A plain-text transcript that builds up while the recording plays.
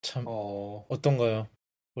참 어, 어떤가요?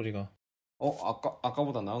 소리가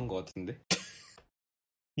아까보다 나은 것 같은데?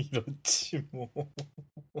 이렇지 뭐.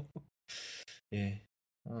 예.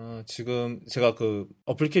 지금 제가 그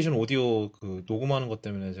어플리케이션 오디오 그 녹음하는 것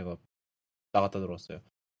때문에 제가 나갔다 들어왔어요.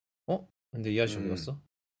 근데 이 아저씨 어디 음, 갔어?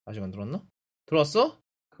 아직 안 들어왔나? 들어왔어?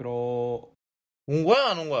 그러, 온 거야?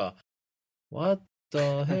 안 온 거야? What the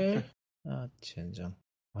hell? 아, 젠장.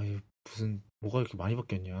 아이, 무슨, 뭐가 이렇게 많이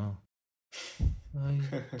바뀌었냐. 아이,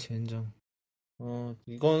 젠장.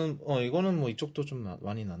 이거는 뭐 이쪽도 좀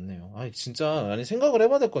많이 낫네요. 아니, 진짜, 아니, 생각을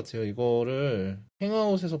해봐야 될 것 같아요. 이거를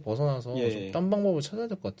행아웃에서 벗어나서 좀 예. 딴 방법을 찾아야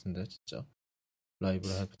될 것 같은데, 진짜.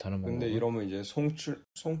 라이브를 할 다른 근데 방법을. 이러면 이제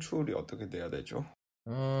송출이 어떻게 돼야 되죠?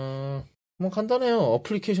 어, 뭐 간단해요.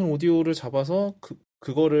 어플리케이션 오디오를 잡아서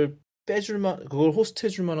그걸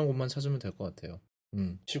호스트해줄 만한 곳만 찾으면 될 것 같아요.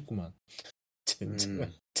 쉽구만. 젠장을,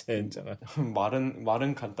 음, 젠장을.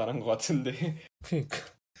 말은 간단한 것 같은데. 그니까.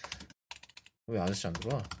 왜 아저씨 안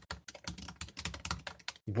들어와?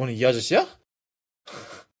 이번에 이 아저씨야?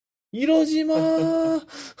 이러지 마!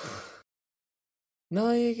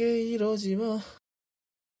 나에게 이러지 마.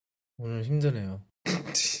 오늘 힘드네요.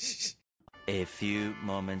 A few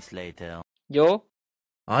moments later. 요?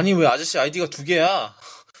 아니, 왜 아저씨 아이디가 두 개야?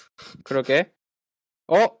 그러게.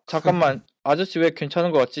 잠깐만. 아저씨 왜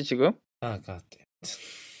괜찮은 것 같지, 지금? 아, 갓.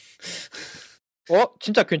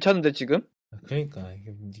 진짜 괜찮은데, 지금? 그러니까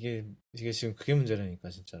이게 지금 그게 문제라니까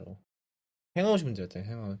진짜로. 행아웃이 문제였다.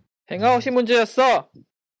 행아웃. 행아웃이 문제였어!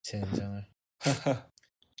 젠장을.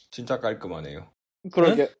 진짜 깔끔하네요.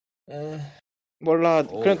 그러게. 에, 몰라.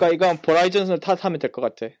 오. 그러니까 이건 버라이즌을 탓하면 될 것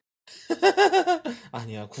같아.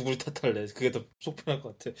 아니야, 구글 탓할래. 그게 더 속편할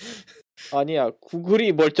것 같아. 아니야.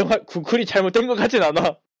 구글이 잘못된 것 같진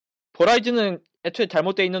않아. 버라이즌은 애초에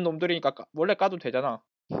잘못돼 있는 놈들이니까 원래 까도 되잖아.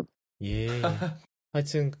 예.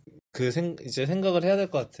 하여튼 이제 생각을 해야 될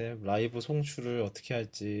것 같아. 라이브 송출을 어떻게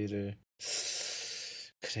할지를.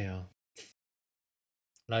 그래요.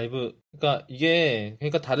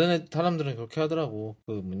 그러니까 다른 사람들은 그렇게 하더라고.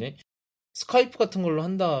 그 뭐냐? 스카이프 같은 걸로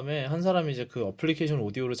한 다음에 한 사람이 이제 그 어플리케이션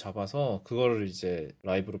오디오를 잡아서 그거를 이제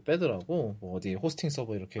라이브로 빼더라고. 뭐 어디 호스팅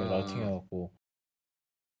서버 이렇게 라우팅 아, 해갖고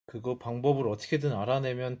그거 방법을 어떻게든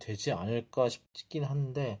알아내면 되지 않을까 싶긴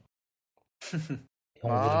한데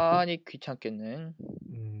영어들은 많이 귀찮겠네.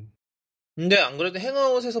 근데 안 그래도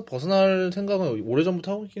행아웃에서 벗어날 생각은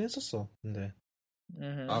오래전부터 하고 있긴 했었어. 근데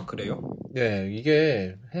아, 그래요? 네,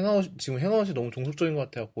 지금 행아웃이 너무 종속적인 것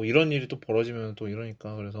같아갖고 이런 일이 또 벌어지면 또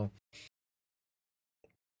이러니까 그래서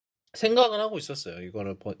생각은 하고 있었어요.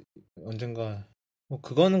 언젠가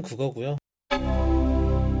그거는 그거고요.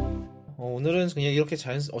 오늘은 그냥 이렇게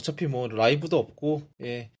어차피 뭐 라이브도 없고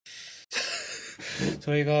예.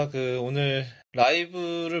 저희가 오늘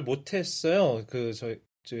라이브를 못 했어요.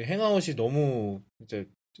 저희 행아웃이 너무 이제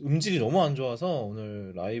음질이 너무 안 좋아서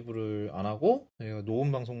오늘 라이브를 안 하고 저희가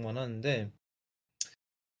녹음 방송만 하는데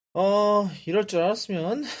이럴 줄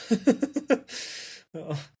알았으면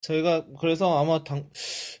저희가 그래서 아마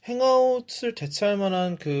행아웃을 대체할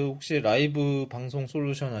만한 혹시 라이브 방송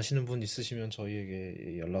솔루션 아시는 분 있으시면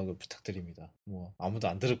저희에게 연락을 부탁드립니다. 뭐 아무도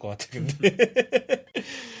안 들을 것 같아 근데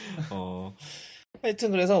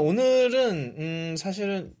하여튼 그래서 오늘은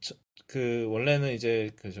사실은 원래는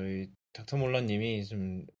이제 저희 닥터몰라님이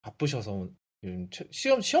좀 바쁘셔서 요즘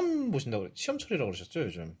시험 보신다고 시험 처리라고 그러셨죠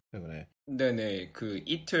요즘 최근에. 네네. 그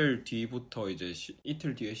이틀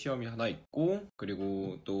뒤에 시험이 하나 있고,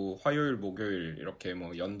 그리고 또 화요일, 목요일 이렇게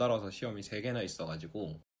뭐 연달아서 시험이 3개나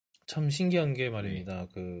있어가지고, 참 신기한 게 네. 말입니다.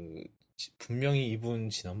 분명히 이분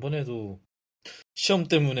지난번에도 시험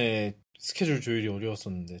때문에 스케줄 조율이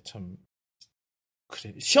어려웠었는데 참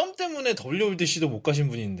그래 시험 때문에 WWDC도 못 가신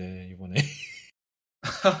분인데 이번에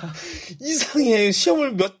이상해.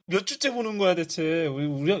 시험을 몇 주째 보는 거야, 대체.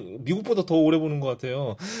 우리 미국보다 더 오래 보는 것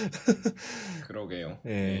같아요. 그러게요.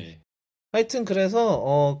 예. 예. 하여튼,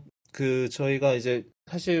 그래서, 저희가 이제,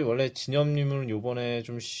 사실 원래 진엽님은 요번에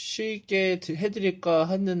좀 쉽게 해드릴까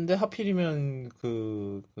했는데, 하필이면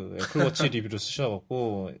애플워치 리뷰를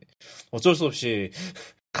쓰셔갖고, 어쩔 수 없이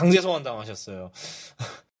강제 소환 당하셨어요.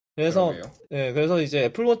 그래서, 그러게요. 예, 그래서 이제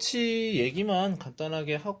애플워치 얘기만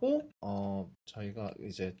간단하게 하고, 저희가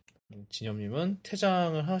이제, 진엽님은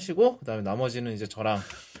퇴장을 하시고, 그 다음에 나머지는 이제 저랑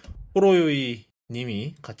호로요이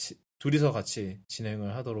님이 둘이서 같이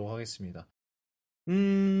진행을 하도록 하겠습니다.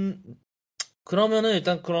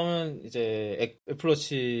 그러면 이제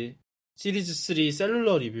애플워치 시리즈 3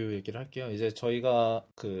 셀룰러 리뷰 얘기를 할게요. 이제 저희가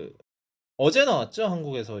어제 나왔죠?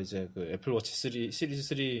 한국에서 이제 애플워치 3 시리즈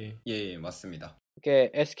 3. 예, 맞습니다.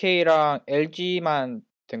 이게 SK랑 LG만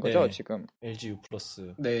된 거죠, 네. 지금? LG U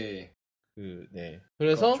플러스. 네, 네.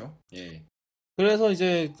 그래서 그렇죠. 예. 그래서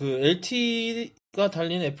이제 그 LTE가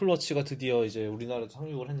달린 애플워치가 드디어 이제 우리나라에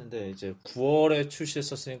상륙을 했는데 이제 9월에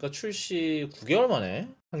출시했었으니까 출시 9개월 만에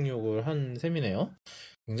상륙을 한 셈이네요.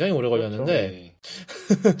 굉장히 오래 걸렸는데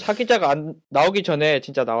네. 차기자가 안 나오기 전에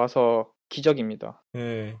진짜 나와서 기적입니다.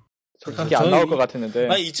 네. 솔직히 안 나올 것 같았는데.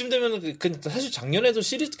 아니 이쯤 되면 사실 작년에도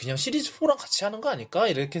그냥 시리즈 4랑 같이 하는 거 아닐까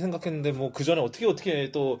이렇게 생각했는데 뭐 그 전에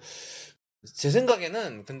어떻게 또 제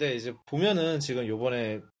생각에는 근데 이제 보면은 지금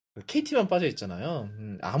요번에 KT만 빠져 있잖아요.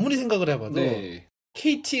 아무리 생각을 해봐도 네.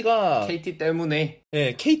 KT가 KT 때문에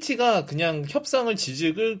KT가 그냥 협상을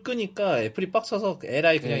질질 끄니까 애플이 빡쳐서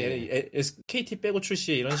LI 그냥 네. KT 빼고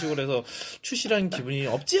출시해 이런 식으로 해서 출시라는 기분이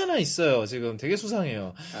없지 않아 있어요. 지금 되게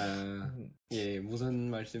수상해요. 예, 무슨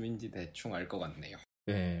말씀인지 대충 알 것 같네요.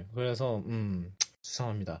 네, 그래서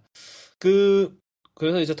수상합니다.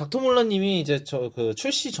 그래서 이제 닥터몰라님이 이제 그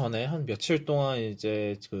출시 전에 한 며칠 동안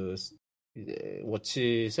이제 이제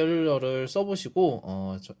워치 셀룰러를 써보시고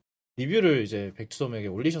리뷰를 이제 백투덤에게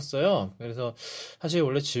올리셨어요. 그래서 사실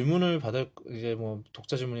원래 질문을 이제 뭐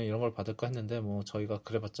독자 질문 이런 걸 받을까 했는데 뭐 저희가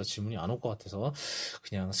그래봤자 질문이 안 올 것 같아서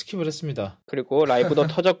그냥 스킵을 했습니다. 그리고 라이브도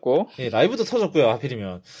터졌고. 예, 라이브도 터졌고요.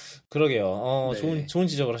 하필이면 그러게요. 네. 좋은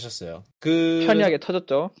지적을 하셨어요. 편리하게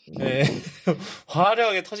터졌죠. 네.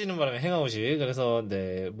 화려하게 터지는 바람에 행아웃이. 그래서,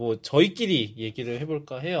 네, 뭐, 저희끼리 얘기를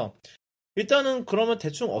해볼까 해요. 일단은 그러면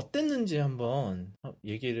대충 어땠는지 한번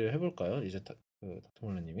얘기를 해볼까요? 이제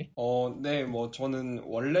닥터몰라님이. 네, 뭐 저는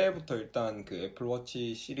원래부터 일단 그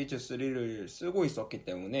애플워치 시리즈 3를 쓰고 있었기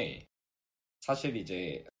때문에 사실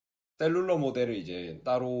이제 셀룰러 모델을 이제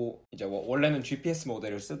따로 이제 원래는 GPS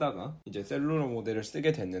모델을 쓰다가 이제 셀룰러 모델을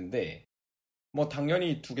쓰게 됐는데 뭐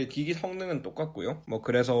당연히 두 개 기기 성능은 똑같고요. 뭐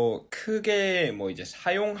그래서 크게 뭐 이제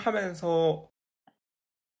사용하면서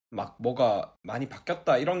막 뭐가 많이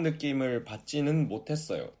바뀌었다 이런 느낌을 받지는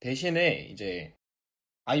못했어요. 대신에 이제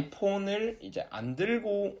아이폰을 이제 안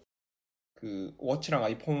들고 그 워치랑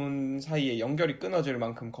아이폰 사이에 연결이 끊어질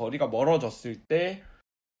만큼 거리가 멀어졌을 때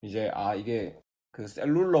이제 이게 그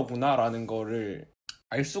셀룰러구나라는 거를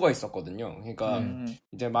알 수가 있었거든요. 그러니까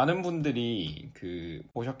이제 많은 분들이 그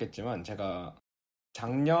보셨겠지만 제가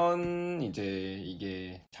작년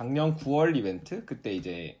 9월 이벤트 그때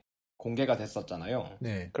이제 공개가 됐었잖아요.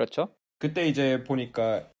 네. 그렇죠. 그때 이제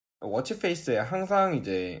보니까 워치페이스에 항상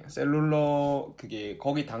이제 셀룰러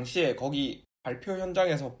거기 당시에 거기 발표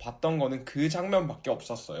현장에서 봤던 거는 그 장면밖에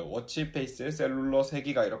없었어요. 워치페이스에 셀룰러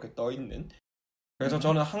 3개가 이렇게 떠 있는. 그래서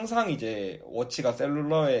저는 항상 이제 워치가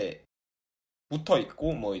셀룰러에 붙어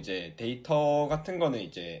있고 뭐 이제 데이터 같은 거는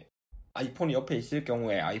이제 아이폰이 옆에 있을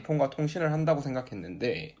경우에 아이폰과 통신을 한다고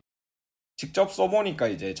생각했는데 직접 써보니까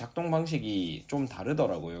이제 작동 방식이 좀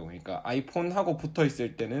다르더라고요. 그러니까 아이폰하고 붙어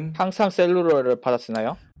있을 때는 항상 셀룰러를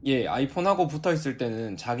받았으나요? 예, 아이폰하고 붙어 있을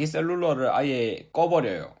때는 자기 셀룰러를 아예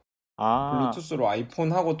꺼버려요. 블루투스로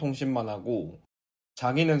아이폰하고 통신만 하고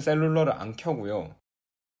자기는 셀룰러를 안 켜고요.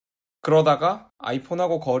 그러다가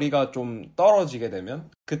아이폰하고 거리가 좀 떨어지게 되면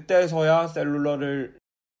그때서야 셀룰러를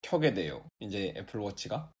켜게 돼요. 이제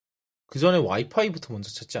애플워치가. 그 전에 와이파이부터 먼저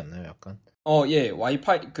찾지 않나요? 약간. 예,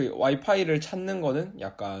 와이파이를 찾는 거는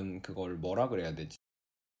약간 그걸 뭐라 그래야 되지?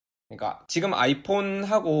 그러니까 지금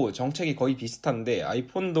아이폰하고 정책이 거의 비슷한데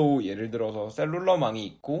아이폰도 예를 들어서 셀룰러망이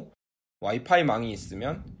있고 와이파이 망이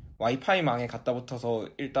있으면 와이파이 망에 갖다 붙어서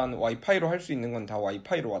일단 와이파이로 할 수 있는 건 다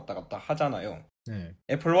와이파이로 왔다 갔다 하잖아요. 네.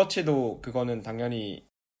 애플워치도 그거는 당연히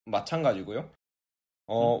마찬가지고요.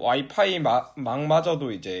 와이파이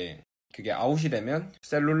망마저도 이제 그게 아웃이 되면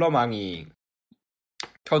셀룰러망이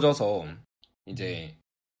켜져서 이제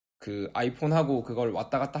그 아이폰하고 그걸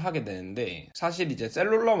왔다 갔다 하게 되는데 사실 이제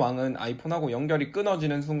셀룰러망은 아이폰하고 연결이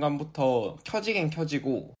끊어지는 순간부터 켜지긴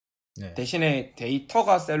켜지고 네. 대신에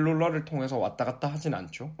데이터가 셀룰러를 통해서 왔다 갔다 하진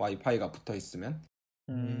않죠. 와이파이가 붙어 있으면.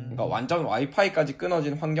 그러니까 완전 와이파이까지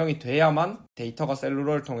끊어진 환경이 돼야만 데이터가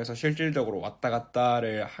셀룰러를 통해서 실질적으로 왔다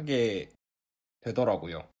갔다를 하게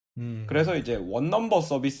되더라고요. 그래서 이제 원넘버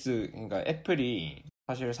서비스, 그러니까 애플이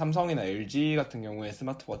사실 삼성이나 LG 같은 경우에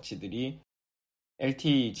스마트워치들이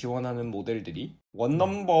LTE 지원하는 모델들이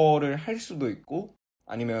원넘버를 할 수도 있고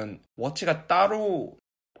아니면 워치가 따로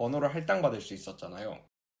번호를 할당받을 수 있었잖아요.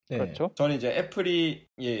 네. 그렇죠. 저는 이제 애플이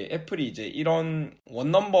이제 이런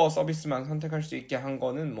원넘버 서비스만 선택할 수 있게 한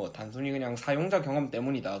거는 뭐 단순히 그냥 사용자 경험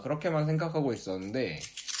때문이다. 그렇게만 생각하고 있었는데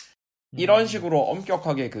이런 식으로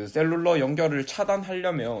엄격하게 그 셀룰러 연결을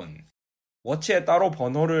차단하려면 워치에 따로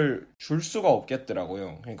번호를 줄 수가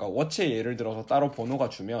없겠더라고요. 그러니까 워치에 예를 들어서 따로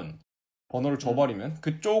번호를 줘버리면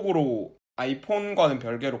그쪽으로 아이폰과는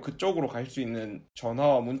별개로 그쪽으로 갈 수 있는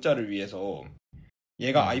전화와 문자를 위해서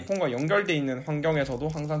얘가 아이폰과 연결돼 있는 환경에서도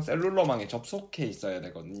항상 셀룰러망에 접속해 있어야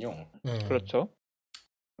되거든요. 그렇죠.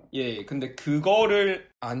 예, 근데 그거를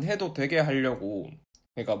안 해도 되게 하려고,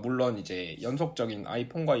 그러니까 물론 이제 연속적인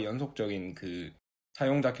아이폰과의 연속적인 그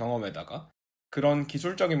사용자 경험에다가 그런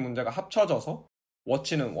기술적인 문제가 합쳐져서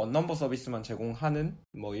워치는 원 넘버 서비스만 제공하는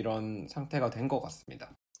뭐 이런 상태가 된 것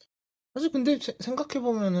같습니다. 사실 근데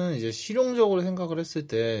생각해보면은 이제 실용적으로 생각을 했을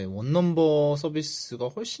때 원넘버 서비스가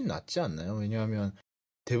훨씬 낫지 않나요? 왜냐하면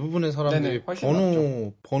대부분의 사람들이 네네, 훨씬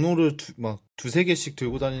낫죠. 번호를 막 두세 개씩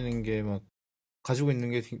들고 다니는 게 막 가지고 있는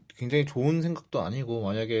게 굉장히 좋은 생각도 아니고,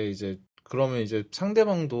 만약에 이제 그러면 이제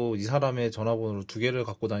상대방도 이 사람의 전화번호를 두 개를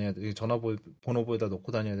갖고 다녀야 돼. 번호부에다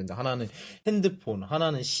넣고 다녀야 된다. 하나는 핸드폰,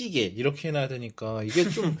 하나는 시계 이렇게 해놔야 되니까 이게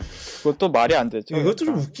좀 그것도 말이 안 되죠. 이것도 좀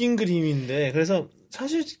약간. 웃긴 그림인데, 그래서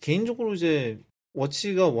사실 개인적으로 이제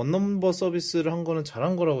워치가 원넘버 서비스를 한 거는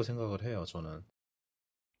잘한 거라고 생각을 해요, 저는.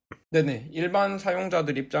 네네, 일반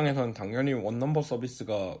사용자들 입장에서는 당연히 원 넘버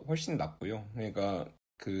서비스가 훨씬 낫고요. 그러니까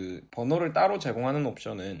그 번호를 따로 제공하는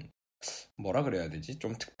옵션은 뭐라 그래야 되지?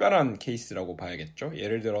 좀 특별한 케이스라고 봐야겠죠?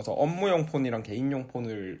 예를 들어서 업무용 폰이랑 개인용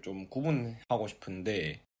폰을 좀 구분하고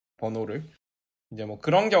싶은데 번호를 이제 뭐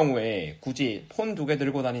그런 경우에 굳이 폰 두 개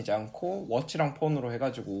들고 다니지 않고 워치랑 폰으로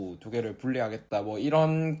해가지고 두 개를 분리하겠다 뭐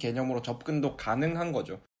이런 개념으로 접근도 가능한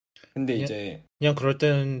거죠. 근데 그냥, 이제 그냥 그럴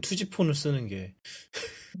때는 투지폰을 쓰는 게.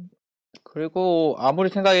 그리고 아무리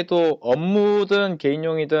생각해도 업무든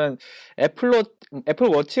개인용이든 애플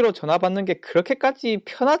워치로 전화 받는 게 그렇게까지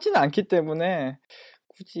편하지는 않기 때문에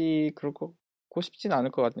굳이 그러고 싶진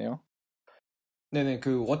않을 것 같네요. 네네,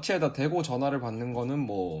 그 워치에다 대고 전화를 받는 거는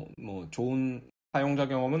뭐 좋은 사용자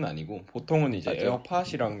경험은 아니고 보통은 이제 맞죠?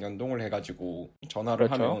 에어팟이랑 연동을 해가지고 전화를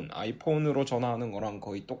그렇죠. 하면 아이폰으로 전화하는 거랑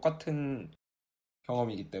거의 똑같은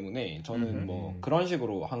경험이기 때문에 저는 뭐 음. 그런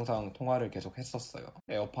식으로 항상 통화를 계속 했었어요.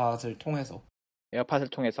 에어팟을 통해서. 에어팟을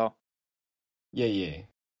통해서. 예예.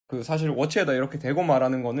 그 사실 워치에다 이렇게 대고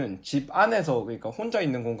말하는 거는 집 안에서 그러니까 혼자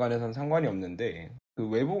있는 공간에서는 상관이 없는데 그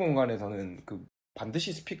외부 공간에서는 그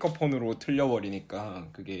반드시 스피커폰으로 틀려버리니까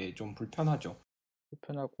그게 좀 불편하죠.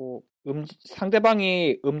 불편하고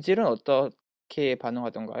상대방이 음질은 어떻게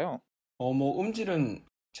반응하던가요? 뭐 음질은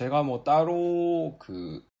제가 뭐 따로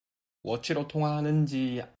그 워치로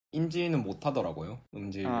통화하는지 인지는 못하더라고요.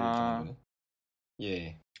 음질 아, 정도는.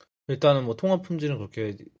 예. 일단은 뭐 통화 품질은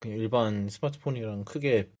그렇게 그냥 일반 스마트폰이랑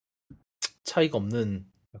크게 차이가 없는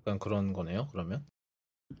약간 그런 거네요, 그러면.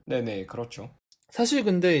 네네, 그렇죠. 사실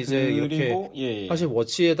근데 이제 이렇게 그리고 예. 사실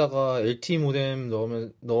워치에다가 LTE 모뎀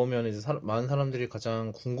넣으면 이제 많은 사람들이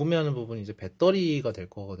가장 궁금해하는 부분이 이제 배터리가 될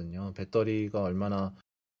거거든요. 배터리가 얼마나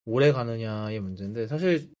오래 가느냐의 문제인데,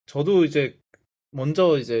 사실 저도 이제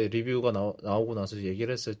먼저 이제 리뷰가 나오고 나서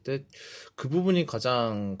얘기를 했을 때 그 부분이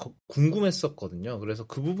가장 궁금했었거든요. 그래서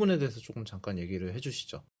그 부분에 대해서 조금 잠깐 얘기를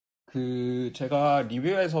해주시죠. 그 제가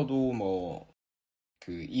리뷰에서도 뭐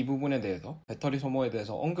그 이 부분에 대해서 배터리 소모에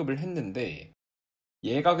대해서 언급을 했는데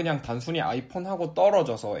얘가 그냥 단순히 아이폰하고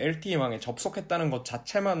떨어져서 LTE망에 접속했다는 것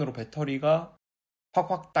자체만으로 배터리가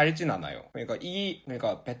확확 딸진 않아요. 그러니까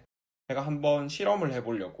제가 한번 실험을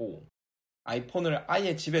해보려고 아이폰을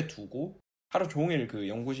아예 집에 두고 하루 종일 그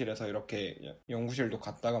연구실에서 이렇게 연구실도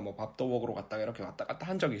갔다가 뭐 밥도 먹으러 갔다가 이렇게 왔다 갔다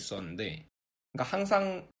한 적이 있었는데 그러니까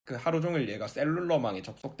항상 그 하루 종일 얘가 셀룰러망에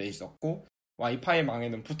접속돼 있었고 와이파이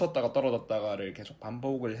망에는 붙었다가 떨어졌다가를 계속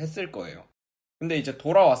반복을 했을 거예요. 근데 이제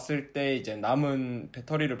돌아왔을 때 이제 남은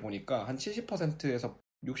배터리를 보니까 한 70%에서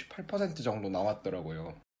 68% 정도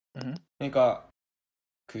나왔더라고요. 음. 그러니까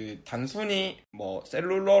그 단순히 뭐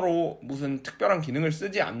셀룰러로 무슨 특별한 기능을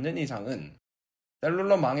쓰지 않는 이상은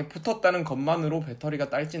셀룰러망에 붙었다는 것만으로 배터리가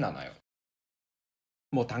딸진 않아요.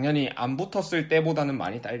 뭐 당연히 안 붙었을 때보다는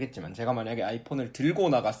많이 딸겠지만 제가 만약에 아이폰을 들고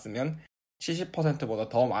나갔으면 70%보다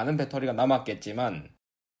더 많은 배터리가 남았겠지만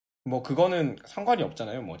뭐 그거는 상관이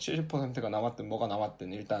없잖아요. 뭐 70%가 남았든 뭐가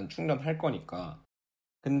남았든 일단 충전할 거니까.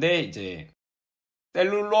 근데 이제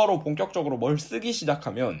셀룰러로 본격적으로 뭘 쓰기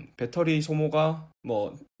시작하면 배터리 소모가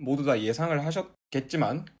뭐 모두 다 예상을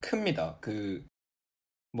하셨겠지만 큽니다. 그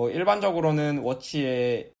뭐 일반적으로는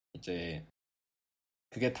워치에 이제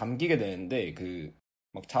그게 담기게 되는데 그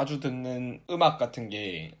막 자주 듣는 음악 같은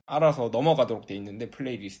게 알아서 넘어가도록 돼 있는데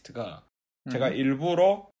플레이리스트가 제가 음.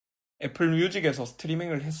 일부러 애플 뮤직에서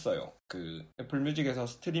스트리밍을 했어요. 그 애플 뮤직에서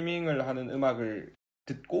스트리밍을 하는 음악을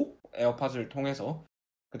듣고 에어팟을 통해서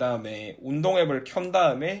그 다음에 운동 앱을 켠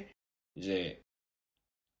다음에 이제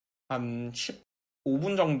한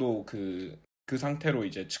 15분 정도 그 상태로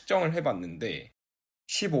이제 측정을 해봤는데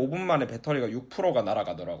 15분 만에 배터리가 6%가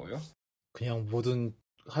날아가더라고요. 그냥 모든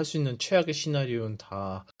할 수 있는 최악의 시나리오는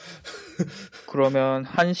다. 그러면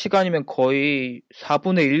 1시간이면 거의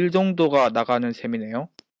 4분의 1 정도가 나가는 셈이네요.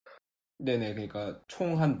 네네, 그러니까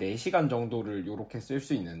총 한 4시간 정도를 요렇게 쓸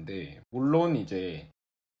수 있는데, 물론 이제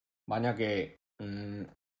만약에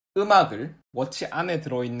음악을 워치 안에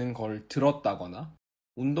들어있는 걸 들었다거나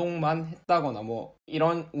운동만 했다거나 뭐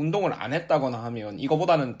이런 운동을 안 했다거나 하면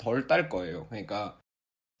이거보다는 덜 딸 거예요. 그러니까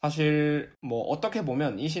사실 뭐 어떻게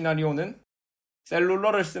보면 이 시나리오는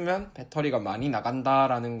셀룰러를 쓰면 배터리가 많이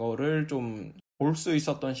나간다라는 거를 좀 볼 수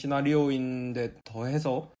있었던 시나리오인데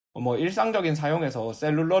더해서 뭐 일상적인 사용에서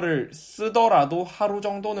셀룰러를 쓰더라도 하루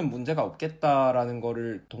정도는 문제가 없겠다라는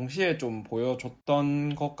거를 동시에 좀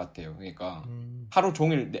보여줬던 것 같아요. 그러니까 하루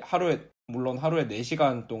종일 물론 하루에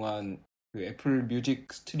 4시간 동안 그 애플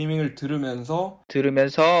뮤직 스트리밍을 들으면서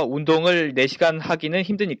운동을 4시간 하기는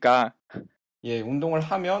힘드니까. 예, 운동을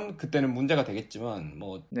하면 그때는 문제가 되겠지만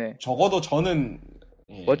뭐 네. 적어도 저는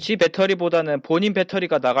예, 워치 배터리보다는 본인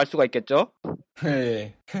배터리가 나갈 수가 있겠죠?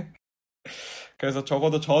 예. 그래서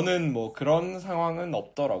적어도 저는 뭐 그런 상황은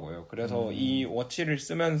없더라고요. 그래서 이 워치를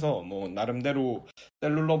쓰면서 뭐 나름대로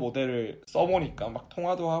셀룰러 모델을 써보니까 막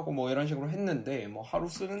통화도 하고 뭐 이런 식으로 했는데 뭐 하루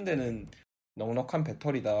쓰는 데는 넉넉한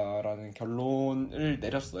배터리다라는 결론을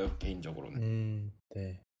내렸어요, 개인적으로는.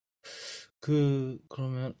 네.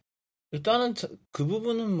 그러면 일단은 그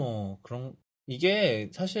부분은 뭐 그런 이게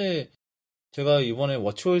사실 제가 이번에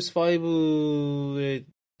워치OS 5에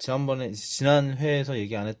지난 회에서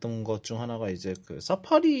얘기 안 했던 것 중 하나가 이제 그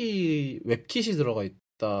사파리 웹킷이 들어가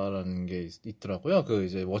있다라는 게 있더라고요. 그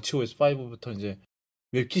이제 워치OS 5부터 이제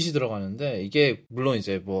웹킷이 들어가는데 이게 물론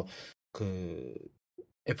이제 뭐 그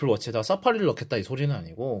애플 워치에다가 사파리를 넣겠다 이 소리는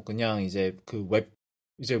아니고 그냥 이제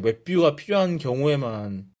이제 웹뷰가 필요한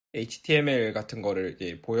경우에만 HTML 같은 거를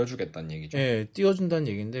이제 보여주겠다는 얘기죠. 예, 띄워준다는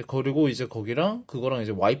얘기인데, 그리고 이제 거기랑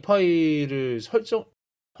이제 와이파이를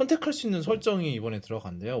선택할 수 있는 설정이 이번에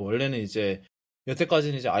들어간대요. 원래는 이제,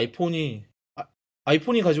 여태까지는 이제 아이폰이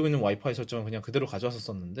가지고 있는 와이파이 설정은 그냥 그대로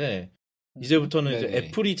가져왔었었는데, 이제부터는 이제 네네.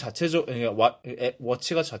 애플이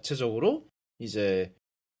워치가 자체적으로 이제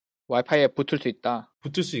와이파이에 붙을 수 있다.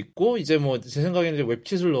 붙을 수 있고, 이제 뭐, 제 생각에는 이제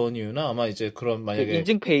웹킷을 넣은 이유나 아마 이제 그런 그 만약에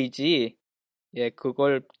인증 페이지, 예,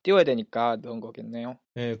 그걸 띄워야 되니까 넣은 거겠네요.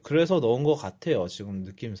 예, 그래서 넣은 것 같아요, 지금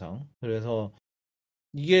느낌상. 그래서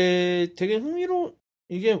이게 되게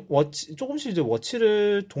이게 조금씩 이제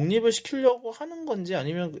워치를 독립을 시키려고 하는 건지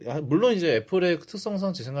아니면, 물론 이제 애플의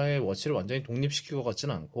특성상 제 생각에 워치를 완전히 독립시킬 것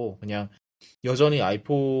같지는 않고, 그냥 여전히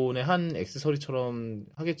아이폰의 한 액세서리처럼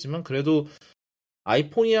하겠지만, 그래도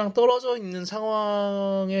아이폰이랑 떨어져 있는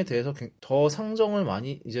상황에 대해서 더 상정을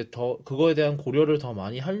많이, 이제 그거에 대한 고려를 더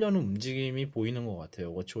많이 하려는 움직임이 보이는 것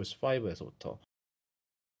같아요, 워치OS 5에서부터.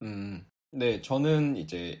 네, 저는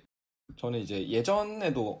이제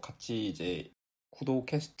예전에도 같이 이제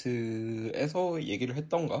구독캐스트에서 얘기를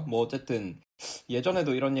했던가? 뭐 어쨌든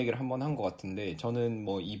예전에도 이런 얘기를 한번 한 것 같은데 저는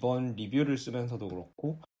뭐 이번 리뷰를 쓰면서도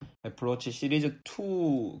그렇고 애플워치 시리즈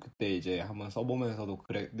 2 그때 이제 한번 써보면서도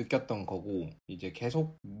그래 느꼈던 거고 이제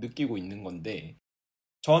계속 느끼고 있는 건데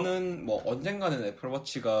저는 뭐 언젠가는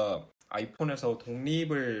애플워치가 아이폰에서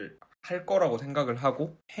독립을 할 거라고 생각을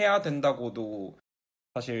하고 해야 된다고도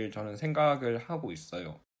사실 저는 생각을 하고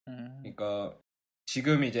있어요. 그러니까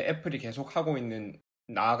지금 이제 애플이 계속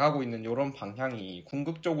나아가고 있는 이런 방향이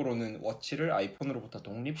궁극적으로는 워치를 아이폰으로부터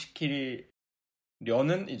독립시키려는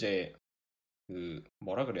이제 그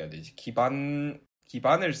뭐라 그래야 되지?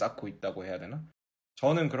 기반을 쌓고 있다고 해야 되나?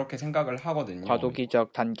 저는 그렇게 생각을 하거든요.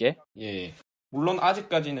 과도기적 단계? 예. 물론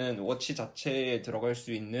아직까지는 워치 자체에 들어갈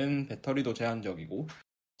수 있는 배터리도 제한적이고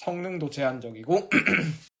성능도 제한적이고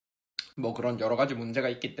뭐 그런 여러 가지 문제가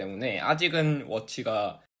있기 때문에 아직은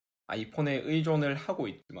워치가 아이폰에 의존을 하고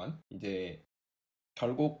있지만 이제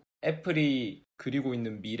결국 애플이 그리고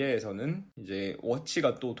있는 미래에서는 이제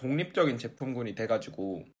워치가 또 독립적인 제품군이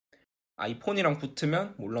돼가지고 아이폰이랑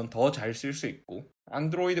붙으면 물론 더 잘 쓸 수 있고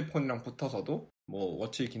안드로이드 폰이랑 붙어서도 뭐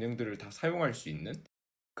워치 기능들을 다 사용할 수 있는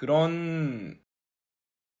그런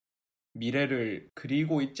미래를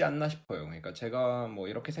그리고 있지 않나 싶어요. 그러니까 제가 뭐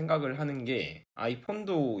이렇게 생각을 하는 게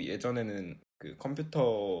아이폰도 예전에는 그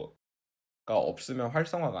컴퓨터가 없으면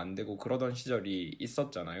활성화가 안 되고 그러던 시절이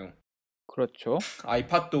있었잖아요. 그렇죠.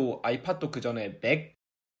 아이팟도 그 전에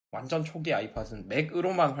완전 초기 아이팟은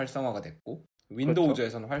맥으로만 활성화가 됐고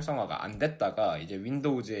윈도우즈에서는 활성화가 안 됐다가 이제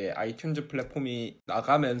윈도우즈의 아이튠즈 플랫폼이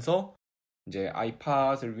나가면서 이제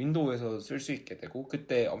아이팟을 윈도우에서 쓸 수 있게 되고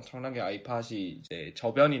그때 엄청나게 아이팟이 이제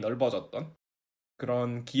저변이 넓어졌던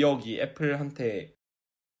그런 기억이 애플한테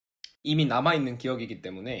이미 남아있는 기억이기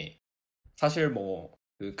때문에 사실 뭐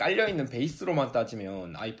그 깔려있는 베이스로만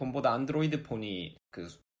따지면 아이폰보다 안드로이드 폰이 그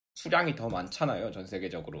수량이 더 많잖아요, 전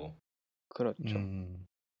세계적으로. 그렇죠.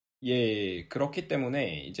 예, 그렇기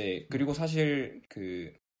때문에 이제 그리고 사실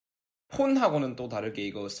그 폰하고는 또 다르게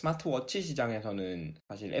이거 스마트워치 시장에서는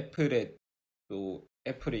사실 애플의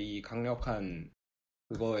이 강력한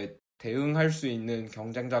그거에 대응할 수 있는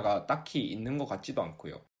경쟁자가 딱히 있는 것 같지도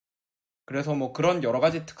않고요. 그래서 뭐 그런 여러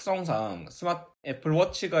가지 특성상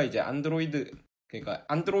애플워치가 이제 그러니까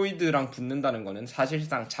안드로이드랑 붙는다는 거는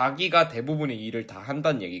사실상 자기가 대부분의 일을 다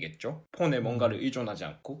한다는 얘기겠죠. 폰에 뭔가를 의존하지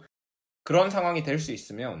않고. 그런 상황이 될 수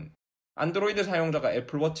있으면 안드로이드 사용자가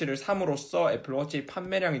애플워치를 삼으로써 애플워치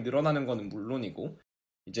판매량이 늘어나는 거는 물론이고,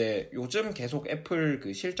 이제 요즘 계속 애플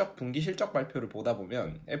그 분기 실적 발표를 보다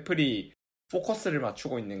보면 애플이 포커스를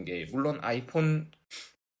맞추고 있는 게, 물론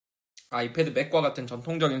아이패드 맥과 같은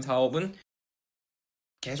전통적인 사업은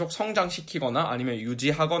계속 성장시키거나 아니면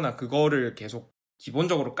유지하거나 그거를 계속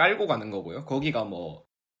기본적으로 깔고 가는 거고요. 거기가 뭐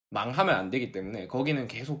망하면 안 되기 때문에 거기는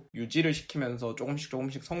계속 유지를 시키면서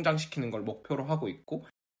조금씩 성장시키는 걸 목표로 하고 있고,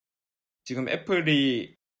 지금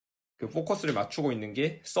애플이 그 포커스를 맞추고 있는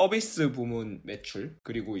게 서비스 부문 매출,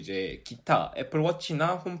 그리고 이제 기타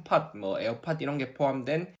애플워치나 홈팟, 뭐 에어팟 이런 게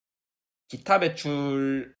포함된 기타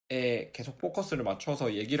매출에 계속 포커스를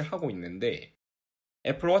맞춰서 얘기를 하고 있는데,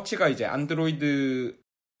 애플워치가 이제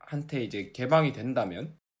안드로이드한테 이제 개방이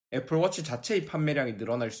된다면 애플워치 자체의 판매량이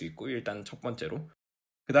늘어날 수 있고, 일단 첫 번째로.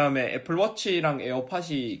 그 다음에 애플워치랑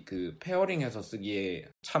에어팟이 그 페어링해서 쓰기에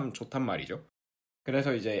참 좋단 말이죠.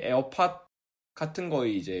 그래서 이제 에어팟 같은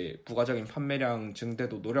거의 이제 부가적인 판매량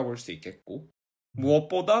증대도 노려볼 수 있겠고,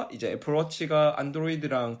 무엇보다 이제 애플워치가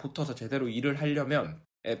안드로이드랑 붙어서 제대로 일을 하려면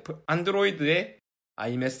안드로이드의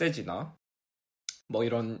아이메시지나 뭐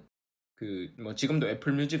이런 뭐 지금도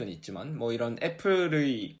애플 뮤직은 있지만 뭐 이런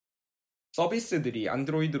애플의 서비스들이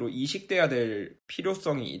안드로이드로 이식돼야 될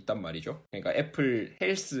필요성이 있단 말이죠. 그러니까 애플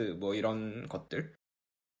헬스 뭐 이런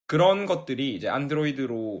그런 것들이 이제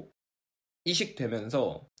안드로이드로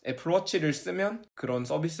이식되면서 애플워치를 쓰면 그런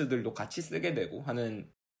서비스들도 같이 쓰게 되고 하는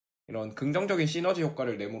이런 긍정적인 시너지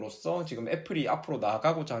효과를 내므로써 지금 애플이 앞으로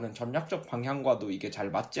나아가고자 하는 전략적 방향과도 이게 잘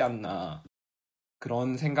맞지 않나,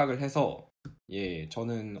 그런 생각을 해서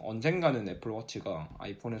저는 언젠가는 애플워치가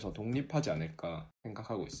아이폰에서 독립하지 않을까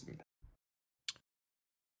생각하고 있습니다.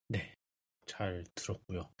 네, 잘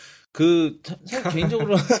들었고요. 사실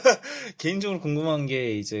개인적으로 궁금한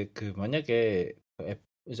게, 이제 만약에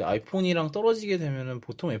이제 아이폰이랑 떨어지게 되면은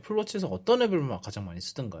보통 애플워치에서 어떤 앱을 가장 많이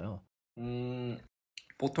쓰던가요?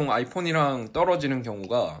 보통 아이폰이랑 떨어지는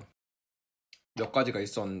경우가 몇 가지가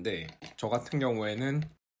있었는데, 저 같은 경우에는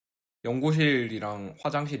연구실이랑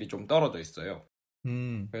화장실이 좀 떨어져 있어요.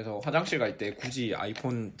 그래서 화장실 갈 때 굳이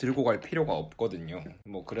아이폰 들고 갈 필요가 없거든요.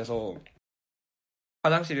 뭐 그래서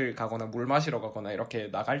화장실을 가거나 물 마시러 가거나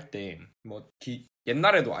이렇게 나갈 때 뭐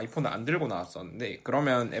옛날에도 아이폰을 안 들고 나왔었는데,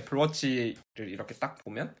 그러면 애플워치를 이렇게 딱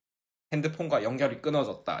보면 핸드폰과 연결이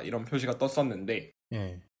끊어졌다 이런 표시가 떴었는데,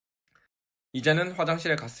 이제는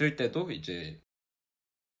화장실에 갔을 때도 이제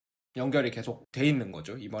연결이 계속 돼 있는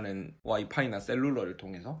거죠. 이번엔 와이파이나 셀룰러를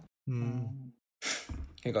통해서.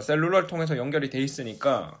 그러니까 셀룰러를 통해서 연결이 돼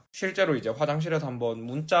있으니까 실제로 이제 화장실에서 한번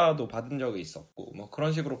문자도 받은 적이 있었고, 뭐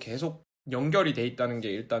그런 식으로 계속 연결이 돼 있다는 게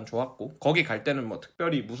일단 좋았고, 거기 갈 때는 뭐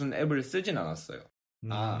특별히 무슨 앱을 쓰진 않았어요.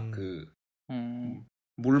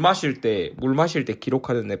 물 마실 때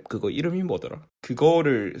기록하는 앱, 그거 이름이 뭐더라?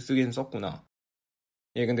 그거를 쓰긴 썼구나.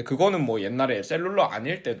 근데 그거는 뭐 옛날에 셀룰러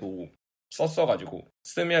아닐 때도 썼어가지고,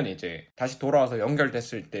 쓰면 이제 다시 돌아와서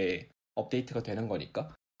연결됐을 때 업데이트가 되는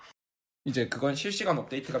거니까. 이제 그건 실시간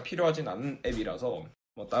업데이트가 필요하진 않은 앱이라서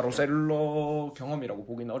뭐 따로 셀룰러 경험이라고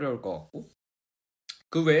보긴 어려울 것 같고,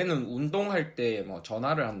 그 외에는 운동할 때 뭐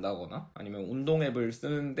전화를 한다거나 아니면 운동 앱을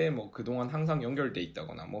쓰는데 뭐 그동안 항상 연결돼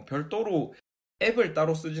있다거나, 뭐 별도로 앱을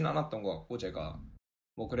따로 쓰진 않았던 것 같고, 제가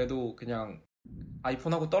뭐 그래도 그냥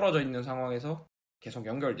아이폰하고 떨어져 있는 상황에서 계속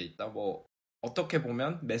연결돼 있다. 뭐 어떻게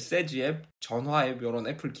보면 메시지 앱, 전화 앱, 이런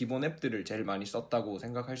애플 기본 앱들을 제일 많이 썼다고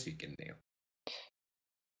생각할 수 있겠네요.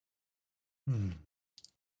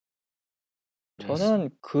 저는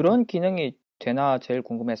그런 기능이 되나 제일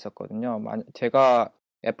궁금했었거든요. 제가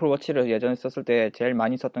애플워치를 예전에 썼을 때 제일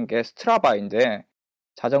많이 썼던 게 스트라바인데,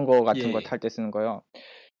 자전거 같은 거 탈 때 쓰는 거요.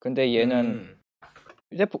 근데 얘는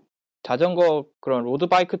자전거 그런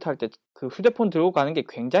로드바이크 탈 때 그 휴대폰 들고 가는 게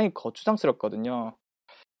굉장히 거추장스럽거든요.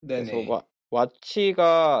 네네. 그래서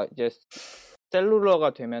와치가 이제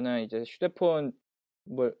셀룰러가 되면은 이제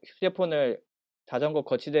휴대폰을 자전거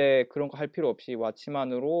거치대 그런 거 할 필요 없이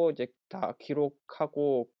와치만으로 이제 다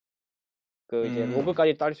기록하고 이제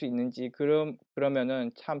로그까지 딸 수 있는지,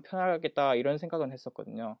 그러면은 참 편하겠다 이런 생각은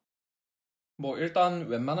했었거든요. 뭐 일단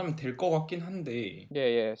웬만하면 될 것 같긴 한데,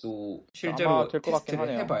 예. 또 아마 실제로 될 것 같긴 테스트를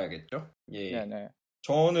하네요. 해봐야겠죠. 네네.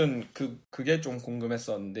 저는 그게 좀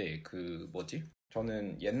궁금했었는데,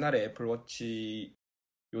 저는 옛날에 애플워치,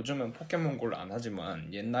 요즘은 포켓몬고를 안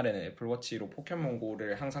하지만 옛날에는 애플워치로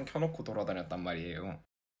포켓몬고를 항상 켜놓고 돌아다녔단 말이에요.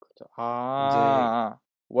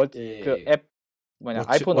 예, 그 앱 뭐냐 워치-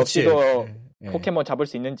 아이폰 워치에, 워치도 예, 예. 포켓몬 잡을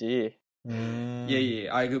수 있는지. 예.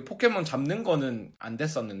 그 포켓몬 잡는 거는 안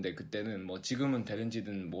됐었는데 그때는 뭐 지금은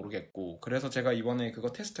되는지는 모르겠고 그래서 제가 이번에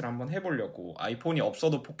그거 테스트를 한번 해보려고 아이폰이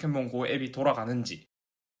없어도 포켓몬고 앱이 돌아가는지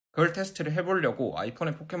그걸 테스트를 해보려고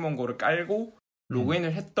아이폰에 포켓몬고를 깔고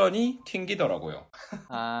로그인을 했더니 튕기더라고요.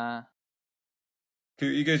 아,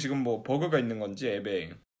 이게 지금 뭐 버그가 있는 건지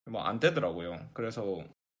앱에 뭐 안 되더라고요. 그래서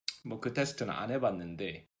뭐 그 테스트는 안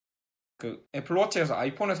해봤는데 그 애플워치에서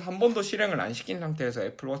아이폰에서 한 번도 실행을 안 시킨 상태에서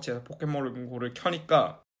애플워치에서 포켓몬고를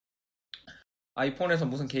켜니까 아이폰에서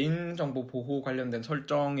무슨 개인정보 보호 관련된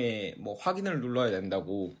설정에 뭐 확인을 눌러야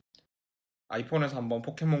된다고 아이폰에서 한번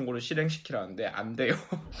포켓몬고를 실행시키라는데 안 돼요.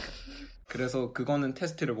 그래서 그거는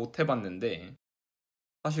테스트를 못 해봤는데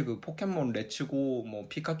사실 그 포켓몬 레츠고 뭐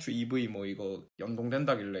피카츄 EV 뭐 이거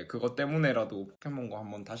연동된다길래 그것 때문에라도 포켓몬고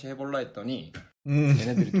한번 다시 해볼라 했더니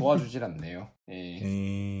얘네들이 도와주질 않네요.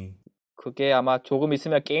 예. 그게 아마 조금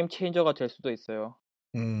있으면 게임 체인저가 될 수도 있어요.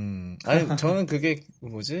 아니, 저는 그게,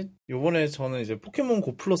 뭐지? 요번에 저는 이제 포켓몬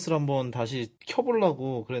고 플러스를 한번 다시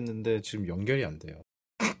켜보려고 그랬는데, 지금 연결이 안 돼요.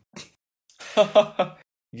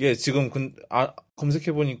 이게 지금,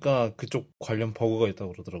 검색해보니까 그쪽 관련 버그가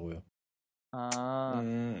있다고 그러더라고요. 아,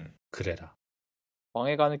 그래라.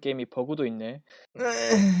 망해가는 게임이 버그도 있네.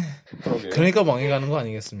 그러게요. 그러니까 망해가는 거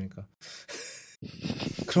아니겠습니까?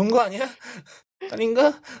 그런 거 아니야?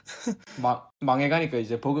 아닌가? 망해가니까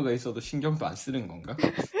이제 버그가 있어도 신경도 안 쓰는 건가?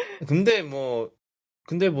 근데 뭐,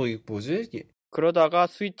 이게 뭐지? 그러다가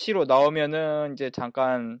스위치로 나오면은 이제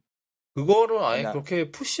잠깐 그거를 아예 그냥-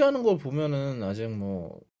 그렇게 푸시하는 걸 보면은 아직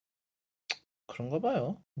뭐 그런가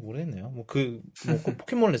봐요. 모르겠네요. 그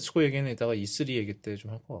포켓몬 렛츠고 얘기는 이따가 E3 얘기 때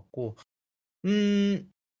좀 할 것 같고.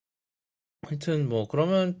 하여튼 뭐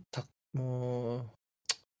그러면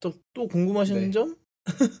또 궁금하신 네. 점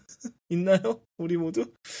있나요? 우리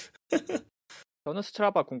모두? 저는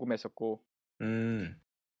스트라바 궁금했었고.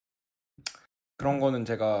 그런 거는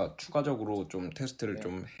제가 추가적으로 좀 테스트를 네.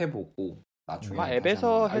 좀 해보고 나중에 아마 다시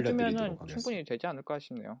앱에서 한번 해주면은 알려드리도록 하겠습니다. 충분히 되지 않을까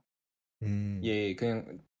싶네요. 예,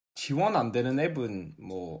 그냥 지원 안 되는 앱은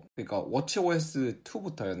뭐 그러니까 워치OS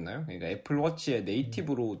 2부터였나요? 그러니까 애플워치에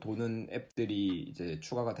네이티브로 도는 앱들이 이제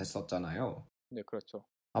추가가 됐었잖아요. 네, 그렇죠.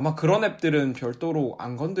 아마 그런 앱들은 별도로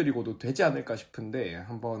안 건드리고도 되지 않을까 싶은데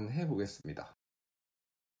한번 해보겠습니다.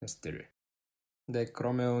 테스트를. 네,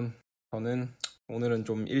 그러면 저는 오늘은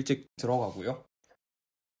좀 일찍 들어가고요.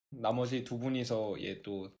 나머지 두 분이서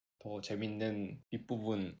또 더 재밌는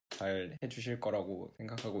뒷부분 잘 해주실 거라고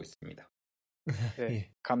생각하고 있습니다. 네,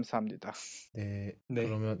 예. 감사합니다. 네. 네.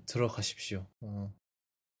 그러면 들어가십시오.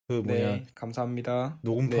 그 뭐냐 네, 감사합니다.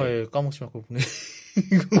 녹음 네. 파일 까먹지 말고 보내.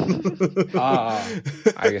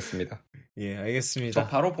 알겠습니다. 예, 저 알겠습니다.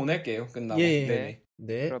 바로 보낼게요. 끝나고. 예. 네네.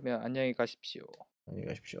 네. 그러면 안녕히 가십시오. 안녕히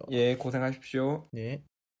가십시오. 예, 고생하십시오. 네.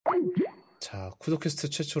 자, 쿠도캐스트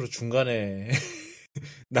최초로 중간에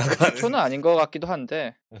나가는 저는 아닌 것 같기도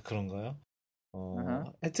한데. 그런가요? 아하.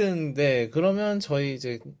 하여튼 네, 그러면 저희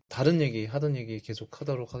이제 하던 얘기 계속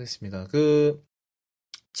하도록 하겠습니다.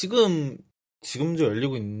 지금도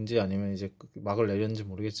열리고 있는지 아니면 이제 막을 내렸는지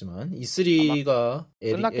모르겠지만 E3가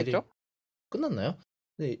끝났겠죠? 끝났나요?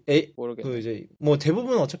 네, 모르겠네. 이제 뭐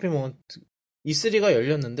대부분 어차피 뭐 E3가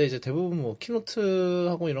열렸는데 이제 대부분 뭐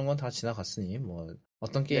키노트하고 이런 건 다 지나갔으니 뭐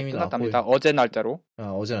어떤 네, 게임이 끝났답니다. 나왔고 어제 날짜로.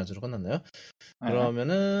 어제 낮으로 끝났나요? 네.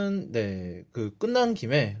 그러면은 끝난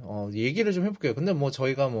김에 얘기를 좀 해볼게요. 근데 뭐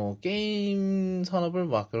저희가 뭐 게임 산업을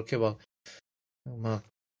막 그렇게 막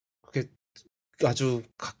그렇게 아주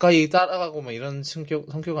가까이 따라가고 막 이런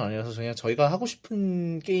성격은 아니라서 그냥 저희가 하고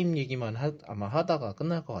싶은 게임 얘기만 아마 하다가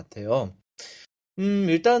끝날 것 같아요.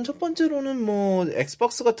 일단 첫 번째로는 뭐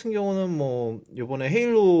엑스박스 같은 경우는 뭐 요번에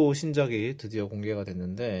헤일로 신작이 드디어 공개가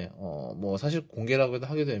됐는데 뭐 사실 공개라고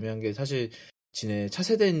하기도 애매한 게 사실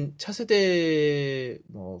차세대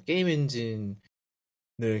뭐 게임 엔진을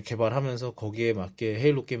개발하면서 거기에 맞게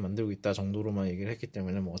헤일로 게임 만들고 있다 정도로만 얘기를 했기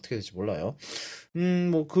때문에 뭐 어떻게 될지 몰라요.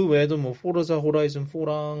 뭐 그 외에도 뭐 포르자 호라이즌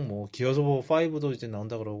 4랑 뭐 기어스 오브 5도 이제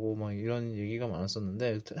나온다 그러고 막 이런 얘기가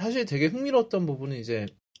많았었는데 사실 되게 흥미로웠던 부분은 이제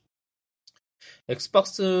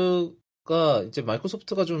엑스박스가 이제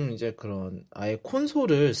마이크로소프트가 좀 이제 그런 아예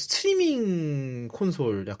콘솔을 스트리밍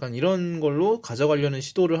콘솔 약간 이런 걸로 가져가려는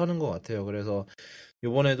시도를 하는 것 같아요. 그래서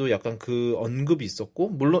요번에도 약간 그 언급이 있었고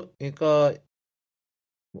물론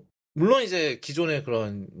이제 기존의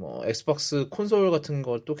그런 뭐 엑스박스 콘솔 같은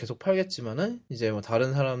것도 계속 팔겠지만은 이제 뭐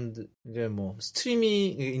다른 사람들 이제 뭐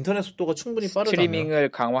스트리밍 인터넷 속도가 충분히 빠르다면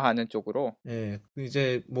스트리밍을 강화하는 쪽으로. 예,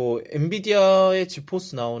 이제 뭐 엔비디아의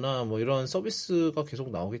지포스 나오나 뭐 이런 서비스가 계속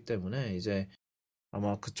나오기 때문에 이제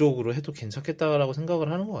아마 그쪽으로 해도 괜찮겠다라고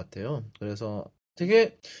생각을 하는 것 같아요. 그래서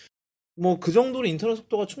되게 뭐 그 정도로 인터넷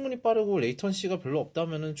속도가 충분히 빠르고 레이턴시가 별로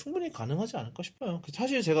없다면은 충분히 가능하지 않을까 싶어요.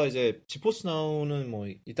 사실 제가 이제 지포스 나우는 뭐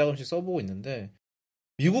이따금씩 써보고 있는데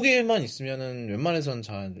미국에만 있으면은 웬만해선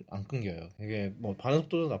잘 안 끊겨요. 이게 뭐 반응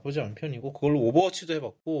속도도 나쁘지 않은 편이고 그걸로 오버워치도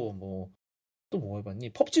해봤고 뭐 또 뭐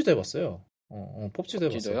해봤니? 펍지도 해봤어요. 펍지도 해봤어요.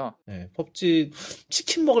 펍지도요? 네, 펍지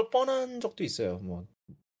치킨 먹을 뻔한 적도 있어요. 뭐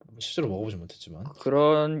실제로 먹어보지 못했지만.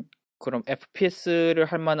 그럼 FPS를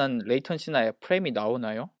할 만한 레이턴시나 프레임이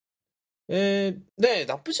나오나요? 네,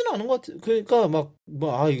 나쁘지는 않은 것 같아요. 그러니까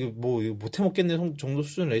이게 이거 못해 먹겠네 정도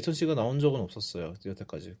수준 레이턴시가 나온 적은 없었어요.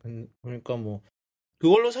 여태까지. 그러니까 뭐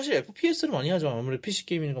그걸로 사실 FPS를 많이 하죠. 아무래도 PC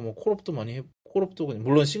게임이니까 뭐 콜옵도 많이 콜옵도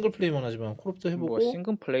물론 싱글 플레이만 하지만 콜옵도 해보고. 뭐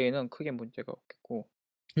싱글 플레이는 크게 문제가 없겠고.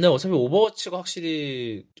 근데 어차피 오버워치가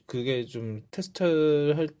확실히 그게 좀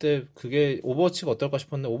테스트를 할 때 그게 오버워치가 어떨까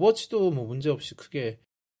싶었는데 오버워치도 뭐 문제 없이 크게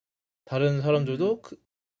다른 사람들도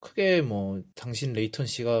크게 뭐 당신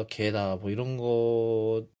레이턴시가 개다 뭐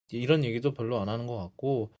이런 얘기도 별로 안 하는 것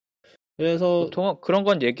같고 그래서 보통은 그런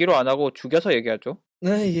건 얘기로 안 하고 죽여서 얘기하죠.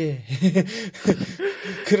 네, 예.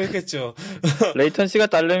 그렇겠죠. 레이턴시가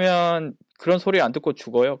따르면 그런 소리 안 듣고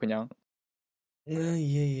죽어요, 그냥.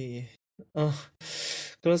 예.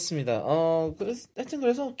 그렇습니다. 하여튼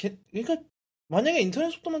그러니까 만약에 인터넷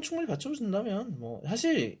속도만 충분히 받쳐준다면 뭐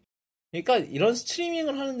사실 그러니까 이런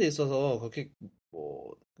스트리밍을 하는 데 있어서 그렇게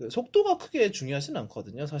그 속도가 크게 중요하진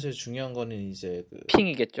않거든요. 사실 중요한 거는 이제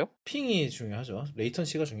핑이겠죠? 핑이 중요하죠.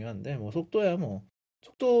 레이턴시가 중요한데 뭐 속도야 뭐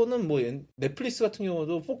속도는 뭐 넷플릭스 같은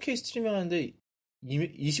경우도 4K 스트리밍 하는데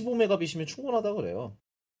 25메가빗이면 충분하다 그래요.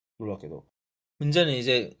 놀랍게도. 문제는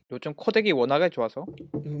이제 요즘 코덱이 워낙에 좋아서.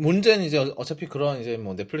 문제는 이제 어차피 그런 이제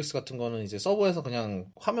뭐 넷플릭스 같은 거는 이제 서버에서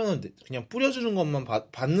그냥 화면을 그냥 뿌려주는 것만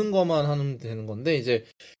받는 것만 하면 되는 건데 이제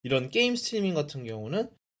이런 게임 스트리밍 같은 경우는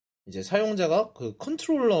이제 사용자가 그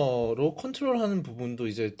컨트롤러로 컨트롤하는 부분도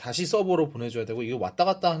이제 다시 서버로 보내줘야 되고 이거 왔다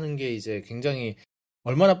갔다 하는 게 이제 굉장히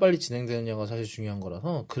얼마나 빨리 진행되느냐가 사실 중요한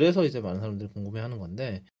거라서 그래서 이제 많은 사람들이 궁금해하는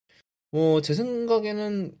건데 뭐 제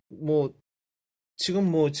생각에는 뭐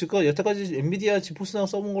지금 여태까지 엔비디아 지포스 나우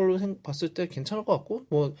써본 걸로 봤을 때 괜찮을 것 같고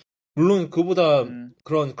뭐 물론 그보다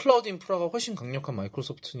그런 클라우드 인프라가 훨씬 강력한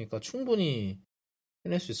마이크로소프트니까 충분히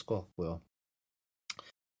해낼 수 있을 것 같고요.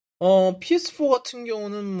 PS4 같은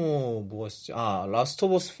경우는 뭐가 있었지? 라스트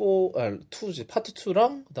오브 어스 2지 파트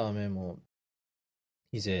 2랑 그다음에 뭐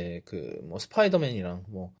이제 스파이더맨이랑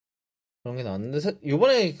뭐 그런 게 나왔는데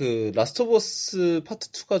요번에 그 라스트 오브 어스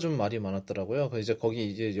파트 2가 좀 말이 많았더라고요. 이제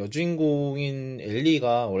거기 이제 여주인공인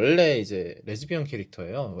엘리가 원래 이제 레즈비언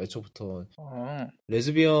캐릭터예요. 애초부터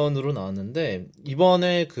레즈비언으로 나왔는데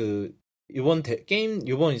이번에 이번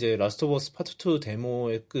이제 라스트 오브 어스 파트 2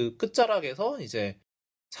 데모의 끝자락에서 이제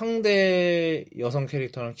상대 여성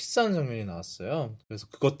캐릭터랑 키스하는 장면이 나왔어요. 그래서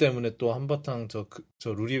그것 때문에 또 한바탕 저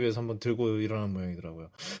루리앱에서 한번 들고 일어난 모양이더라고요.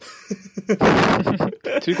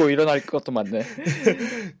 들고 일어날 것도 많네.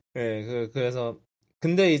 네, 그래서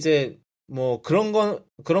근데 이제 뭐 그런 건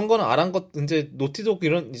아랑곳 이제 노티독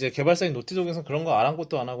이런 이제 개발사인 노티독에서 그런 거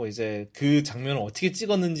아랑곳도 안 하고 이제 그 장면을 어떻게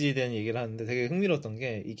찍었는지에 대한 얘기를 하는데 되게 흥미로웠던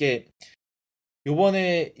게 이게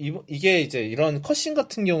요번에 이게 이제 이런 컷신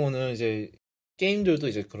같은 경우는 이제 게임들도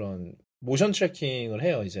이제 그런 모션 트래킹을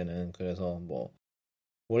해요, 이제는. 그래서 뭐,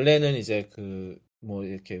 원래는 이제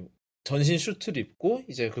이렇게 전신 슈트를 입고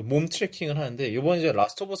이제 그 몸 트래킹을 하는데, 이번 이제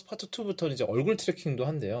라스트 오브 어스 파트 2부터는 이제 얼굴 트래킹도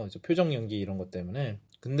한대요. 이제 표정 연기 이런 것 때문에.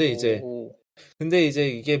 근데 이제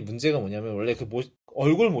이게 문제가 뭐냐면, 원래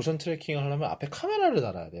얼굴 모션 트래킹을 하려면 앞에 카메라를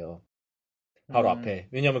달아야 돼요. 바로 앞에.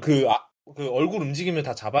 왜냐면 그 얼굴 움직임을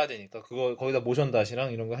다 잡아야 되니까 거기다 모션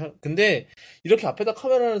닷이랑 이런 거 근데 이렇게 앞에다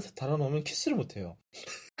카메라를 달아놓으면 키스를 못 해요.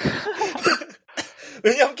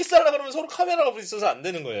 왜냐면 키스하려고 그러면 서로 카메라가 있어서 안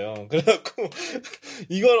되는 거예요. 그래갖고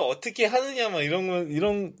이걸 어떻게 하느냐 막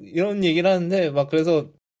이런 얘기를 하는데 막 그래서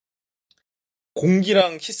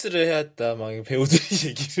공기랑 키스를 해야 했다 막 배우들이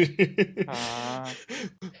얘기를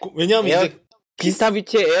왜냐면 이제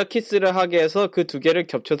기타비치에 에어키스를 하게 해서 그 두 개를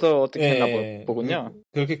겹쳐서 어떻게 했나 보군요.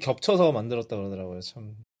 그렇게 겹쳐서 만들었다 그러더라고요.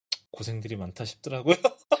 참 고생들이 많다 싶더라고요.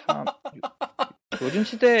 참 요즘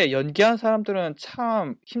시대에 연기한 사람들은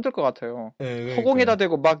참 힘들 것 같아요. 네, 허공에다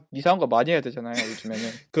대고 막 이상한 거 많이 해야 되잖아요. 요즘에는.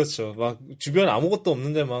 그렇죠. 막 주변 아무것도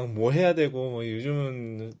없는데 막 뭐 해야 되고 뭐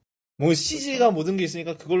요즘은 뭐 CG가 모든 게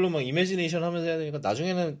있으니까 그걸로 막 이미지네이션 하면서 해야 되니까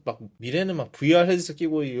나중에는 막 미래는 막 VR 헤드셋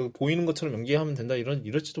끼고 이거 보이는 것처럼 연기하면 된다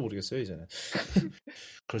이럴지도 모르겠어요 이제는.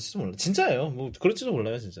 그럴지도 몰라. 진짜예요. 뭐 그럴지도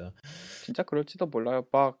몰라요 진짜. 진짜 그럴지도 몰라요.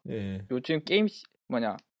 막 요즘 게임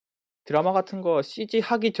드라마 같은 거 CG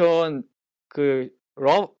하기 전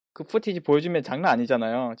그 포티지 보여주면 장난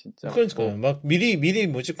아니잖아요, 진짜. 그러니까요. 뭐, 막 미리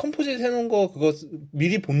뭐지 컴포짓 해놓은 거 그거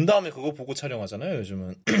미리 본 다음에 그거 보고 촬영하잖아요.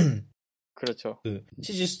 요즘은 그렇죠. 그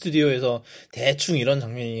CG 스튜디오에서 대충 이런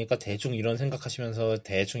장면이니까 대충 이런 생각하시면서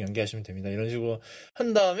대충 연기하시면 됩니다. 이런 식으로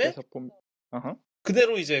한 다음에 그래서 어허.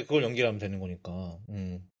 그대로 이제 그걸 연기를 하면 되는 거니까.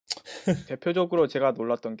 대표적으로 제가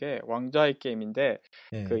놀랐던 게 왕좌의 게임인데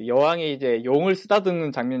예. 그 여왕이 이제 용을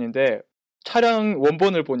쓰다듬는 장면인데 촬영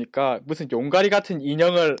원본을 보니까 무슨 용가리 같은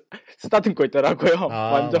인형을 쓰다듬고 있더라고요.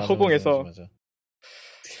 완전 맞아, 허공에서. 맞아.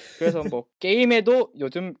 그래서 뭐 게임에도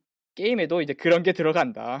이제 그런 게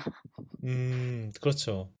들어간다.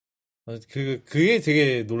 그렇죠. 그게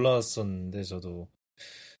되게 놀랐었는데, 저도.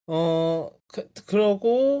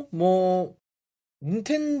 그러고, 뭐,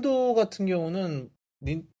 닌텐도 같은 경우는,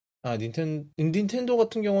 닌텐도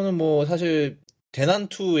같은 경우는 뭐, 사실,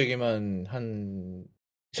 대난투 얘기만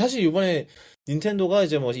사실 이번에 닌텐도가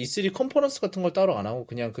이제 뭐, E3 컨퍼런스 같은 걸 따로 안 하고,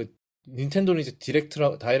 그냥 닌텐도는 이제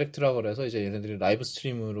다이렉트라 그래서 이제 얘네들이 라이브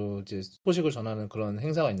스트림으로 이제 소식을 전하는 그런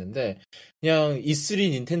행사가 있는데, 그냥 E3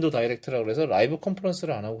 닌텐도 다이렉트라 그래서 라이브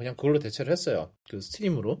컨퍼런스를 안 하고 그냥 그걸로 대체를 했어요. 그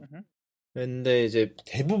스트림으로. 근데 이제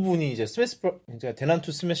대부분이 이제 이제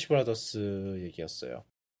대난투 스매시 브라더스 얘기였어요.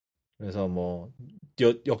 그래서 뭐,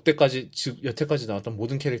 여태까지 나왔던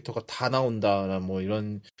모든 캐릭터가 다 나온다, 뭐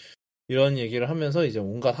이런 얘기를 하면서 이제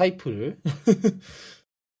온갖 하이프를.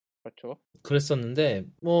 그렇죠. 그랬었는데,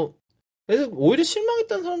 뭐, 그래서 오히려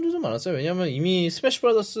실망했다는 사람들도 많았어요. 왜냐면 이미 스매시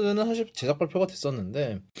브라더스는 사실 제작 발표가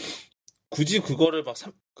됐었는데, 굳이 그거를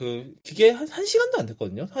그게 한 시간도 안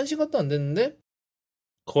됐거든요? 한 시간도 안 됐는데,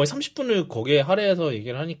 거의 30분을 거기에 할애해서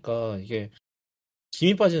얘기를 하니까, 이게,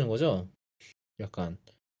 김이 빠지는 거죠? 약간.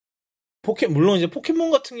 물론 이제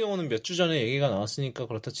포켓몬 같은 경우는 몇 주 전에 얘기가 나왔으니까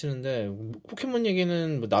그렇다 치는데, 포켓몬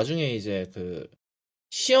얘기는 뭐 나중에 이제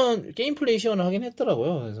게임 플레이 시연을 하긴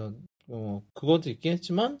했더라고요. 그래서, 그것도 있긴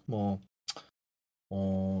했지만,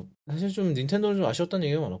 사실 좀 닌텐도는 좀 아쉬웠다는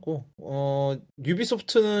얘기가 많았고,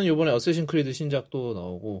 유비소프트는 이번에 어쌔신 크리드 신작도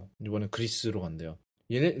나오고, 이번에 그리스로 간대요.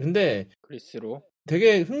 근데 그리스로.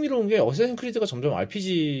 되게 흥미로운 게 어쌔신 크리드가 점점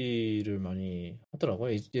RPG를 많이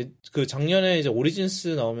하더라고요. 그 작년에 이제 오리진스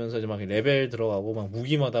나오면서 이제 막 레벨 들어가고, 막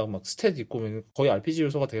무기마다 막 스탯 있고, 거의 RPG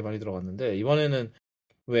요소가 되게 많이 들어갔는데, 이번에는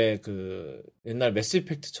왜 옛날 매스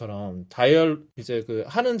이펙트처럼 이제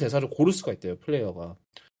하는 대사를 고를 수가 있대요, 플레이어가.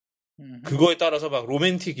 그거에 따라서 막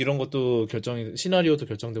로맨틱 이런 것도 시나리오도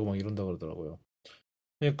결정되고 막 이런다 그러더라고요.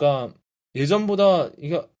 그러니까 예전보다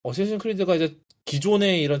이게 어쌔신 크리드가 이제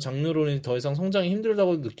기존의 이런 장르로는 더 이상 성장이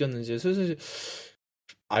힘들다고 느꼈는지 슬슬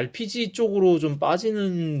RPG 쪽으로 좀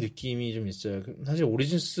빠지는 느낌이 좀 있어요. 사실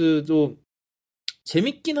오리진스도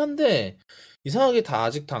재밌긴 한데 이상하게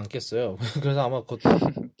아직 다 안 깼어요. 그래서 아마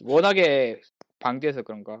워낙에 방대해서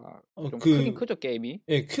그런가. 좀 크긴 크죠, 게임이.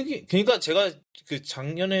 예, 그러니까 제가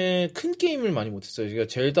작년에 큰 게임을 많이 못했어요. 그러니까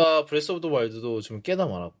젤다 브레스 오브 더 와일드도 좀 깨다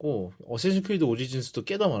말았고, 어쌔신 크리드 오리진스도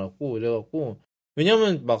깨다 말았고, 이래갖고,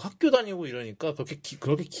 왜냐면 막 학교 다니고 이러니까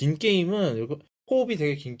그렇게 긴 게임은, 호흡이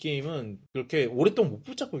되게 긴 게임은 그렇게 오랫동안 못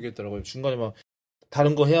붙잡고 있겠더라고요. 중간에 막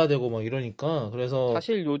다른 거 해야 되고 막 이러니까. 그래서.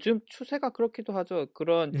 사실 요즘 추세가 그렇기도 하죠.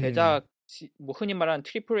 그런 대작, 뭐 흔히 말하는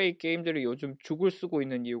트리플 A 게임들이 요즘 죽을 쓰고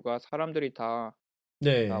있는 이유가 사람들이 다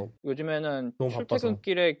네. 요즘에는 너무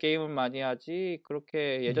출퇴근길에 게임을 많이 하지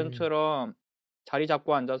그렇게 예전처럼 자리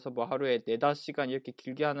잡고 앉아서 뭐 하루에 4-5시간 이렇게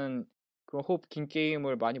길게 하는 그런 호흡 긴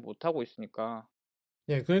게임을 많이 못 하고 있으니까.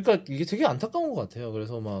 네, 그러니까 이게 되게 안타까운 것 같아요.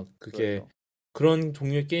 그래서 막 그게 그렇죠. 그런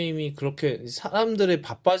종류의 게임이 그렇게 사람들의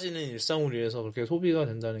바빠지는 일상을 위해서 그렇게 소비가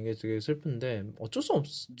된다는 게 되게 슬픈데 어쩔 수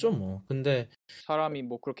없죠, 뭐. 근데 사람이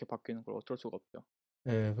뭐 그렇게 바뀌는 걸 어쩔 수가 없죠.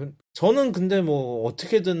 예, 저는 근데 뭐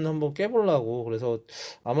어떻게든 한번 깨보려고 그래서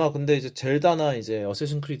아마 근데 이제 젤다나 이제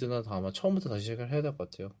어쌔신 크리드나 다 아마 처음부터 다시 시작을 해야 될 것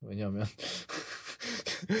같아요. 왜냐하면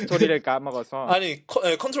스토리를 까먹어서. 아니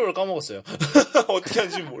컨트롤을 까먹었어요. 어떻게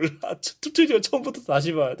하는지 몰라. 튜토리얼 처음부터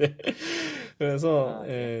다시 봐야 돼. 그래서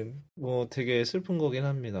예, 뭐 되게 슬픈 거긴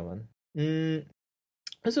합니다만.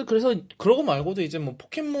 그래서 그러고 말고도 이제 뭐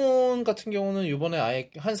포켓몬 같은 경우는 이번에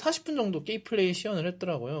아예 한 40분 정도 게임 플레이 시연을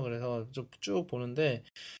했더라고요. 그래서 좀 쭉 보는데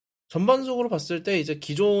전반적으로 봤을 때 이제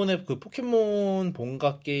기존의 그 포켓몬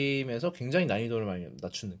본가 게임에서 굉장히 난이도를 많이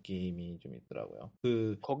낮춘 느낌이 좀 있더라고요.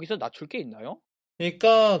 거기서 낮출 게 있나요?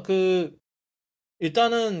 그러니까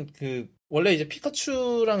일단은 원래 이제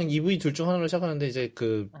피카츄랑 EV 둘 중 하나를 시작하는데 이제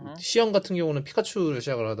시연 같은 경우는 피카츄를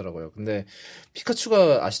시작을 하더라고요. 근데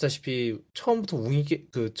피카츄가 아시다시피 처음부터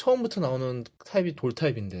나오는 타입이 돌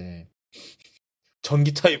타입인데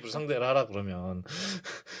전기 타입으로 상대를 하라 그러면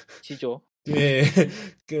지죠. 예,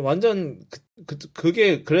 완전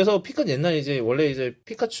그게 그래서 옛날에 이제 원래 이제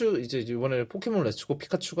피카츄 이제 이번에 포켓몬 렛츠고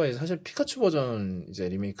피카츄가 이제 사실 피카츄 버전 이제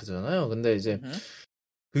리메이크잖아요. 근데 이제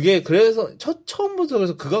그게 그래서 처음부터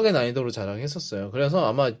그래서 극악의 난이도로 자랑했었어요. 그래서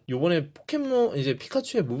아마 요번에 포켓몬 이제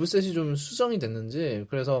피카츄의 무브셋이 좀 수정이 됐는지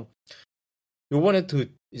그래서 요번에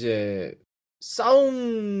이제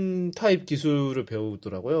싸움 타입 기술을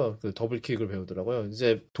배우더라고요. 그 더블킥을 배우더라고요.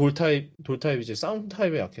 이제 돌 타입 이제 싸움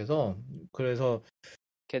타입에 약해서 그래서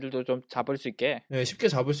걔들도 좀 잡을 수 있게. 네, 쉽게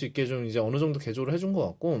잡을 수 있게 좀 이제 어느 정도 개조를 해준 것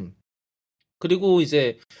같고 그리고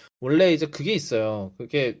이제 원래 이제 그게 있어요.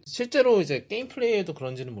 그게 실제로 이제 게임 플레이에도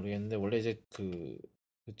그런지는 모르겠는데 원래 이제 그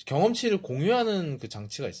경험치를 공유하는 그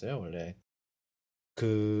장치가 있어요. 원래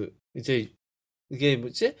그 이제 이게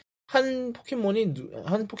뭐지? 한 포켓몬이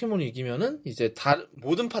이기면은 이제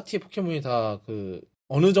모든 파티의 포켓몬이 다 그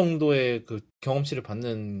어느 정도의 그 경험치를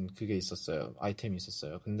받는 그게 있었어요. 아이템이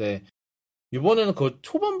있었어요. 근데 이번에는 그걸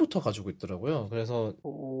초반부터 가지고 있더라고요. 그래서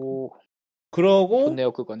오, 그러고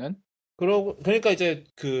좋네요, 그거는. 그러니까 이제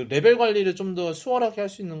그 레벨 관리를 좀 더 수월하게 할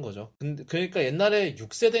수 있는 거죠. 근데 그러니까 옛날에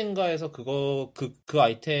 6세대인가에서 그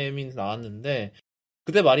아이템이 나왔는데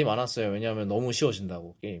그때 말이 많았어요. 왜냐하면 너무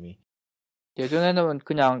쉬워진다고 게임이. 예전에는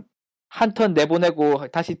그냥 한 턴 내보내고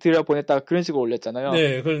다시 들여보냈다가 그런 식으로 올렸잖아요.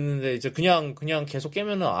 네, 그랬는데 이제 그냥 계속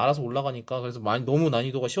깨면은 알아서 올라가니까 그래서 너무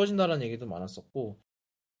난이도가 쉬워진다라는 얘기도 많았었고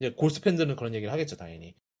이제 골스팬들은 그런 얘기를 하겠죠,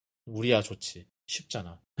 당연히. 우리야 좋지.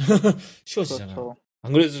 쉽잖아. 쉬워지잖아. 그렇죠.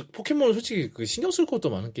 안 그래도 포켓몬은 솔직히 그 신경 쓸 것도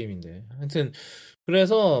많은 게임인데. 하여튼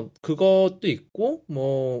그래서 그것도 있고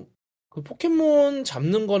뭐 그 포켓몬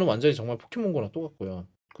잡는 거는 완전히 정말 포켓몬고랑 똑같고요.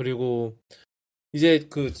 그리고 이제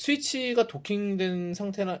그 스위치가 도킹된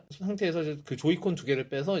상태에서 이제 그 조이콘 두 개를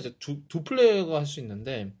빼서 이제 두 플레이어가 할 수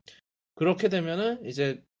있는데 그렇게 되면은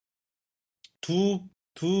이제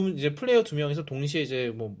이제 플레이어 두 명이서 동시에 이제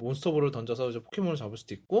뭐 몬스터볼을 던져서 이제 포켓몬을 잡을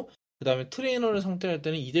수도 있고 그 다음에 트레이너를 상대할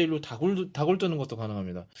때는 2대1로 다굴 뜨는 것도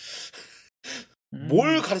가능합니다.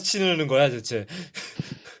 뭘 가르치는 거야, 대체?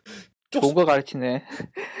 좋은 거 가르치네.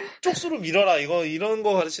 쪽수로 밀어라, 이런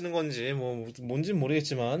거 가르치는 건지, 뭔진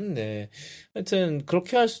모르겠지만, 네. 하여튼,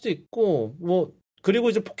 그렇게 할 수도 있고, 그리고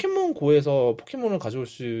이제 포켓몬고에서 포켓몬을 가져올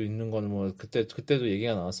수 있는 거는 그때도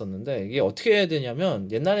얘기가 나왔었는데, 이게 어떻게 해야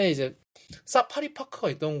되냐면, 옛날에 이제, 사파리 파크가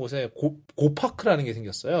있던 곳에 고파크라는 게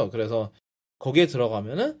생겼어요. 그래서, 거기에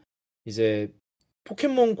들어가면은, 이제,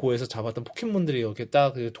 포켓몬고에서 잡았던 포켓몬들이 이렇게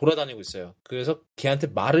딱 돌아다니고 있어요. 그래서 걔한테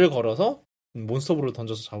말을 걸어서 몬스터볼을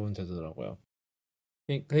던져서 잡으면 되더라고요.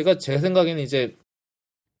 그러니까 제 생각에는 이제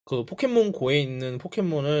그 포켓몬고에 있는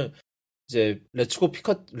포켓몬을 이제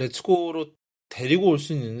레츠고로 데리고 올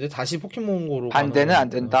수 있는데 다시 포켓몬고로 반대는 안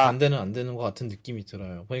된다. 반대는 안 되는 것 같은 느낌이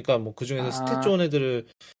들어요. 그러니까 뭐 그 중에서 스탯 좋은 애들을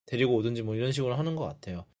데리고 오든지 뭐 이런 식으로 하는 것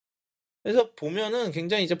같아요. 그래서 보면은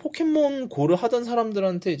굉장히 이제 포켓몬 고를 하던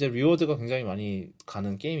사람들한테 이제 리워드가 굉장히 많이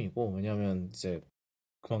가는 게임이고, 왜냐면 이제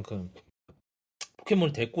그만큼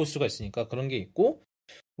포켓몬을 데리고 올 수가 있으니까 그런 게 있고,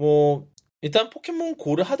 일단 포켓몬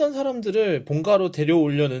고를 하던 사람들을 본가로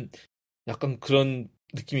데려오려는 약간 그런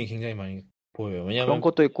느낌이 굉장히 많이 보여요. 왜냐면 그런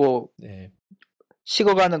것도 있고, 네.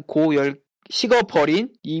 식어가는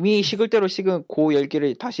식어버린 이미 식을 대로 식은 고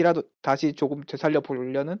열기를 다시 조금 되살려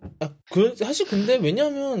보려는? 사실 근데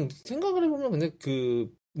왜냐면 생각을 해보면 근데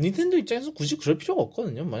그 닌텐도 입장에서 굳이 그럴 필요가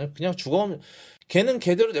없거든요. 만약 그냥 죽어가면 걔는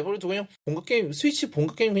걔대로 내버려두고 그냥 스위치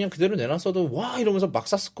본가 게임 그냥 그대로 내놨어도 와 이러면서 막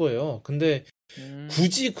샀을 거예요. 근데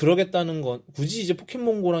굳이 그러겠다는 건 굳이 이제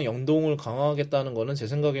포켓몬고랑 연동을 강화하겠다는 거는 제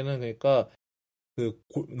생각에는 그러니까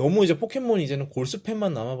너무 이제 포켓몬이 이제는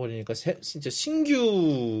골수팬만 남아버리니까 진짜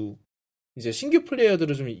신규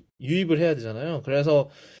플레이어들을 좀 유입을 해야 되잖아요. 그래서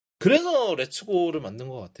레츠고를 만든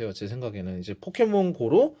것 같아요. 제 생각에는 이제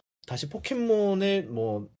포켓몬고로 다시 포켓몬을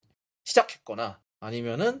시작했거나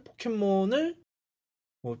아니면은 포켓몬을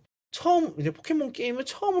이제 포켓몬 게임을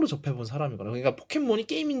처음으로 접해본 사람이거나 그러니까 포켓몬이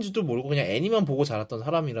게임인 줄도 모르고 그냥 애니만 보고 자랐던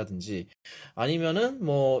사람이라든지 아니면은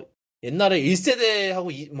옛날에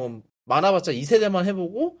 1세대하고 많아봤자 2세대만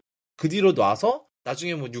해보고 그 뒤로 놔서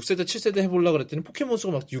나중에 6세대, 7세대 해보려고 그랬더니 포켓몬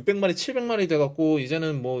수가 막 600마리, 700마리 돼갖고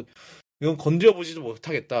이제는 이건 건드려보지도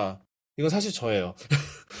못하겠다. 이건 사실 저예요.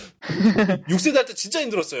 6세대 할 때 진짜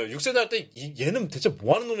힘들었어요. 6세대 할 때 얘는 대체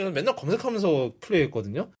뭐 하는 놈이냐 맨날 검색하면서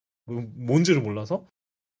플레이했거든요. 뭔지를 몰라서.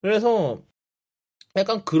 그래서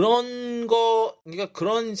약간 그러니까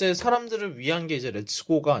그런 이제 사람들을 위한 게 이제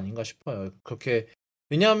렛츠고가 아닌가 싶어요. 그렇게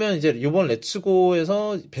왜냐하면 이제 이번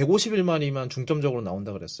렛츠고에서 151마리만 중점적으로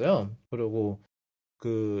나온다 그랬어요. 그리고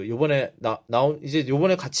요번에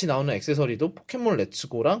요번에 같이 나오는 액세서리도 포켓몬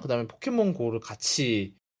렛츠고랑 그다음에 포켓몬 고를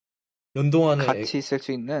같이 연동하는 같이 쓸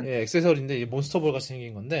수 있는 액세서리인데 몬스터볼 같이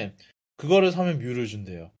생긴 건데 그거를 사면 뮤를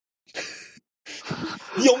준대요.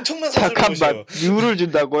 이 엄청난 상수를 잠깐만, 보세요. 뮤를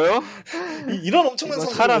준다고요? 이런 엄청난 이거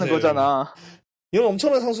상수를 사라는 보세요. 거잖아. 이런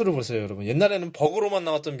엄청난 상수를 보세요, 여러분. 옛날에는 버그로만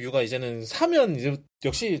나왔던 뮤가 이제는 사면 이제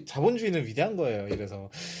역시 자본주의는 위대한 거예요. 이래서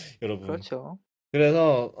여러분. 그렇죠.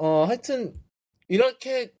 그래서 하여튼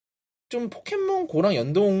이렇게 좀 포켓몬고랑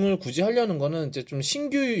연동을 굳이 하려는 거는 이제 좀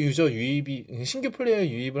신규 플레이어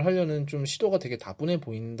유입을 하려는 좀 시도가 되게 다분해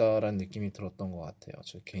보인다라는 느낌이 들었던 것 같아요.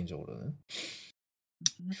 저 개인적으로는.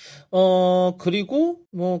 그리고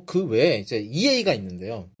뭐 그 외에 이제 EA가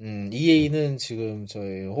있는데요. EA는 지금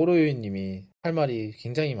저희 호로요이님이 할 말이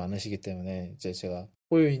굉장히 많으시기 때문에 이제 제가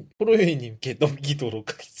호로요이님께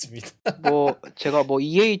넘기도록 하겠습니다. 뭐 제가 뭐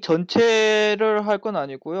EA 전체를 할 건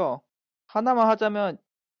아니고요. 하나만 하자면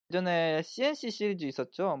예전에 CNC 시리즈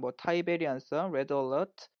있었죠. 뭐 타이베리안스, 레드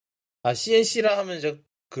얼러트. 아, CNC라 하면 이제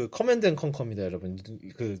그 커맨드 앤 컨커입니다, 여러분.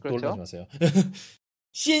 그 그렇죠. 놀라지 마세요.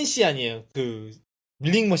 CNC 아니에요. 그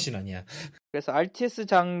밀링 머신 아니야. 그래서 RTS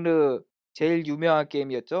장르 제일 유명한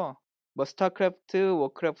게임이었죠. 뭐 스타크래프트,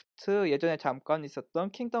 워크래프트, 예전에 잠깐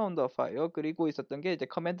있었던 킹덤 언더 파이어, 그리고 있었던 게 이제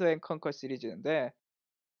커맨드 앤 컨커 시리즈인데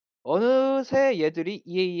어느새 얘들이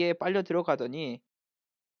EA에 빨려 들어가더니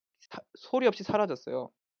소리 없이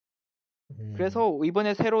사라졌어요. 그래서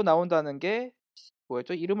이번에 새로 나온다는 게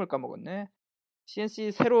뭐였죠? 이름을 까먹었네.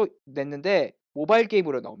 CNC 새로 냈는데 모바일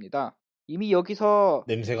게임으로 나옵니다. 이미 여기서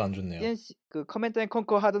냄새가 안 좋네요. CNC 그 커맨드 앤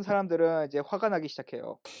컨커 하던 사람들은 이제 화가 나기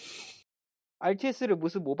시작해요. RTS를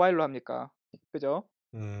무슨 모바일로 합니까? 그죠?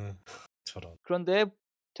 저런. 그런데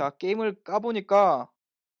자 게임을 까보니까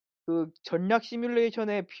그 전략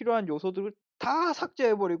시뮬레이션에 필요한 요소들을 다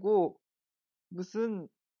삭제해버리고 무슨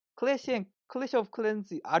클래시 오브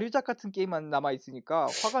클랜스 아류작 같은 게임만 남아있으니까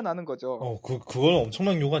화가 나는 거죠. 그건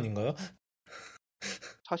엄청난 욕 아닌가요?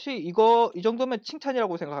 사실 이 정도면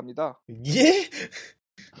칭찬이라고 생각합니다. 예?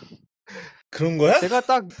 그런 거야? 제가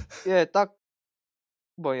딱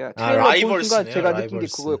트레일러 본 순간 제가 느낀 게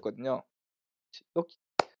라이벌스. 그거였거든요.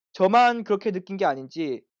 저만 그렇게 느낀 게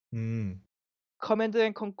아닌지 커맨드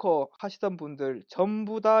앤 컨커 하시던 분들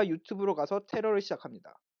전부 다 유튜브로 가서 테러를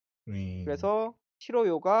시작합니다. 그래서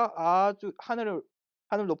히로요가 아주 하늘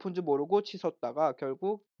높은 줄 모르고 치솟다가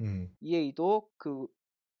결국 EA도 그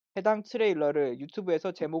해당 트레일러를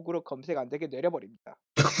유튜브에서 제목으로 검색 안 되게 내려버립니다.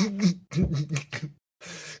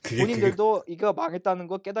 본인들도 이거 망했다는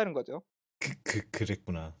거 깨달은 거죠.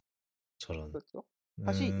 그랬구나. 저런. 그렇죠.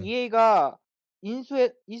 사실 EA가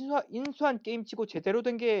인수한 게임치고 제대로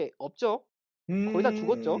된 게 없죠. 거의 다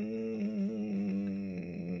죽었죠.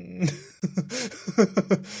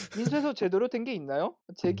 인수해서 제대로 된 게 있나요?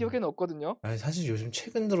 제 기억에는 없거든요. 아니, 사실 요즘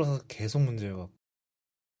최근 들어서 계속 문제가.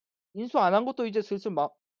 인수 안 한 것도 이제 슬슬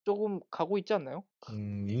조금 가고 있지 않나요?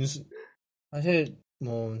 사실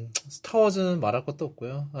뭐 스타워즈는 말할 것도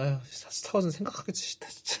없고요. 아유, 스타워즈는 생각하기 싫다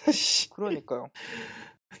진짜. 그러니까요.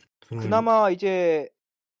 그나마 이제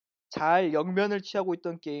잘 영면을 취하고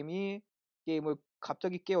있던 게임을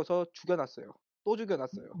갑자기 깨워서 죽여놨어요. 또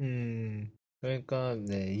죽여놨어요. 그러니까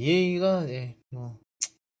네, EA가 뭐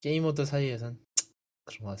게이머들 사이에선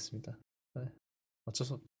그런 것 같습니다. 네, 어쩔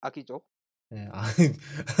수 없. 악이죠. 네,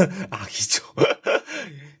 악이죠.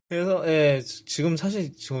 그래서 지금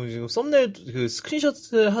사실 지금 썸네일 그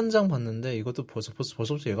스크린샷 한 장 봤는데 이것도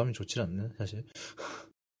벌써부터 예감이 좋지 않네 사실.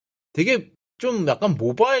 되게 좀 약간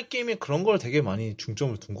모바일 게임에 그런 걸 되게 많이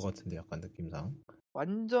중점을 둔 것 같은데 약간 느낌상.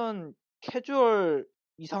 완전 캐주얼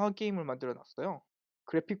이상한 게임을 만들어놨어요.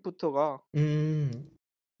 그래픽부터가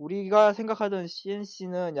우리가 생각하던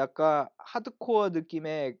CNC는 약간 하드코어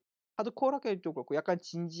느낌의 하드코어라게 좀 그렇고 약간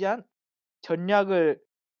진지한 전략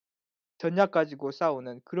가지고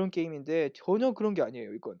싸우는 그런 게임인데 전혀 그런 게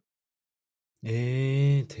아니에요. 이건.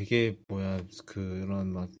 되게 뭐야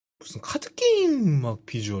그런 막 무슨 카드 게임 막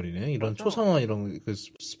비주얼이네. 이런 맞아. 초상화 이런 그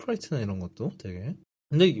스프라이트나 이런 것도 되게.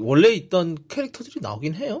 근데 원래 있던 캐릭터들이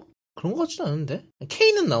나오긴 해요. 그런 것 같지는 않은데.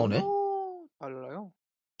 K는 나오네. 달라요.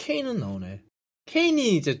 K는 나오네. K는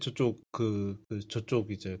이제 저쪽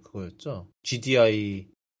저쪽 이제 그거였죠.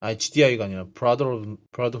 GDI가 아니라 브라더후드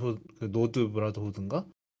그 노드 브라더후드인가?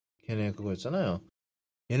 걔네 그거였잖아요.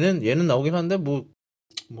 얘는 나오긴 한데 뭐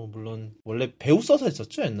물론 원래 배우 써서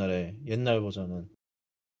했었죠 옛날 버전은.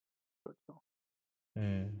 그렇죠.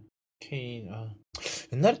 예. 케인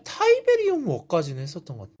옛날에 타이베리움 워까지는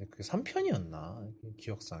했었던 것 같은데 그게 3편이었나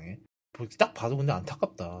기억상에. 딱 봐도 근데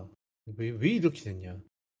안타깝다. 왜 이렇게 됐냐.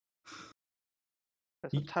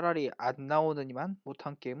 그래서 차라리 안 나오더니만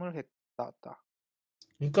못한 게임을 나왔다.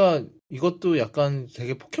 그러니까 이것도 약간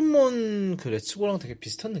되게 포켓몬 그 레츠고랑 되게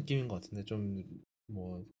비슷한 느낌인 것 같은데 좀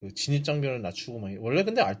뭐 그 진입 장벽을 낮추고 막 원래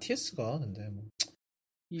근데 RTS가 근데 뭐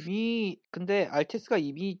근데 RTS가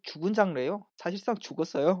이미 죽은 장르예요. 사실상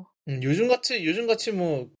죽었어요. 요즘 같이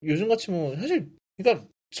뭐 사실 그러니까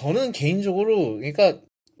저는 개인적으로 그러니까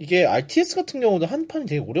이게 RTS 같은 경우도 한 판이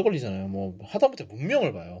되게 오래 걸리잖아요. 뭐 하다못해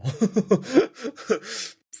문명을 봐요.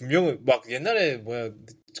 문명을 막 옛날에 뭐야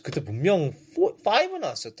그때 문명 5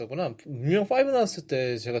 나왔었다구나. 문명 5 나왔을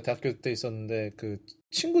때 제가 대학교 때 있었는데 그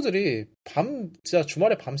친구들이 진짜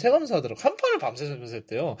주말에 밤새가면서 하더라고. 한 판을 밤새면서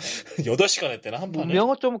했대요. 8시간 했대나 한 판을.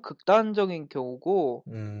 문명은 좀 극단적인 경우고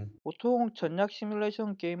음. 보통 전략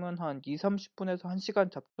시뮬레이션 게임은 한 2, 30분에서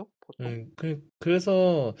 1시간 잡죠? 보통.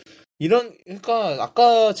 그래서 그러니까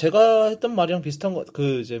아까 제가 했던 말이랑 비슷한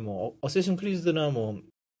이제 뭐 어쌔신 크리드나 뭐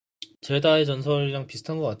제다의 전설이랑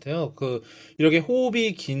비슷한 것 같아요. 이렇게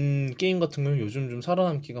호흡이 긴 게임 같은 경우는 요즘 좀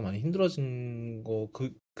살아남기가 많이 힘들어진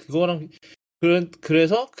그거랑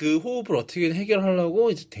그래서 그 호흡을 어떻게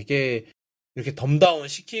해결하려고 이제 되게 이렇게 덤다운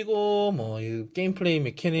시키고 뭐 게임 플레이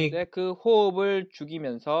메케닉 근데 그 호흡을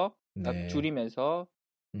줄이면서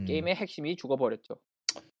네. 게임의 핵심이 죽어버렸죠.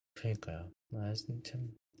 그러니까요.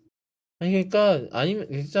 참. 아니 그러니까 아니면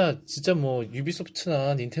진짜 뭐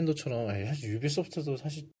유비소프트나 닌텐도처럼 사실 유비소프트도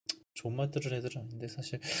사실 좋은 말 들은 애들은 아닌데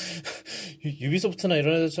사실 유비소프트나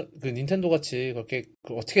이런 애들 그 닌텐도 같이 그렇게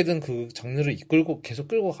어떻게든 그 장르를 계속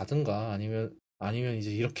끌고 가든가 아니면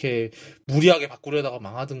이제 이렇게 무리하게 바꾸려다가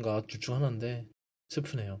망하든가 둘 중 하나인데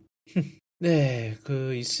슬프네요. 네,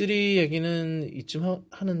 그 E3 얘기는 이쯤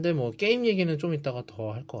하는데 뭐 게임 얘기는 좀 이따가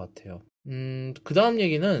더 할 것 같아요. 그 다음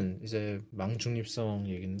얘기는 이제 망중립성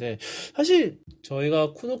얘기인데 사실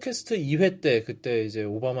저희가 쿠노캐스트 2회 때 그때 이제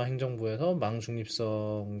오바마 행정부에서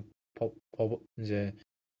망중립성 이제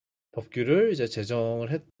법규를 이제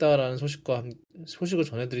제정을 했다라는 소식을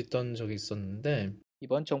전해드렸던 적이 있었는데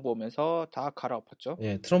이번 정부 오면서 다 갈아엎었죠.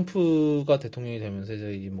 예, 트럼프가 대통령이 되면서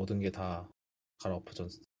이제 이 모든 게 다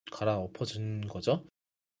갈아엎어진 거죠.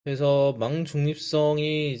 그래서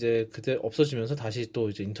망중립성이 이제 그때 없어지면서 다시 또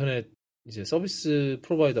이제 인터넷 이제 서비스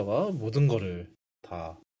프로바이더가 모든 거를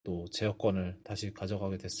다 또 제어권을 다시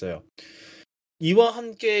가져가게 됐어요. 이와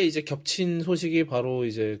함께 이제 겹친 소식이 바로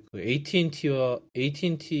이제 그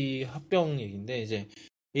AT&T 합병 얘기인데 이제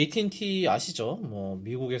AT&T 아시죠? 뭐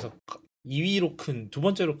미국에서 2위로 두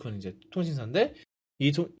번째로 큰 이제 통신사인데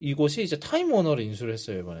이곳이 이제 타임 워너를 인수를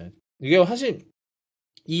했어요, 이번에. 이게 사실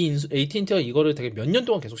AT&T가 이거를 되게 몇 년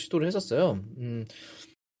동안 계속 시도를 했었어요.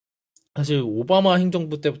 사실 오바마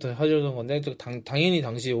행정부 때부터 하려던 건데 당연히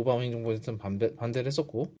당시 오바마 행정부에서는 반대를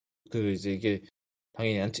했었고 이제 이게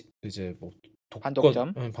당연히 이제 뭐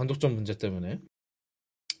반독점 문제 때문에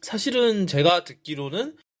사실은 제가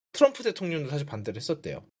듣기로는 트럼프 대통령도 사실 반대를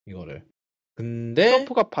했었대요, 이거를. 근데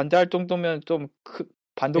트럼프가 반대할 정도면 좀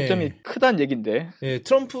반독점이 크단 얘긴데. 예,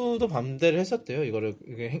 트럼프도 반대를 했었대요, 이거를.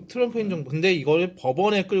 트럼프 행정부. 근데 이거를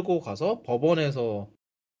법원에 끌고 가서 법원에서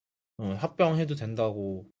합병해도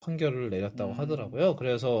된다고 판결을 내렸다고 하더라고요.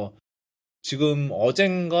 그래서 지금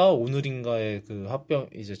어젠가 오늘인가에 그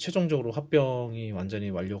이제 최종적으로 합병이 완전히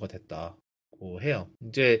완료가 됐다고 해요.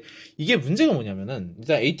 이제 이게 문제가 뭐냐면은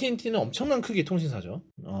일단 AT&T는 엄청난 크기의 통신사죠.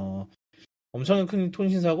 엄청난 큰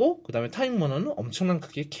통신사고 그다음에 타임워너는 엄청난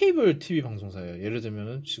크기의 케이블 TV 방송사예요. 예를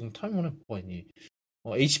들면은 지금 타임워너에 뭐가 있니?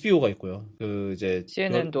 HBO가 있고요. 이제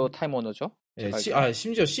CNN도 타임워너죠? 예,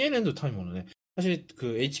 심지어 CNN도 타임워너네. 사실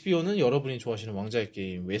그 HBO는 여러분이 좋아하시는 왕자의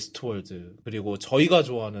게임, 웨스트월드, 그리고 저희가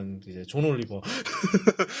좋아하는 이제 존 올리버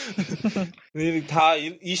다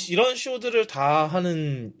이런 쇼들을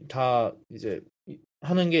이제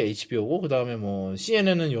하는 게 HBO고 그다음에 뭐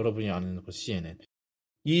CNN은 여러분이 아는 그 CNN.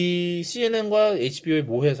 이 CNN과 HBO의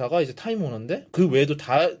모회사가 이제 타임워너인데 그 외에도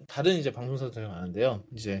다른 이제 방송사들이 많은데요.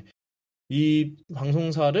 이제 이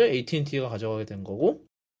방송사를 AT&T가 가져가게 된 거고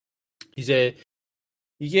이제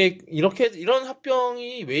이게 이런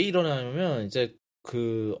합병이 왜 일어나냐면 이제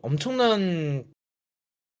그 엄청난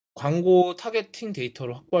광고 타겟팅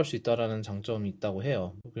데이터를 확보할 수 있다라는 장점이 있다고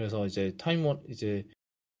해요. 그래서 이제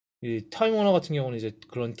이 타임워너 같은 경우는 이제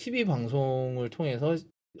그런 TV 방송을 통해서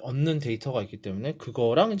얻는 데이터가 있기 때문에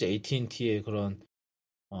그거랑 이제 AT&T의 그런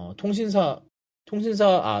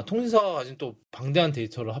통신사가 가진 또 방대한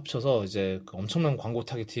데이터를 합쳐서 이제 그 엄청난 광고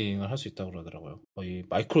타겟팅을 할 수 있다고 그러더라고요. 거의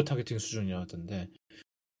마이크로 타겟팅 수준이었던데.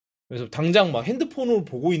 그래서 당장 막 핸드폰으로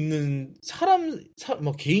보고 있는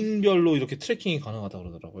뭐 개인별로 이렇게 트래킹이 가능하다고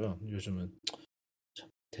그러더라고요. 요즘은 참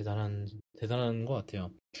대단한 것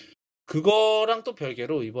같아요. 그거랑 또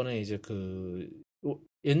별개로 이번에 이제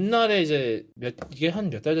옛날에 이제 이게 한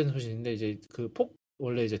몇 달 된 소식인데 이제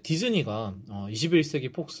원래 이제 디즈니가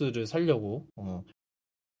 21세기 폭스를 살려고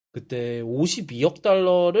그때 52억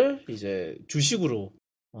달러를 이제 주식으로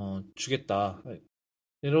주겠다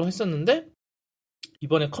이러고 했었는데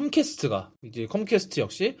이번에 컴캐스트가 이제 컴캐스트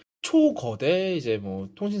역시 초거대 이제 뭐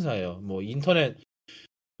통신사예요. 뭐 인터넷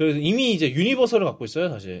그래서 이미 이제 유니버설을 갖고 있어요.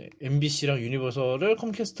 사실 MBC랑 유니버설을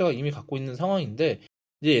컴캐스트가 이미 갖고 있는 상황인데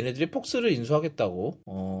이제 얘네들이 폭스를 인수하겠다고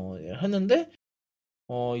했는데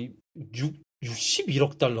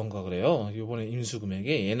 61억 달러인가 그래요. 이번에 인수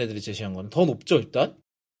금액이 얘네들이 제시한 거는 더 높죠 일단.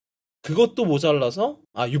 그것도 모자라서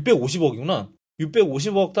 650억이구나.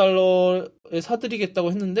 650억 달러에 사드리겠다고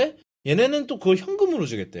했는데 얘네는 또 그걸 현금으로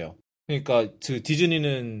주겠대요. 그러니까 그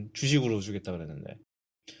디즈니는 주식으로 주겠다 그랬는데.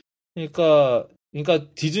 그러니까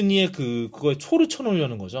디즈니의 그거에 초를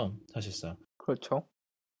쳐놓으려는 거죠 사실상. 그렇죠.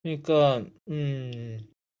 그러니까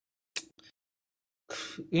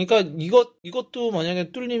그러니까 이것도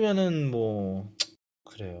만약에 뚫리면은 뭐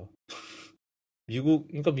그래요.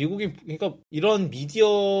 미국이 그러니까 이런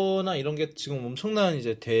미디어나 이런 게 지금 엄청난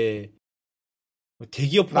이제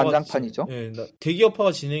대기업화가 난장판이죠.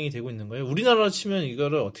 대기업화가 진행이 되고 있는 거예요. 우리나라로 치면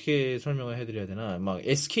이거를 어떻게 설명을 해드려야 되나? 막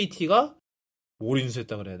SKT가 뭘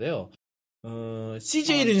인수했다 그래야 돼요.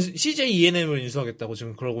 CJ E&M을 인수하겠다고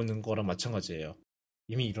지금 그러고 있는 거랑 마찬가지예요.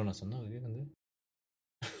 이미 일어났었나 그게 근데?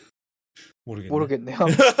 모르겠네요.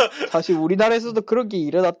 사실 우리나라에서도 그런 게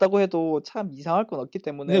일어났다고 해도 참 이상할 건 없기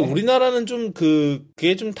때문에. 근데 우리나라는 좀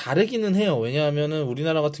그게 좀 다르기는 해요. 왜냐하면은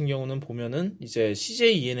우리나라 같은 경우는 보면은 이제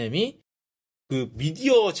CJ E&M이 그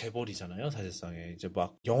미디어 재벌이잖아요. 사실상에 이제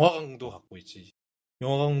막 영화관도 갖고 있지.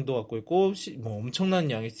 영화관도 갖고 있고 뭐 엄청난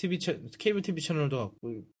양의 케이블 TV 채널도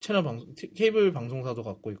갖고 케이블 방송사도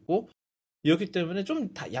갖고 있고 이렇기 때문에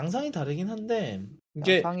좀 양상이 다르긴 한데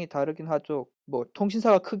이게 양상이 다르긴 하죠. 뭐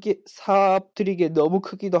통신사가 사업들이 너무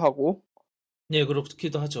크기도 하고. 네,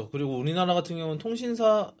 그렇기도 하죠. 그리고 우리나라 같은 경우는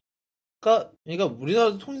그러니까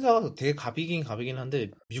우리나라 통신사가 되게 갑이긴 한데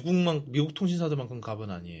미국 통신사들만큼 갑은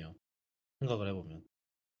아니에요. 생각을 해보면.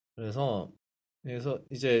 그래서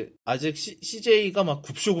이제 아직 CJ가 막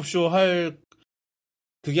굽쇼굽쇼 할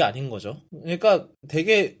그게 아닌 거죠. 그러니까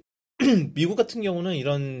되게 미국 같은 경우는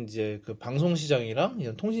이런 이제 그 방송 시장이랑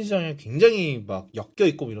이런 통신 시장이 굉장히 막 엮여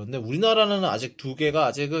있고 이런데 우리나라는 아직 두 개가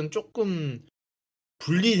아직은 조금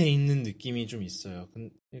분리돼 있는 느낌이 좀 있어요.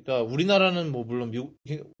 그러니까 우리나라는 뭐 물론 미국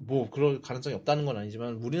뭐 그럴 가능성이 없다는 건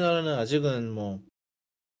아니지만 우리나라는 아직은 뭐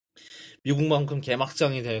미국만큼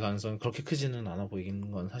개막장이 될 가능성이 그렇게 크지는 않아 보이는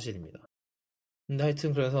건 사실입니다. 근데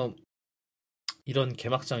하여튼 그래서 이런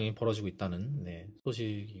개막장이 벌어지고 있다는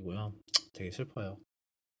소식이고요. 되게 슬퍼요.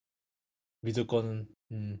 믿을 거는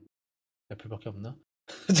애플밖에 없나?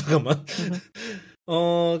 잠깐만.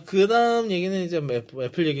 그 다음 얘기는 이제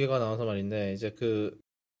애플 얘기가 나와서 말인데 이제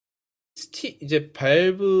이제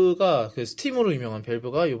발브가 그 스팀으로 유명한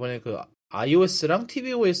밸브가 이번에 그 iOS랑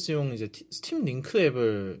tvOS용 이제 스팀 링크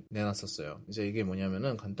앱을 내놨었어요. 이제 이게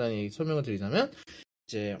뭐냐면은 간단히 설명을 드리자면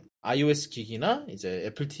이제 iOS 기기나 이제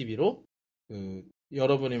애플 TV로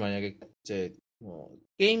여러분이 만약에 이제 뭐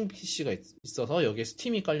게임 PC가 있어서 여기에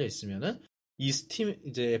스팀이 깔려 있으면은 이 스팀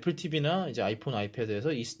이제 애플 TV나 이제 아이폰,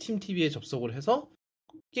 아이패드에서 이 스팀 TV에 접속을 해서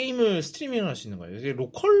게임을 스트리밍을 할 수 있는 거예요. 이게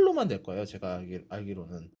로컬로만 될 거예요. 제가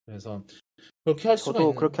알기로는. 그래서 그렇게 할 수가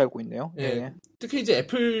저도 그렇게 알고 있네요. 네. 특히 이제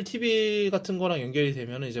애플 TV 같은 거랑 연결이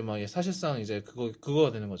되면 이제 막 사실상 이제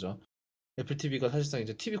그거가 되는 거죠. 애플 TV가 사실상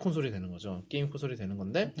이제 TV 콘솔이 되는 거죠. 게임 콘솔이 되는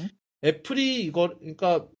건데 애플이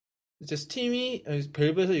그러니까 이제 스팀이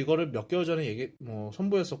밸브에서 이거를 몇 개월 전에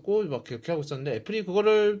선보였었고 막 그렇게 하고 있었는데 애플이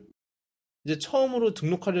그거를 이제 처음으로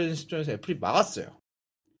등록하려는 시점에서 애플이 막았어요.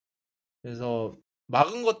 그래서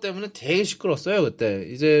막은 것 때문에 되게 시끄러웠어요 그때.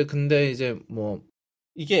 근데 이제 뭐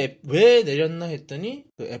이게 왜 내렸나 했더니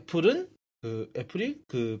애플이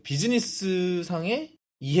비즈니스 상의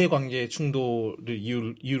이해관계 충돌을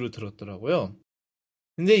이유로 들었더라고요.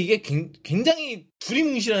 근데 이게 굉장히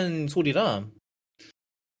두리뭉실한 소리라.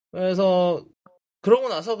 그래서 그러고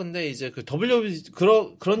나서 근데 이제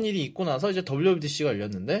그런 일이 있고 나서 이제 WWDC가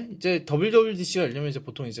열렸는데 이제 WWDC가 열리면 이제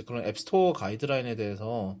보통 이제 그런 앱스토어 가이드라인에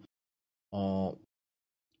대해서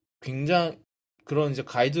굉장히 그런 이제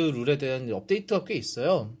가이드 룰에 대한 업데이트가 꽤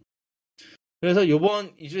있어요. 그래서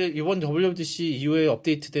이번 WWDC 이후에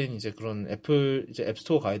업데이트된 이제 그런 애플 이제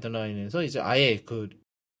앱스토어 가이드라인에서 이제 아예 그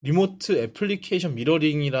리모트 애플리케이션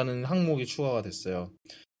미러링이라는 항목이 추가가 됐어요.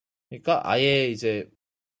 그러니까 아예 이제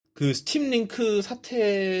그 스팀 링크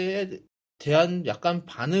사태에 대한 약간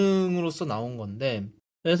반응으로서 나온 건데,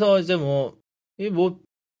 그래서 이제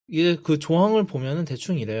이게 그 조항을 보면은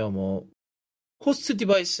대충 이래요. 호스트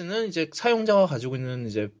디바이스는 이제 사용자가 가지고 있는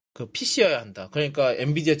이제 그 PC여야 한다. 그러니까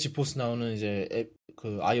엔비디아 지포스 나오는 이제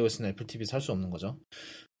그 iOS나 애플 TV 살 수 없는 거죠.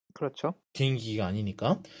 그렇죠. 개인 기기가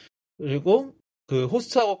아니니까. 그리고 그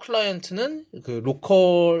호스트하고 클라이언트는 그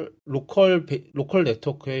로컬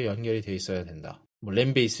네트워크에 연결이 돼 있어야 된다.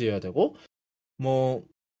 램 베이스여야 되고,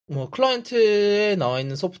 클라이언트에 나와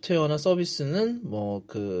있는 소프트웨어나 서비스는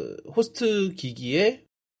그 호스트 기기의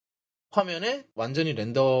화면에 완전히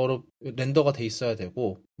렌더가 돼 있어야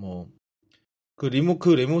되고, 그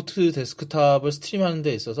리모트 데스크탑을 스트림하는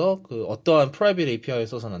데 있어서 그 어떠한 프라이빗 API를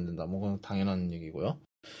써서는 안 된다. 그건 당연한 얘기고요.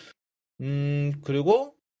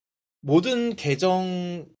 그리고 모든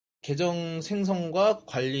계정 생성과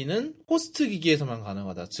관리는 호스트 기기에서만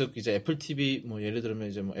가능하다. 즉, 이제 애플 TV, 예를 들면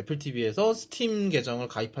이제 애플 TV에서 스팀 계정을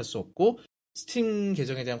가입할 수 없고, 스팀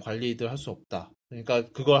계정에 대한 관리를 할 수 없다. 그러니까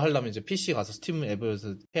그걸 하려면 이제 PC 가서 스팀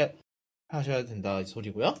앱에서 하셔야 된다. 이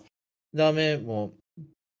소리고요. 그 다음에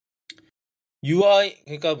UI,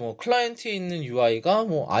 그러니까 클라이언트에 있는 UI가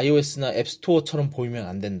iOS나 앱스토어처럼 보이면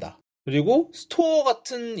안 된다. 그리고 스토어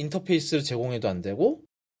같은 인터페이스를 제공해도 안 되고,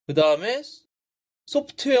 그 다음에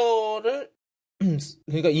소프트웨어를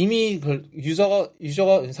그러니까 이미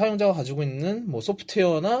사용자가 가지고 있는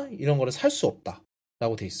소프트웨어나 이런 거를 살 수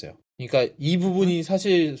없다라고 돼 있어요. 그러니까 이 부분이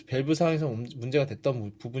사실 밸브 상에서 문제가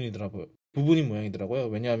됐던 부분인 모양이더라고요.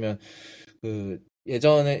 왜냐하면 그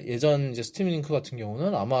예전 이제 스팀 링크 같은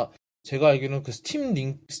경우는 아마 제가 알기로는 그 스팀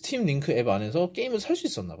링크 앱 안에서 게임을 살 수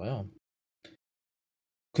있었나 봐요.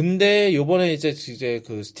 근데 요번에 이제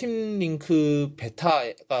그 스팀 링크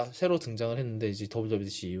베타가 새로 등장을 했는데, 이제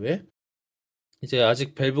WWDC 이후에 이제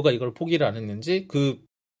아직 밸브가 이걸 포기를 안 했는지 그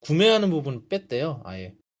구매하는 부분을 뺐대요,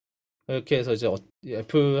 아예. 이렇게 해서 이제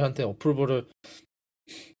애플한테 어플볼을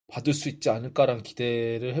받을 수 있지 않을까라는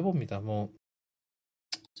기대를 해봅니다.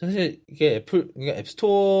 사실 이게 그러니까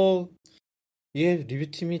앱스토어 이게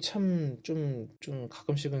리뷰팀이 참 좀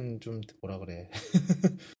가끔씩은 좀 뭐라 그래.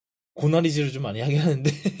 고나리질을 좀 많이 하긴 하는데,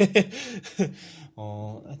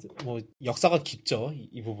 역사가 깊죠,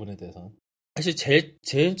 이 부분에 대해서. 사실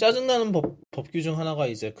제일 짜증나는 법규 중 하나가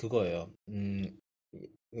이제 그거예요.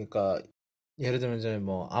 그러니까, 예를 들면 이제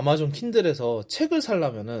아마존 킨들에서 책을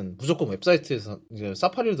사려면은 무조건 웹사이트에서 이제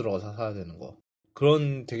사파리로 들어가서 사야 되는 거.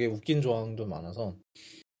 그런 되게 웃긴 조항도 많아서.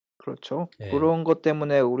 그렇죠. 예. 그런 것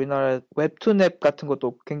때문에 우리나라 웹툰 앱 같은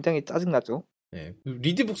것도 굉장히 짜증나죠. 네.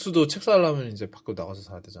 리디북스도 책 사려면 이제 밖으로 나가서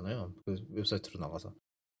사야 되잖아요. 그 웹사이트로 나가서.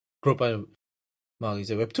 그럴 바에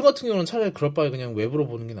이제 웹툰 같은 경우는 차라리 그럴 바에 그냥 웹으로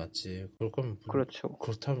보는 게 낫지. 그럴 거면 그렇죠.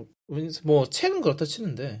 그렇다면 책은 그렇다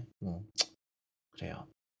치는데 그래요.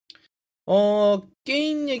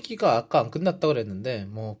 게임 얘기가 아까 안 끝났다 그랬는데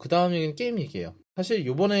그 다음 얘기는 게임 얘기예요. 사실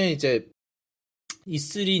요번에 이제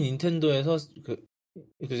E3 닌텐도에서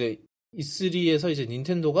이제 E3에서 이제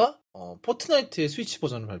닌텐도가 포트나이트의 스위치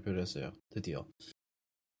버전을 발표를 했어요. 드디어.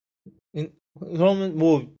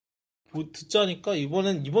 그러면 듣자니까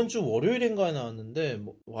이번 주 월요일인가에 나왔는데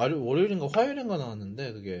월요일인가 화요일인가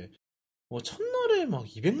나왔는데 그게 첫날에 막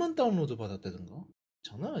 200만 다운로드 받았다던가.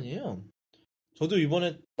 장난 아니에요. 저도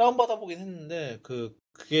이번에 다운받아 보긴 했는데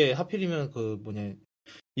그게 하필이면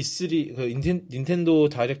E3 닌텐도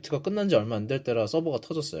다이렉트가 끝난 지 얼마 안 될 때라 서버가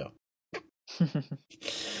터졌어요.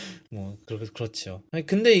 그렇죠.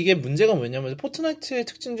 근데 이게 문제가 뭐냐면, 포트나이트의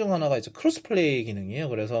특징 중 하나가 이제 크로스플레이 기능이에요.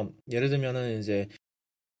 그래서, 예를 들면은 이제,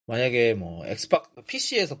 만약에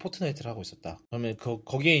PC에서 포트나이트를 하고 있었다. 그러면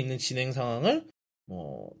거기에 있는 진행 상황을,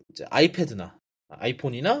 이제 아이패드나,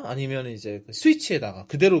 아이폰이나, 아니면 이제 스위치에다가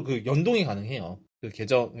그대로 연동이 가능해요.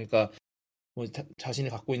 그러니까, 자신이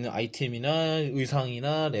갖고 있는 아이템이나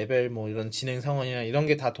의상이나 레벨 이런 진행 상황이나 이런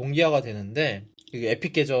게 다 동기화가 되는데,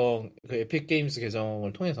 에픽 에픽 게임스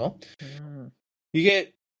계정을 통해서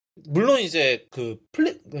이게 물론 이제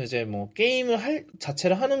이제 게임을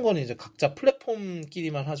자체를 하는 건 이제 각자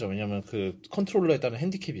플랫폼끼리만 하죠. 왜냐면 컨트롤러에 따른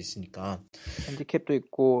핸디캡이 있으니까. 핸디캡도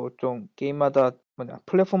있고 좀 게임마다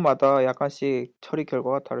플랫폼마다 약간씩 처리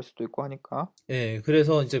결과가 다를 수도 있고 하니까. 예,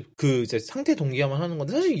 그래서 이제 이제 상태 동기화만 하는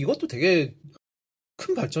건데, 사실 이것도 되게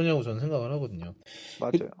큰 발전이라고 저는 생각을 하거든요.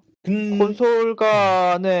 맞아요. 콘솔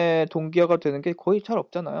간의 동기화가 되는 게 거의 잘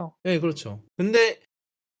없잖아요. 네, 그렇죠. 근데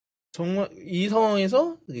정말 이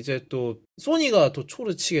상황에서 이제 또 소니가 또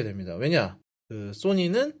초를 치게 됩니다. 왜냐?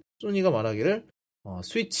 소니가 말하기를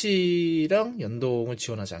스위치랑 연동을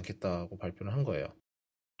지원하지 않겠다고 발표를 한 거예요.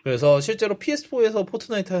 그래서 실제로 PS4에서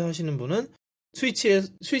포트나이트 하시는 분은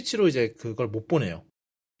스위치로 이제 그걸 못 보내요.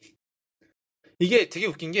 이게 되게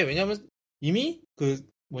웃긴 게, 왜냐면 이미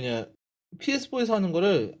PS4에서 하는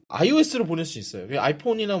거를 iOS로 보낼 수 있어요.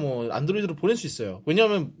 아이폰이나 안드로이드로 보낼 수 있어요.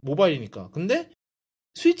 왜냐하면 모바일이니까. 근데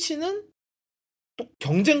스위치는 또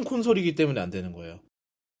경쟁 콘솔이기 때문에 안 되는 거예요.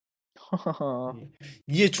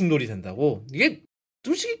 이해 충돌이 된다고. 이게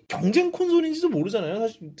솔직히 경쟁 콘솔인지도 모르잖아요.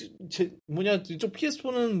 사실 이쪽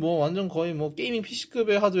PS4는 완전 거의 게이밍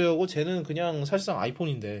PC급의 하드웨어고, 쟤는 그냥 사실상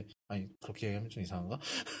아이폰인데, 아니 그렇게 얘기하면 좀 이상한가?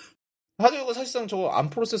 하드웨어가 사실상 저거 암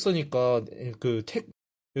프로세서니까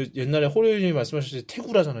옛날에 호로이님이 말씀하셨듯이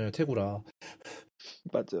테구라잖아요, 테구라.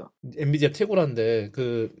 맞아. 엔비디아 테구라인데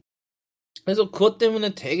그래서 그것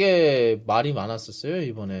때문에 되게 말이 많았었어요,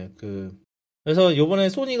 이번에. 그래서 이번에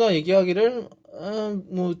소니가 얘기하기를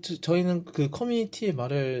뭐 저희는 그 커뮤니티의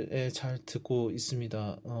말을 잘 듣고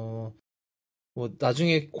있습니다. 뭐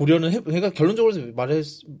나중에 고려는 그러니까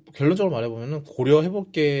결론적으로 말해보면은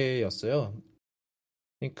고려해볼게였어요.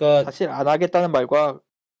 그러니까 사실 안 하겠다는 말과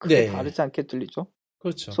크게 네, 다르지 않게 들리죠.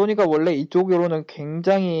 그렇죠. 소니가 원래 이쪽으로는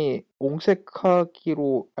굉장히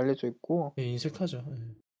옹색하기로 알려져 있고, 예, 인색하죠. 예.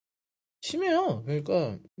 심해요.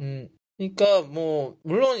 그러니까 뭐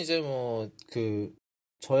물론 이제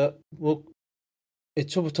저야 뭐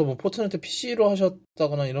애초부터 뭐 포트나이트 PC로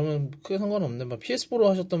하셨다거나 이러면 크게 상관없는데 막 PS4로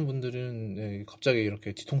하셨던 분들은 예, 갑자기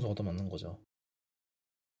이렇게 뒤통수 얻어맞는 거죠.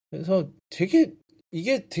 그래서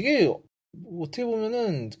이게 되게 어떻게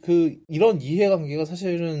보면은 이런 이해관계가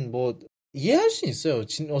사실은 뭐 이해할 수 있어요.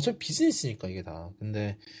 어차피 비즈니스니까 이게 다.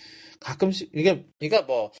 근데 가끔씩 그러니까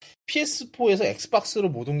뭐 PS4에서 엑스박스로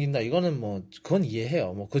못 옮긴다 이거는 뭐 그건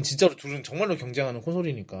이해해요. 뭐 그건 진짜로 둘은 정말로 경쟁하는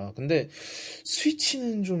콘솔이니까. 근데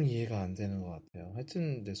스위치는 좀 이해가 안 되는 것 같아요.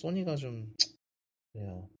 하여튼 근데 소니가 좀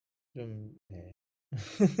그래요. 좀 네.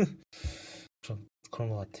 그런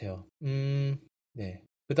것 같아요. 네.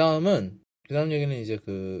 그다음 얘기는 이제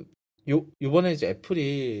요번에 이제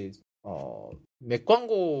애플이 맥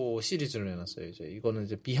광고 시리즈를 내놨어요. 이제 이거는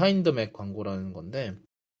이제 비하인드 맥 광고라는 건데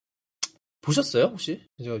보셨어요 혹시?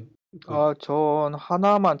 제가 전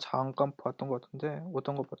하나만 잠깐 봤던 것 같은데,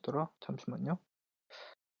 어떤 거 봤더라? 잠시만요.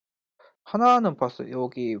 하나는 봤어요.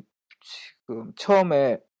 여기 지금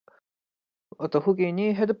처음에 어떤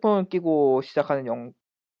흑인이 헤드폰 끼고 시작하는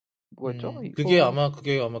뭐였죠? 그게 이거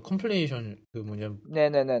아마 컴플레이션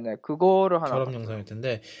네네네네 그거를 하나 결합 봤어요. 영상일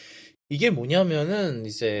텐데 이게 뭐냐면은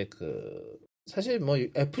이제 사실 뭐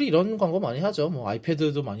애플이 이런 광고 많이 하죠. 뭐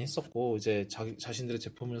아이패드도 많이 했었고 이제 자신들의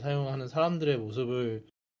제품을 사용하는 사람들의 모습을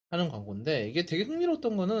하는 광고인데 이게 되게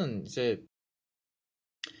흥미로웠던 거는 이제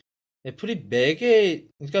애플이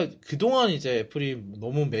그러니까 그동안 이제 애플이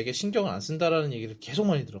너무 맥에 신경을 안 쓴다라는 얘기를 계속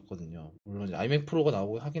많이 들었거든요. 물론 이제 아이맥 프로가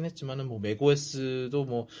나오고 하긴 했지만은 뭐 맥OS도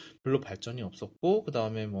뭐 별로 발전이 없었고 그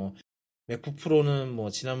다음에 뭐 맥북 프로는 뭐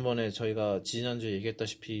지난번에 저희가 지난주에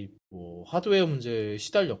얘기했다시피 뭐 하드웨어 문제에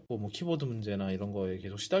시달렸고 뭐 키보드 문제나 이런 거에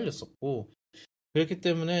계속 시달렸었고 그렇기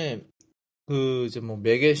때문에 이제 뭐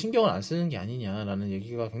맥에 신경을 안 쓰는 게 아니냐라는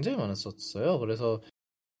얘기가 굉장히 많았었어요. 그래서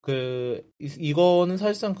이거는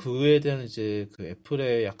사실상 그에 대한 이제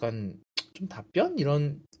애플의 약간 좀 답변?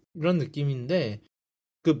 이런 느낌인데,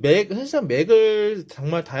 사실상 맥을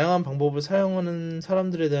정말 다양한 방법을 사용하는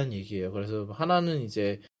사람들에 대한 얘기예요. 그래서 하나는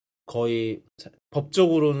이제 거의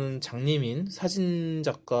법적으로는 장님인 사진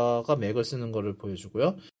작가가 맥을 쓰는 거를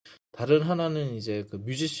보여주고요. 다른 하나는 이제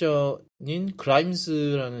뮤지션인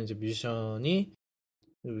그라임스라는 이제 뮤지션이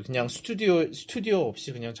그냥 스튜디오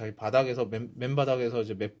없이 그냥 자기 바닥에서 맨 바닥에서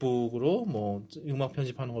이제 맥북으로 뭐 음악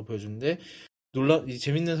편집하는 걸 보여주는데 이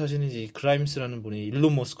재밌는 사실은 이 그라임스라는 분이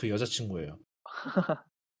일론 머스크 여자친구예요.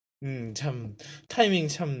 참 타이밍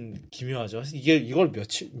참 기묘하죠. 이걸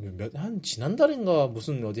한 지난달인가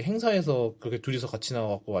무슨 어디 행사에서 그렇게 둘이서 같이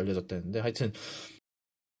나와갖고 알려졌다는데 하여튼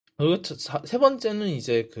그리고 세 번째는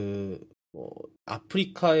이제 뭐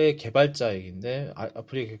아프리카의 개발자 얘기인데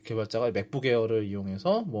아프리카 개발자가 맥북 에어를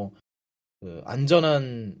이용해서 뭐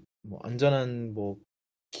안전한 뭐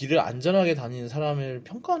길을 안전하게 다니는 사람을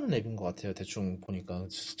평가하는 앱인 것 같아요. 대충 보니까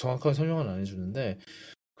정확하게 설명은 안 해주는데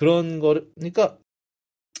그런 거를 그러니까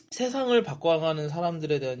세상을 바꿔가는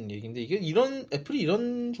사람들에 대한 얘기인데 이게 애플이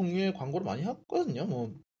이런 종류의 광고를 많이 했거든요.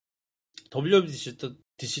 뭐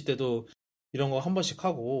WWDC 때도 이런 거 한 번씩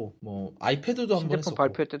하고 뭐 아이패드도 한 번 신제품 했었고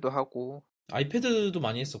발표 때도 하고 아이패드도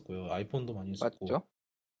많이 했었고요. 아이폰도 많이 했었고. 맞죠?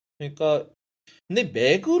 그러니까 근데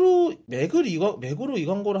맥으로 이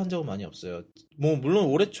광고를 한 적은 많이 없어요. 뭐 물론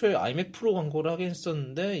올해 초에 아이맥 프로 광고를 하긴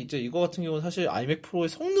했었는데 이제 이거 같은 경우는 사실 아이맥 프로의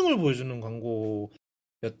성능을 보여주는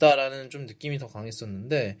광고였다라는 좀 느낌이 더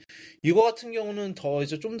강했었는데 이거 같은 경우는 더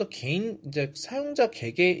이제 좀 더 이제 사용자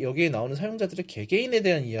여기에 나오는 사용자들의 개개인에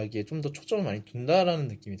대한 이야기에 좀 더 초점을 많이 둔다라는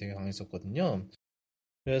느낌이 되게 강했었거든요.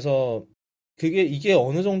 그래서 이게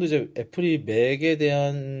어느 정도 이제 애플이 맥에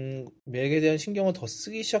대한 신경을 더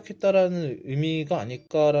쓰기 시작했다라는 의미가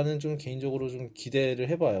아닐까라는 좀 개인적으로 좀 기대를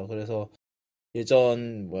해봐요. 그래서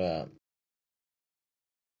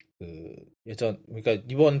그러니까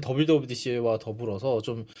이번 WWDC와 더불어서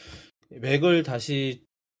좀 맥을 다시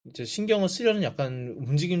이제 신경을 쓰려는 약간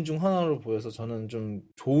움직임 중 하나로 보여서 저는 좀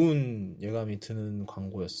좋은 예감이 드는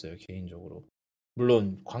광고였어요, 개인적으로.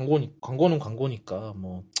 물론 광고는 광고니까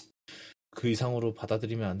뭐 그 이상으로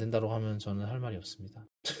받아들이면 안 된다고 하면 저는 할 말이 없습니다.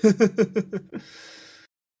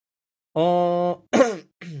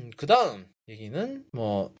 그 다음 얘기는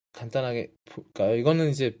뭐 간단하게 볼까요? 이거는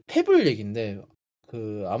이제 패블 얘기인데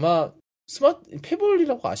아마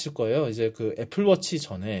패블이라고 아실 거예요. 이제 그 애플워치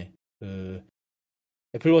전에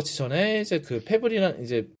이제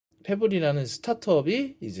패블이라는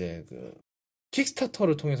스타트업이 이제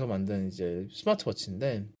킥스타터를 통해서 만든 이제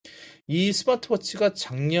스마트워치인데 이 스마트워치가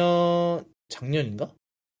작년인가?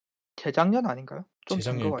 재작년 아닌가요? 좀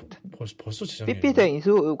된 것 재작년 같은. 벌써 재작년. 삐삐대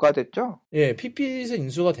인수가 됐죠? 예, 핏핏에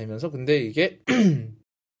인수가 되면서 근데 이게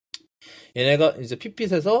얘네가 이제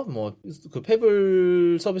핏핏에서 뭐 그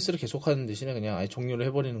패블 서비스를 계속하는 대신에 그냥 아예 종료를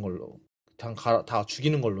해버리는 걸로 다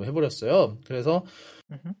죽이는 걸로 해버렸어요. 그래서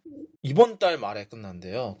이번 달 말에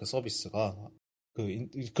끝난대요. 그 서비스가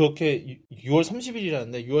그렇게 6월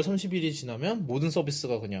 30일이라는데 6월 30일이 지나면 모든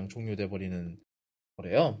서비스가 그냥 종료돼 버리는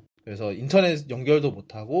거래요. 그래서 인터넷 연결도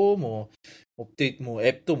못하고 뭐 업데이트 뭐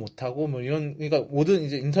앱도 못하고 뭐 이런 그러니까 모든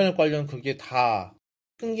이제 인터넷 관련 그게 다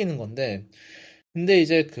끊기는 건데 근데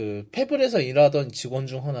이제 그 패블에서 일하던 직원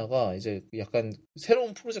중 하나가 이제 약간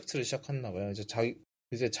새로운 프로젝트를 시작했나 봐요.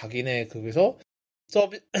 이제 자기네 거기서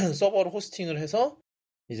서버를 호스팅을 해서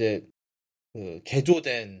이제 그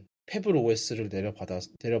개조된 패블 OS를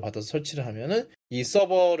내려받아서 설치를 하면은 이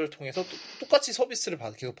서버를 통해서 똑같이 서비스를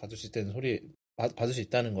계속 받을 수 있다는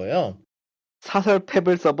거예요. 사설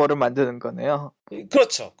패블 서버를 만드는 거네요.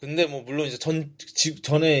 그렇죠. 근데 뭐 물론 이제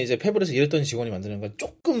전에 이제 패블에서 일했던 직원이 만드는 건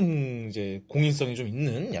조금 이제 공인성이 좀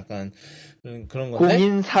있는 약간 그런 건데.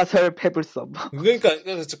 공인 사설 패블 서버. 그러니까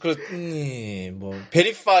뭐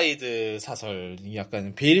베리파이드 사설,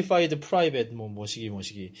 약간 베리파이드 프라이빗 뭐 뭐시기.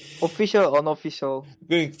 오피셜, 언오피셜.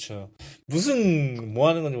 그렇죠. 무슨 뭐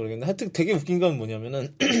하는 건지 모르겠는데 하여튼 되게 웃긴 건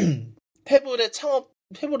뭐냐면은 패블에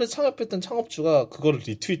창업했던 창업주가 그거를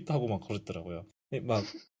리트윗하고 막 그랬더라고요. 막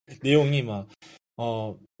내용이 뭐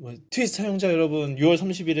트윗 사용자 여러분 6월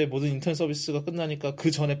 30일에 모든 인터넷 서비스가 끝나니까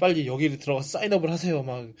그 전에 빨리 여기를 들어가서 사인업을 하세요.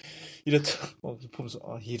 막 이랬더라고.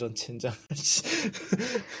 보면서 이런 젠장.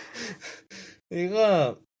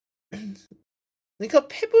 그러니까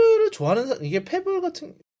패블을 좋아하는 사람, 이게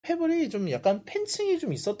패블이 좀 약간 팬층이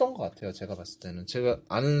좀 있었던 것 같아요. 제가 봤을 때는. 제가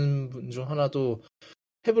아는 분 중 하나도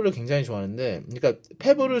패블을 굉장히 좋아하는데, 그러니까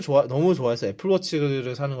패블을 너무 좋아해서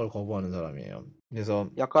애플워치를 사는 걸 거부하는 사람이에요.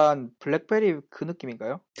 그래서 약간 블랙베리 그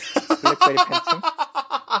느낌인가요? 블랙베리 팬층?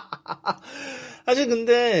 사실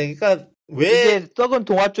근데 그러니까 이게 썩은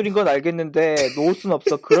동아줄인 건 알겠는데 놓을 순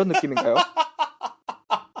없어 그런 느낌인가요?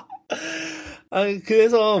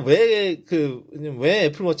 그래서 왜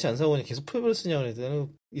애플워치 안 사고 그냥 계속 패블 쓰냐고 그랬더니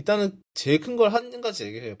일단은 제일 큰 걸 한 가지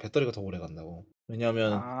얘기해요. 배터리가 더 오래 간다고.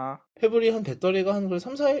 왜냐면 패블이 배터리가 한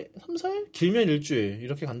 3, 4일? 길면 일주일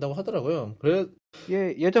이렇게 간다고 하더라고요.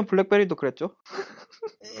 예전 블랙베리도 그랬죠?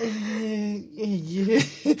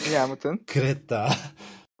 예, 아무튼 그랬다.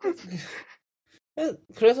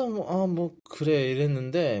 그래서 그래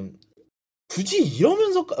이랬는데 굳이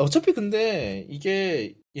이러면서 어차피 근데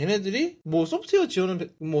이게 얘네들이 뭐 소프트웨어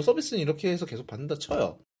지원은 뭐 서비스는 이렇게 해서 계속 받는다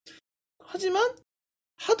쳐요. 하지만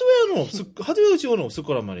하드웨어 지원은 없을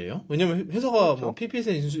거란 말이에요. 왜냐면 회사가 그렇죠. 뭐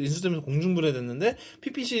PPT에 인수되면서 공중분해됐는데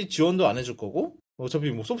PPC 지원도 안 해줄 거고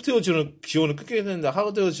어차피 뭐 소프트웨어 지원을 끊게 되는데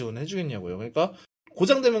하드웨어 지원을 해주겠냐고요. 그러니까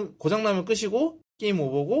고장나면 끄시고 게임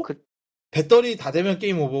오버고 배터리 다 되면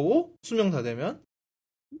게임 오버고 수명 다 되면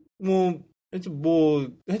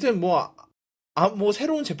하여튼 뭐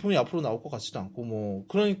새로운 제품이 앞으로 나올 것 같지도 않고 뭐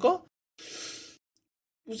그러니까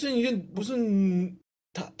무슨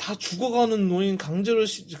다 죽어가는 노인 강제로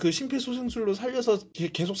그 심폐소생술로 살려서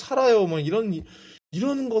계속 살아요. 뭐 이런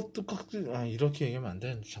것도 이렇게 얘기하면 안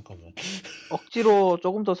되는데 잠깐만. 억지로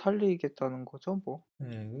조금 더 살리겠다는 거죠, 뭐.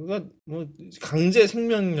 네, 그러니까 뭐 강제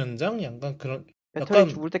생명 연장 약간 그런 배터리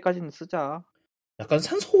죽을 때까지는 쓰자. 약간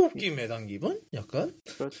산소호흡기 매단 기분? 약간?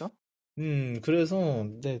 그렇죠. 그래서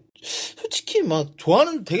근데 솔직히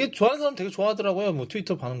되게 좋아하는 사람 되게 좋아하더라고요. 뭐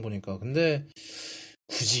트위터 반응 보니까. 근데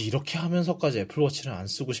굳이 이렇게 하면서까지 애플워치를 안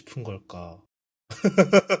쓰고 싶은 걸까?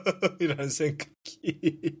 이런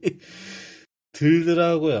생각이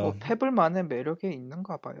들더라고요. 패블만의 매력이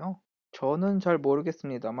있는가 봐요. 저는 잘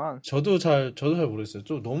모르겠습니다만. 저도 잘 모르겠어요.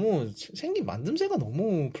 좀 너무 만듦새가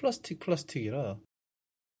너무 플라스틱이라.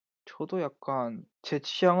 저도 약간 제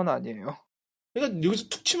취향은 아니에요. 그러니까 여기서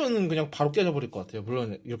툭 치면 그냥 바로 깨져버릴 것 같아요.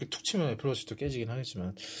 물론 이렇게 툭 치면 애플워치도 깨지긴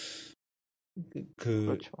하겠지만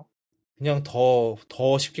그렇죠. 그냥 더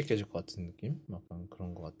쉽게 깨질 것 같은 느낌? 약간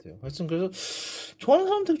그런 것 같아요. 하여튼 그래서 좋아하는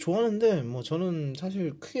사람 되게 좋아하는데 뭐 저는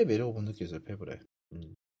사실 크게 매력을 못 느꼈어요. 패블에.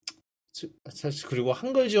 사실 그리고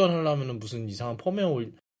한글 지원하려면은 무슨 이상한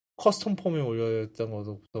커스텀 펌웨어 올려야 했던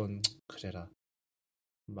것도 그래라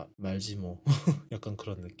말지 뭐 약간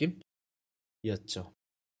그런 느낌이었죠.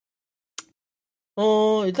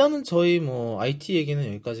 일단은 저희 뭐 IT 얘기는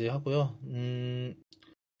여기까지 하고요.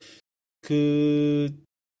 그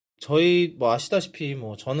저희 뭐 아시다시피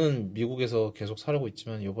뭐 저는 미국에서 계속 살고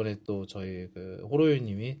있지만 요번에 또 저희 그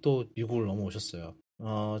호로요님이 또 미국을 넘어오셨어요.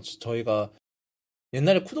 저희가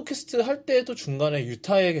옛날에 쿠도캐스트 할 때도 중간에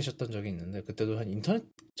유타에 계셨던 적이 있는데 그때도 한 인터넷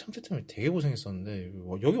참새 때문에 되게 고생했었는데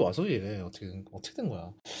여기 와서 이래 어떻게 된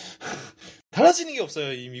거야? 달라지는 게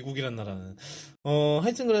없어요 이 미국이란 나라는.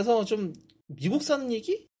 하여튼 그래서 좀 미국산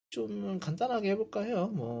얘기 좀 간단하게 해볼까 해요.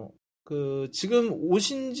 뭐 그 지금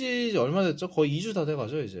오신 지 얼마 됐죠? 거의 2주 다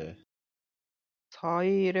돼가죠 이제.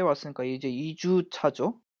 4일에 왔으니까 이제 2주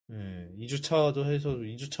차죠? 네, 2주차도 해서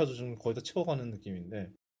 2주차도 좀 거의 다 채워가는 느낌인데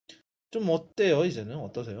좀 어때요 이제는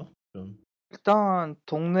어떠세요? 좀. 일단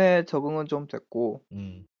동네 적응은 좀 됐고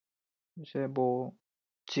음, 이제 뭐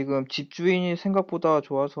지금 집주인이 생각보다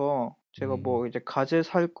좋아서 제가 음, 뭐 이제 가재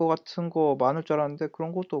살 거 같은 거 많을 줄 알았는데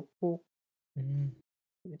그런 것도 없고 음.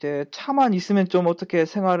 이제 차만 있으면 좀 어떻게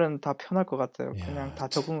생활은 다 편할 것 같아요. 그냥 이야, 다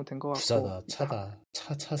적응은 된 것 같고 부자다, 차다.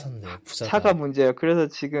 차 산대, 차가 부자다. 문제예요. 그래서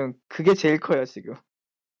지금 그게 제일 커요, 지금.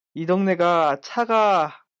 이 동네가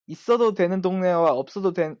차가 있어도 되는 동네와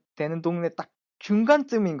없어도 되는 동네 딱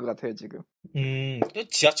중간쯤인 것 같아요, 지금.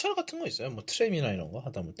 지하철 같은 거 있어요? 뭐 트램이나 이런 거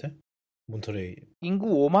하다못해? 몬터레이. 인구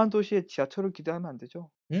 5만 도시에 지하철을 기대하면 안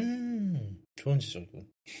되죠. 좋은 지적이고.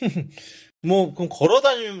 뭐, 그럼 걸어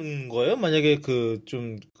다니는 거예요? 만약에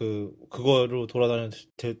그거로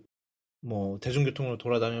뭐, 대중교통으로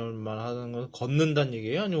돌아다닐 만하는 건 걷는다는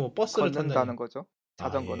얘기예요? 아니면 뭐 버스를 탄다는 걷는다는 거죠. 아, 예.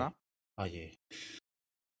 자전거나. 아, 예.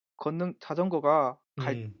 자전거가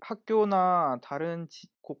음, 학교나 다른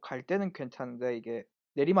곳 갈 때는 괜찮은데 이게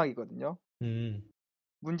내리막이거든요. 음,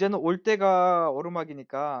 문제는 올 때가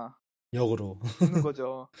오르막이니까 역으로. 죽는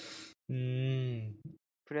거죠. 음,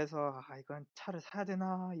 그래서 이건 차를 사야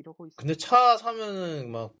되나 이러고 근데 있어요. 차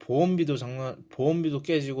사면은 막 보험비도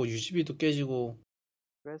깨지고 유지비도 깨지고.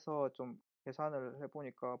 그래서 좀 계산을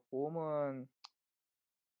해보니까 보험은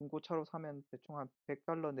중고차로 사면 대충 한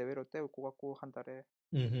 $100 내외로 떼올 것 같고 한 달에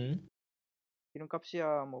음,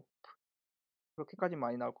 기름값이야 뭐 그렇게까지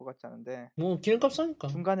많이 나올 것 같지 않은데 뭐 기름값 싸니까.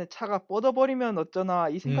 중간에 차가 뻗어버리면 어쩌나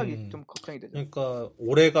이 생각이 음, 좀 걱정이 되죠. 그러니까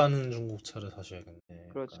오래 가는 중국차를 사셔야겠네.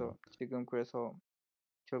 그렇죠. 약간. 지금 그래서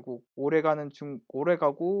결국 오래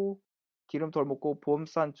가고 기름 덜 먹고 보험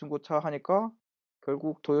싼 중고차 하니까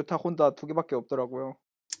결국 도요타 혼다 두 개밖에 없더라고요.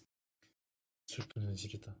 슬픈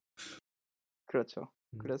현실이다. 그렇죠.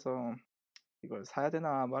 음. 그래서 이걸 사야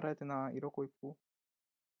되나 말아야 되나 이러고 있고.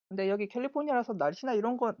 근데 여기 캘리포니아라서 날씨나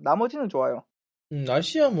이런 거 나머지는 좋아요.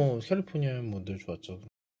 날씨야 뭐 캘리포니아면 뭐 늘 좋았죠.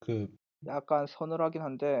 그, 약간 서늘하긴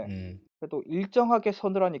한데 음, 그래도 일정하게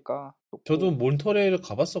서늘하니까 저도 좋고. 몬터레이를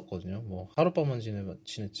가봤었거든요. 뭐 하룻밤만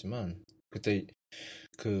지냈지만 그때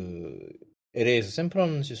그 LA에서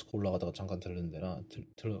샌프란시스코 올라가다가 잠깐 들른 데라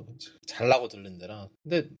잘라고 들른 데라.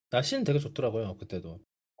 근데 날씨는 되게 좋더라고요. 그때도.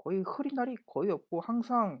 거의 흐린 날이 거의 없고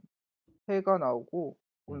항상 해가 나오고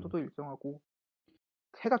음, 온도도 일정하고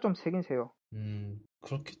해가 좀 세긴 세요.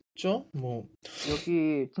 그렇겠죠? 뭐,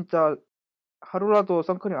 여기 진짜 하루라도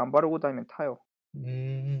선크림 안 바르고 다니면 타요.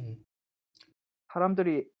 음,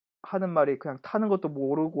 사람들이 하는 말이 그냥 타는 것도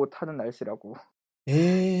모르고 타는 날씨라고.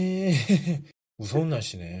 에 무서운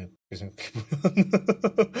날씨네. 그렇게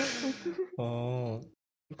생각해보면. 어,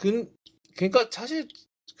 그러니까 사실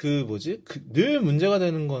그 뭐지? 늘 문제가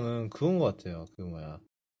되는 거는 그건 것 같아요. 그 뭐야?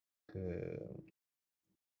 그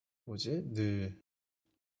뭐지? 늘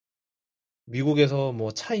미국에서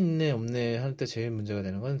뭐 차 있네 없네 할 때 제일 문제가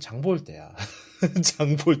되는 건 장 볼 때야.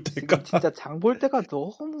 장 볼 지금 때가. 진짜 장 볼 때가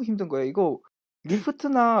너무 힘든 거예요. 이거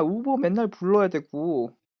리프트나 우버 맨날 불러야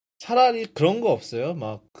되고. 차라리 그런 거 없어요?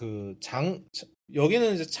 막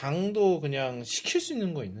여기는 이제 장도 그냥 시킬 수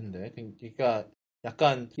있는 거 있는데. 그러니까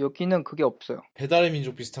약간 여기는 그게 없어요. 배달의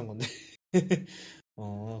민족 비슷한 건데.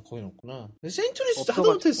 거긴 없구나. 없어가지고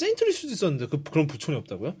하다못해 세인트루이스도 있었는데, 그런 부촌이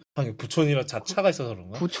없다고요? 아니, 부촌이라 그 차가 있어서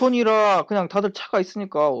그런가? 부촌이라 그냥 다들 차가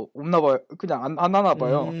있으니까 없나 봐요. 그냥 안 하나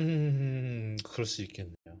봐요. 그럴 수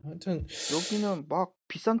있겠네요. 하여튼, 여기는 막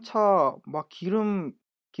비싼 차, 막 기름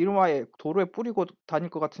아예 도로에 뿌리고 다닐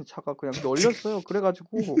것 같은 차가 그냥 널렸어요. 그래가지고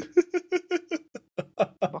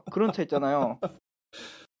막 그런 차 있잖아요.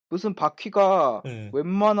 무슨 바퀴가 음,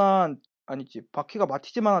 아니지, 바퀴가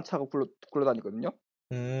마티즈만한 차가 굴러다니거든요.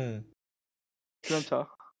 음, 그런 차.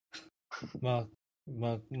 막,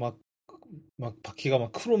 막, 막, 바퀴가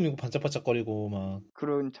막 크롬이고 반짝반짝거리고,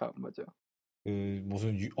 그런 차, 맞아.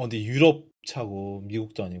 무슨, 어디 유럽 차고,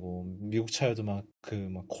 미국도 아니고, 미국 차여도 막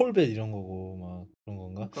콜벳 이런 거고, 막, 그런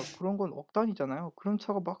건가? 그러니까 그런 건 억단이잖아요. 그런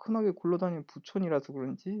차가 막 흔하게 굴러다니는 부촌이라서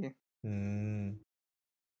그런지. 음,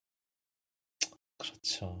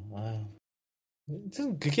 그렇죠. 아유.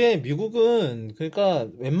 하여튼 그게 미국은 그러니까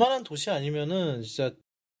웬만한 도시 아니면은 진짜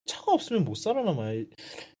차가 없으면 못 살아남아요.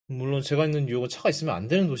 물론 제가 있는 뉴욕은 차가 있으면 안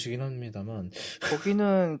되는 도시긴 합니다만.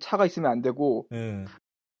 거기는 차가 있으면 안 되고 예.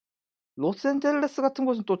 로스앤젤레스 같은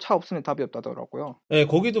곳은 또 차 없으면 답이 없다더라고요. 예,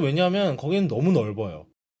 거기도 왜냐하면 거기는 너무 넓어요.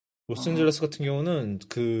 아, 로스앤젤레스 같은 경우는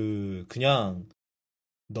그냥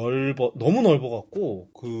너무 넓어갖고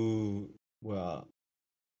뭐야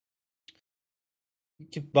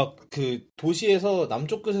이렇게 막 그 도시에서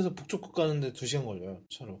남쪽 끝에서 북쪽 끝 가는데 2시간 걸려요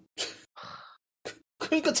차로.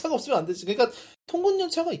 그러니까 차가 없으면 안 되지. 그러니까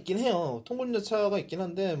통근열차가 있긴 해요. 통근열차가 있긴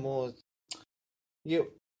한데 뭐 이게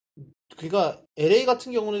그러니까 LA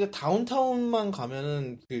같은 경우는 이제 다운타운만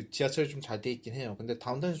가면은 그 지하철이 좀 잘 돼 있긴 해요. 근데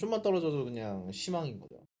다운타운에서 좀만 떨어져도 그냥 희망인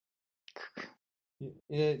거죠.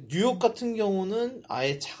 뉴욕 같은 경우는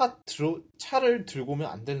아예 차를 들고 오면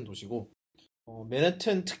안 되는 도시고,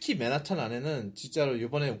 맨하튼, 특히 맨하탄 안에는 진짜로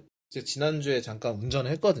이번에 지난주에 잠깐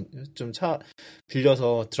운전을 했거든요. 좀 차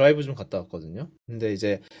빌려서 드라이브 좀 갔다 왔거든요. 근데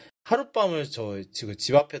이제 하룻밤을 저 지금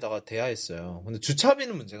집 앞에다가 대하했어요. 근데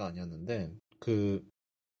주차비는 문제가 아니었는데,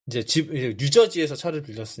 이제 뉴저지에서 차를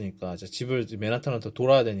빌렸으니까, 이제 집을 맨하탄으로 더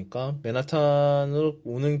돌아야 되니까, 맨하탄으로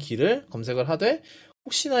오는 길을 검색을 하되,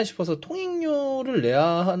 혹시나 싶어서 통행료를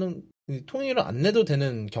안 내도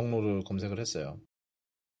되는 경로를 검색을 했어요.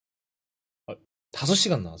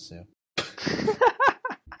 5시간 나왔어요.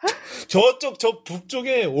 저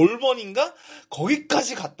북쪽에 올번인가?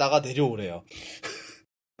 거기까지 갔다가 내려오래요.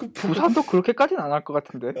 부산도 그렇게까지는 안 할 것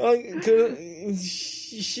같은데.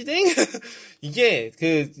 시댕? 이게,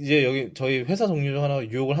 이제 여기, 저희 회사 동료 중 하나가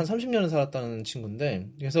뉴욕을 한 30년을 살았다는 친구인데,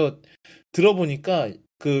 그래서 들어보니까,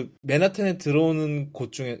 맨하탄에 들어오는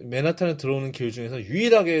길 중에서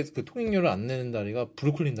유일하게 그 통행료를 안 내는 다리가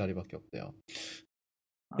브루클린 다리밖에 없대요.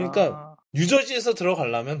 그러니까, 뉴저지에서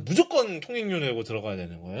들어가려면 무조건 통행료 내고 들어가야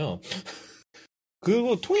되는 거예요.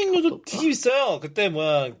 그리고 통행료도 되게 비싸요.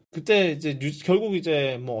 그때 이제 결국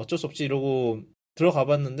이제 뭐 어쩔 수 없지 이러고 들어가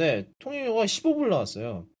봤는데 통행료가 15불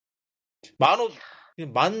나왔어요.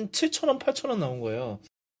 17,000원, 8,000원 나온 거예요.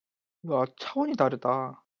 와, 차원이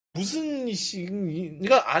다르다.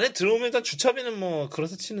 그러니까 안에 들어오면 일단 주차비는 뭐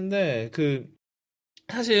그렇다 치는데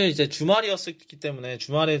사실 이제 주말이었기 때문에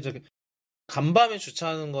주말에 간밤에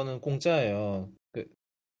주차하는 거는 공짜예요.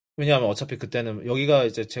 왜냐하면 어차피 그때는 여기가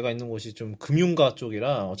이제 제가 있는 곳이 좀 금융가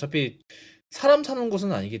쪽이라 어차피 사람 사는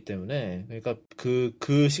곳은 아니기 때문에 그러니까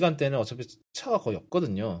그 시간대는 어차피 차가 거의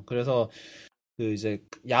없거든요. 그래서 이제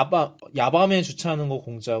야밤에 주차하는 거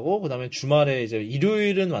공짜고 그다음에 주말에 이제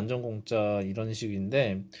일요일은 완전 공짜 이런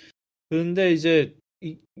식인데 그런데 이제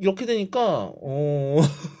이렇게 되니까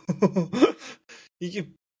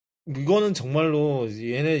이거는 정말로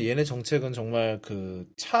얘네 정책은 정말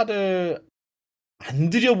차를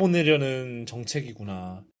안 들여보내려는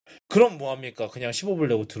정책이구나. 그럼 뭐합니까? 그냥 15불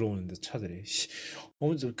내고 들어오는데 차들이.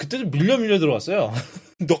 그때도 밀려 들어왔어요.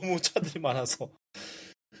 너무 차들이 많아서.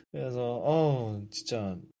 그래서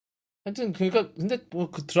진짜 하여튼 그러니까 근데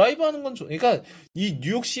뭐 드라이브 하는 건 그러니까 이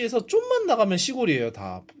뉴욕시에서 좀만 나가면 시골이에요,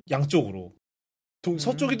 다. 양쪽으로.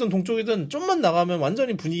 서쪽이든 동쪽이든 좀만 나가면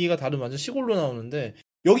완전히 분위기가 다른 완전 시골로 나오는데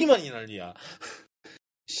여기만 이 난리야.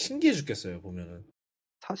 신기해 죽겠어요, 보면은.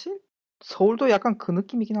 사실 서울도 약간 그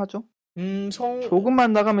느낌이긴 하죠. 서울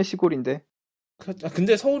조금만 나가면 시골인데.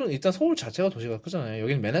 근데 일단 서울 자체가 도시가 크잖아요.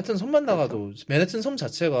 여기는 맨하튼 섬만 나가도 맨하튼 섬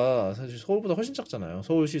자체가 사실 서울보다 훨씬 작잖아요.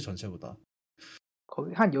 서울시 전체보다.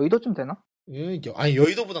 거의 한 여의도쯤 되나? 아니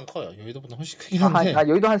여의도보단 커요. 여의도보다 훨씬 크긴 한데.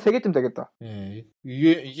 여의도 한 3개쯤 되겠다. 예,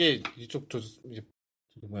 이게 이쪽 이제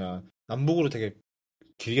남북으로 되게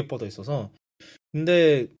길게 뻗어 있어서.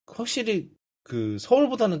 근데 확실히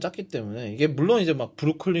서울보다는 작기 때문에 이게 물론 이제 막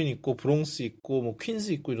브루클린 있고 브롱스 있고 뭐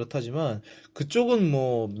퀸스 있고 이렇다지만 그쪽은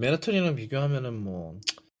뭐 맨하튼이랑 비교하면은 뭐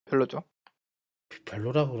별로죠.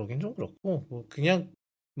 별로라 그러긴 좀 그렇고 뭐 그냥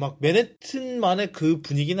막 맨해튼만의 그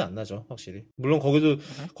분위기는 안 나죠, 확실히. 물론 거기도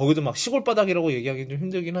막 시골 바닥이라고 얘기하기 좀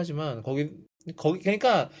힘들긴 하지만 거기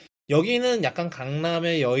그러니까 여기는 약간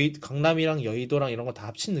강남이랑 여의도랑 이런 거 다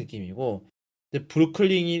합친 느낌이고 근데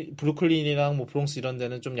브루클린이랑 뭐 브롱스 이런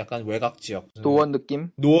데는 좀 약간 외곽 지역. 노원 느낌?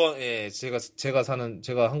 예,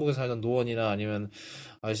 제가 한국에 살던 노원이나 아니면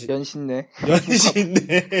연신내.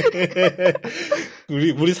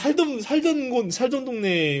 우리 살던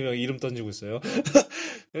동네 이름 던지고 있어요.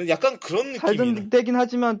 약간 그런 느낌이. 살던 데긴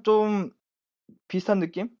하지만 좀 비슷한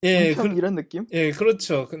느낌? 예, 이런 느낌? 예,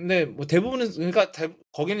 그렇죠. 근데 뭐 대부분은 그러니까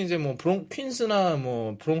거기는 이제 뭐 퀸스나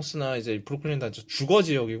뭐 브롱스나 이제 브루클린 다 주거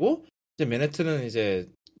지역이고 이제 맨해튼은 이제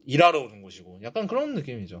일하러 오는 곳이고 약간 그런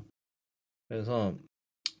느낌이죠. 그래서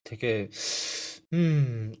되게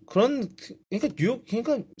그러니까 뉴욕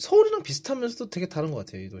그러니까 서울이랑 비슷하면서도 되게 다른 것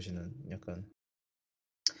같아요. 이 도시는 약간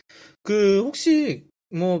혹시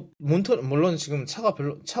뭐 몬터 물론 지금 차가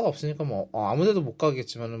없으니까 뭐 아무데도 못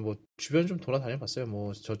가겠지만은 뭐 주변 좀 돌아다녀 봤어요.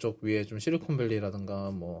 뭐 저쪽 위에 좀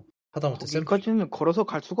실리콘밸리라든가 뭐 하다못해 거기까지는 걸어서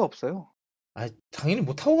갈 수가 없어요. 당연히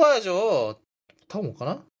못 타고 가야죠. 타고 못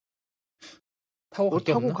가나? 타고 뭐 갈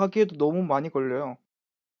게 타고 없나? 가기에도 너무 많이 걸려요.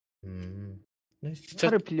 네, 진짜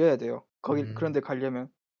차를 빌려야 돼요. 거기 음. 그런데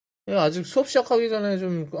가려면. 아직 수업 시작하기 전에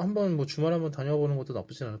좀 한번 뭐 주말에 한번 다녀보는 것도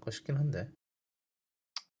나쁘진 않을까 싶긴 한데.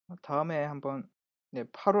 다음에 한번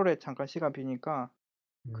 8월에 잠깐 시간 비니까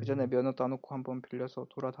그 전에 음. 면허 따놓고 한번 빌려서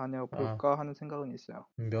돌아다녀 볼까 하는 생각은 있어요.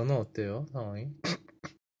 면허 어때요, 상황이?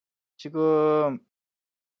 지금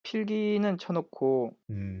필기는 쳐놓고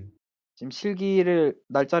음. 지금 실기를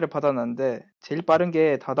날짜를 받아놨는데 제일 빠른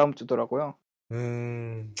게 다다음 주더라고요.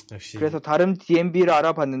 역시. 그래서 다른 DMB를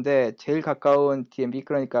알아봤는데 제일 가까운 DMB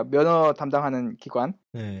그러니까 면허 담당하는 기관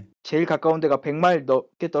네. 제일 가까운 데가 100마일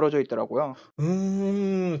넘게 떨어져 있더라고요.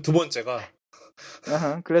 두 번째가.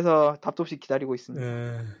 그래서 답도 없이 기다리고 있습니다.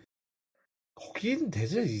 거긴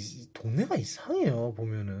대체 동네가 이상해요,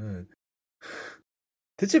 보면은.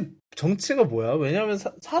 대체 정체가 뭐야? 왜냐면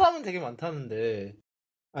사람은 되게 많다는데,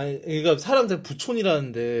 그러니까 사람들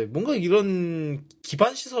부촌이라는데, 뭔가 이런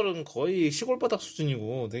기반 시설은 거의 시골 바닥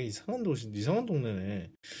수준이고, 되게 이상한 이상한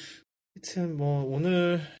동네네. 하여튼, 뭐,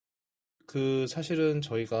 오늘, 사실은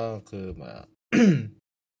저희가,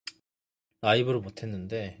 라이브를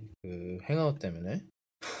못했는데, 행아웃 때문에,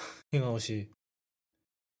 행아웃이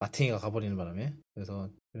마팅이가 가버리는 바람에, 그래서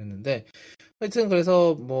그랬는데, 하여튼,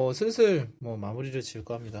 그래서 뭐, 슬슬, 뭐, 마무리를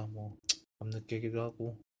지을까 합니다. 뭐, 밤늦게기도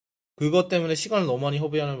하고. 그것 때문에 시간을 너무 많이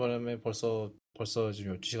허비하는 바람에 벌써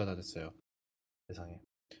지금 12시가 다 됐어요. 세상에.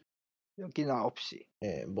 여기는 9시.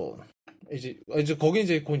 예, 뭐, 이제 거기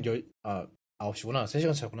이제 곧 9시구나.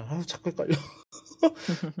 3시간 차구나. 자꾸 헷갈려.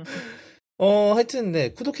 하여튼,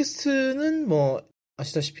 네. 쿠도캐스트는 뭐,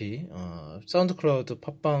 아시다시피, 사운드 클라우드,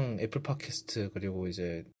 팟빵, 애플 팟캐스트, 그리고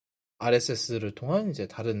이제, RSS를 통한 이제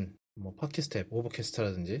다른, 뭐, 팟캐스트 앱,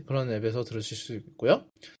 오버캐스트라든지 그런 앱에서 들으실 수 있고요.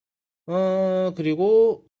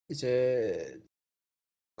 그리고, 이제,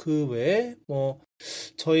 그 외에, 뭐,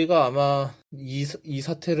 저희가 아마 이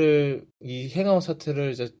행아웃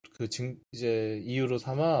사태를 이제 이유로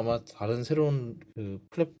삼아 아마 다른 새로운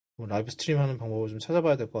라이브 스트림 하는 방법을 좀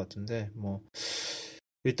찾아봐야 될 것 같은데, 뭐,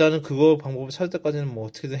 일단은 그거 방법을 찾을 때까지는 뭐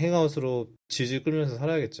어떻게든 행아웃으로 질질 끌면서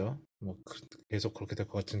살아야겠죠. 뭐, 계속 그렇게 될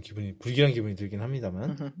것 같은 불길한 기분이 들긴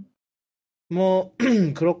합니다만. 뭐,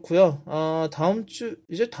 그렇고요.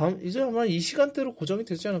 이제 아마 이 시간대로 고정이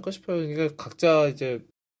되지 않을까 싶어요. 그러니까 각자 이제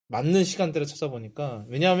맞는 시간대를 찾아보니까.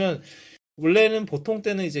 왜냐하면, 원래는 보통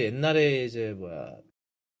때는 이제 옛날에 이제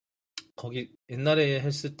옛날에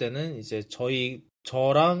했을 때는 이제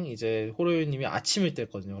저랑 이제 호로요님이 아침일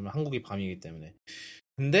때였거든요. 그러면 한국이 밤이기 때문에.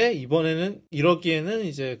 근데 이번에는 이러기에는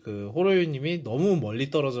이제 호로요님이 너무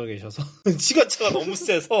멀리 떨어져 계셔서 시간차가 너무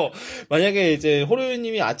세서 만약에 이제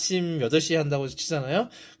호로요님이 아침 8시에 한다고 치잖아요.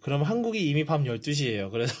 그럼 한국이 이미 밤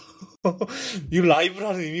 12시예요. 그래서 이거 라이브를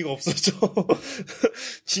하는 의미가 없어져.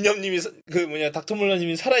 진엽님이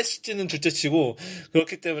닥터몰라님이 살아있을지는 둘째치고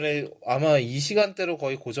그렇기 때문에 아마 이 시간대로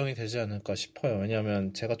거의 고정이 되지 않을까 싶어요.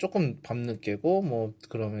 왜냐하면 제가 조금 밤늦게고 뭐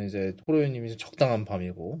그러면 이제 호로요님이 적당한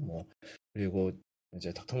밤이고 뭐 그리고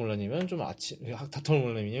이제 닥터몰라님은 좀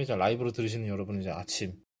닥터몰라님이 이제 라이브로 들으시는 여러분은 이제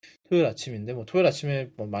토요일 아침인데 뭐 토요일 아침에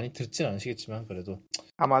뭐 많이 듣진 않으시겠지만 그래도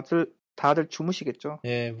아마 다들 주무시겠죠.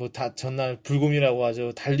 예, 뭐 전날 불금이라고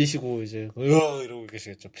아주 달리시고 이제 이러고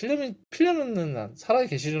계시겠죠. 필려는 살아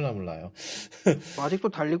계시려나 몰라요. 아직도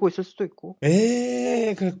달리고 있을 수도 있고.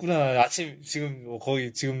 그랬구나. 아침 지금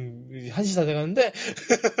거의 지금 1시 다 돼가는데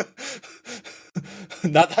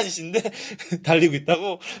낮 1시인데 달리고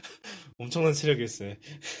있다고. 엄청난 체력일세.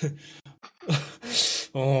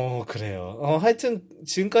 그래요. 하여튼,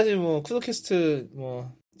 지금까지 뭐, 쿠도캐스트,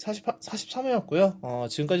 43회였고요.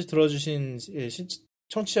 지금까지 들어주신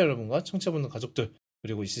청취자 여러분과 청취자분들 가족들,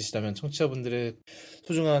 그리고 있으시다면 청취자분들의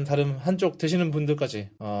소중한 다른 한쪽 되시는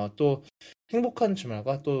분들까지, 또 행복한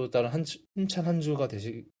주말과 또 다른 힘찬 한 주가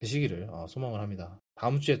되시기를 소망을 합니다.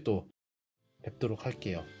 다음 주에 또 뵙도록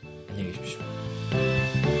할게요. 안녕히 계십시오.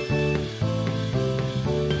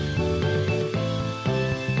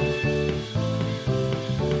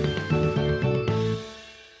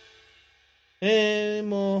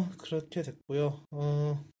 뭐, 그렇게 됐고요.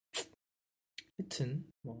 하여튼,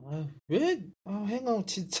 행아웃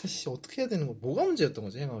진짜, 어떻게 해야 되는 거, 뭐가 문제였던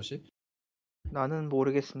거지, 행아웃이? 나는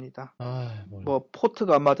모르겠습니다. 모르겠... 뭐,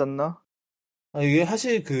 포트가 안 맞았나? 이게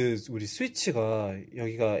사실 우리 스위치가,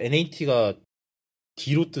 여기가 NAT가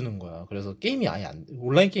D로 뜨는 거야. 그래서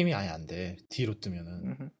온라인 게임이 아예 안 돼. D로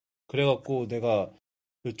뜨면은. 그래갖고 내가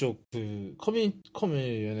이쪽 그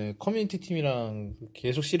커뮤니티 팀이랑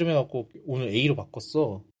계속 씨름해갖고 오늘 A로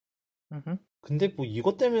바꿨어. 음흠. 근데 뭐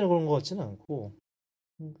이것 때문에 그런 것 같지는 않고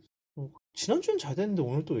지난주엔 잘 됐는데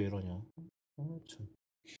오늘 또 왜 이러냐. 참.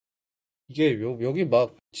 이게 여기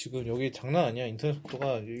막 지금 여기 장난 아니야. 인터넷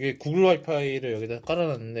속도가 이게 구글 와이파이를 여기다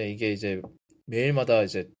깔아놨는데 이게 이제 매일마다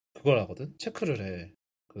이제 그걸 하거든. 체크를 해.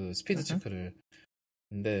 그 스피드 체크를.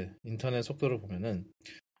 근데 인터넷 속도를 보면은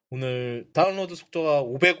오늘 다운로드 속도가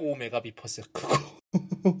 505메가비퍼세크고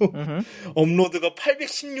업로드가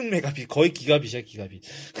 816메가비 거의 기가빗이야 기가빗.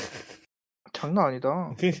 장난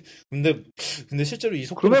아니다. 근데 실제로 이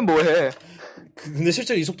속도 그러면 뭐해? 근데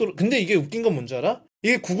실제로 이 속도로 근데 이게 웃긴 건 뭔지 알아?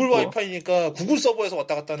 이게 구글 와이파이니까 구글 서버에서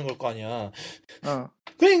왔다 갔다 하는 걸 거 아니야.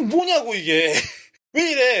 그냥 뭐냐고 이게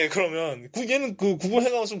왜 이래? 그러면 얘는 그 구글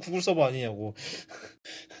행아웃은 구글 서버 아니냐고.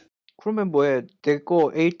 그러면 뭐해? 내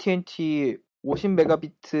거 AT&T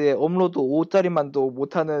 50메가비트에 업로드 5짜리만도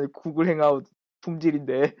못하는 구글 행아웃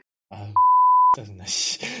품질인데. 아유 짜증나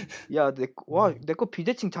씨. 야, 내 거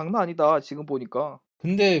비대칭 장난 아니다. 지금 보니까.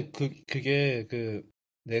 근데 그게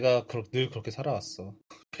내가 늘 그렇게 살아왔어.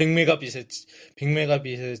 100메가빗에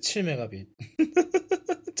 7메가빗.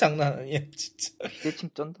 장난 아니야, 진짜.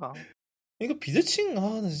 비대칭 쩐다. 이거 비대칭,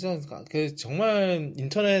 나 진짜, 정말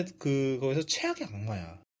인터넷 거에서 최악의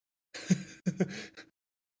악마야.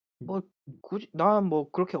 굳이, 난 뭐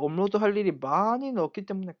그렇게 업로드 할 일이 많이는 없기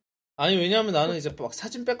때문에. 아니, 왜냐면 나는 이제 막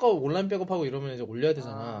사진 백업, 온라인 백업하고 이러면 이제 올려야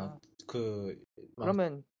되잖아.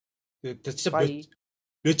 그러면. 진짜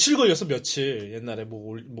며칠 걸렸어, 며칠. 옛날에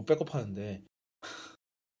뭐 백업하는데.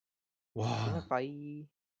 와. 바이.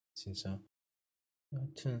 진짜.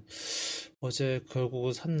 하여튼, 어제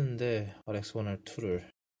결국은 샀는데, RX1R2를.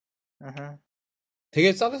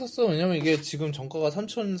 되게 싸게 샀어. 왜냐면 이게 지금 정가가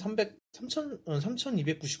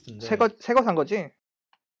 3,299인데. 새 거 산 거지?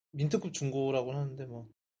 민트급 중고라고 하는데, 뭐.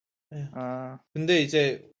 예. 아. 근데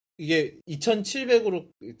이제, 이게 2,700으로,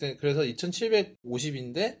 그래서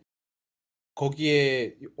 2,750인데,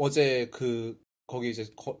 거기에 어제 거기 이제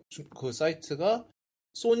그 사이트가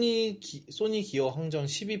소니 기어 항정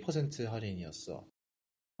 12% 할인이었어.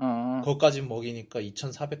 그것까지 먹이니까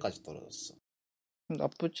 2,400까지 떨어졌어.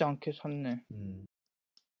 나쁘지 않게 샀네.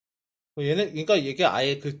 그러니까 이게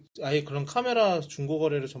아예 그런 카메라 중고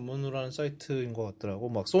거래를 전문으로 하는 사이트인 것 같더라고.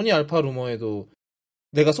 막 소니 알파 루머에도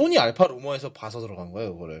내가 소니 알파 루머에서 봐서 들어간 거야,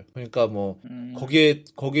 그거를. 그러니까 뭐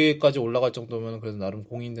거기에까지 올라갈 정도면 그래도 나름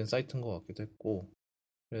공인된 사이트인 것 같기도 했고.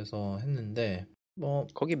 그래서 했는데 뭐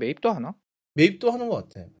거기 매입도 하나? 매입도 하는 것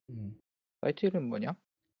같아. 사이트 이름 뭐냐?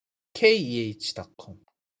 KEH.com.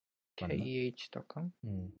 KEH.com?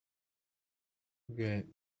 이게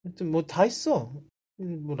하여튼 뭐 다 있어.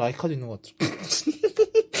 뭐 라이카도 있는 것 같아.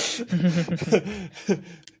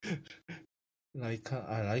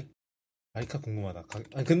 라이카 궁금하다.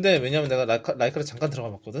 근데 왜냐면 내가 라이카를 잠깐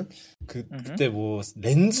들어가 봤거든. 그때 뭐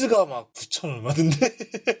렌즈가 막 9,000 얼마던데.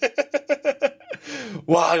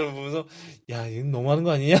 와 이러면서 야 이건 너무하는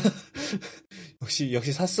거 아니냐? 역시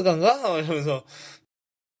사스가인가? 이러면서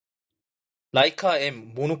라이카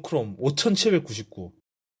M 모노크롬 5,799.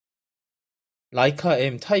 라이카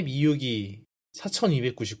M 타입 262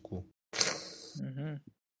 4,299.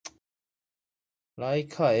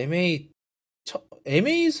 라이카 M8은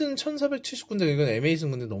 1,479인데 이건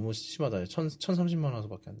M8은 근데 너무 심하다. 1,030만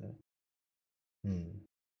원밖에 안 되네.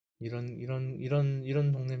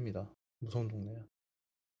 이런 동네입니다. 무서운 동네야.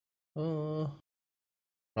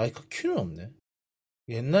 라이카 Q는 없네.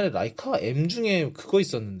 옛날에 라이카 M 중에 그거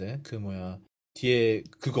있었는데 뒤에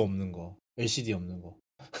그거 없는 거 LCD 없는 거.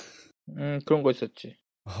 그런 거 있었지.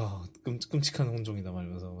 끔찍한 혼종이다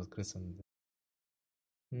말면서 그랬었는데.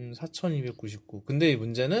 4,299. 근데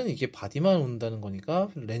문제는 이게 바디만 온다는 거니까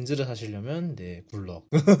렌즈를 사시려면 굴럭.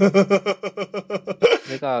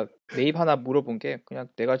 내가 매입 하나 물어본 게 그냥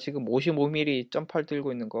내가 지금 55mm 점팔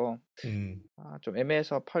들고 있는 거 좀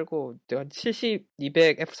애매해서 팔고 내가 70,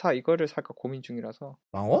 200 F4 이거를 살까 고민 중이라서.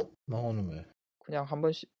 망원? 망원은 왜? 그냥 한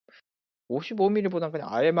번씩 55mm보단 그냥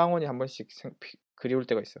아예 망원이 한 번씩 그리울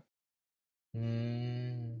때가 있어.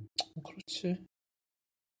 그렇지.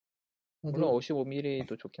 물론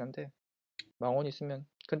 55mm도 좋긴 한데 망원 있으면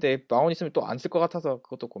근데 망원 있으면 또 안 쓸 것 같아서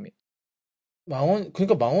그것도 고민.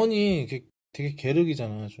 그러니까 망원이 되게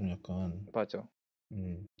계륵이잖아, 좀 약간. 맞아.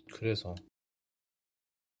 그래서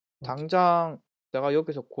당장 내가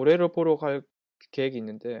여기서 고래를 보러 갈 계획이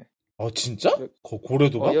있는데. 진짜?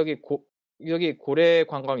 고래도 가? 여기 고래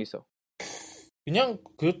관광이 있어. 그냥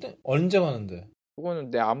그럴 때 언제 가는데?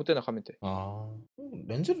 그거는 내 아무 때나 가면 돼.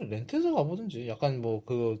 렌즈를 렌트해서 가보든지. 약간 뭐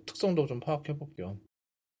그 특성도 좀 파악해볼 겸.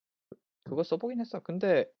 그거 써보긴 했어.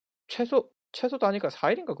 근데 최소 다니까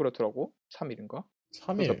 4일인가 그렇더라고. 3일인가?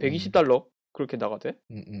 3일. 그러니까 $120 그렇게 나가대.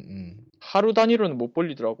 하루 단위로는 못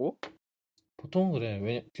벌리더라고. 보통은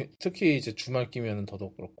그래. 특히 이제 주말 끼면은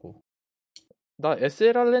더더욱 그렇고. 나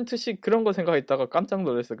SLR 렌트식 그런 거 생각했다가 깜짝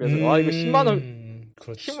놀랐어. 그래서 이거 10만 원,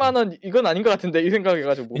 그렇지. 10만 원 이건 아닌 것 같은데 이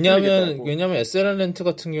생각해가지고 못 벌리겠더라고. 왜냐면 SLR 렌트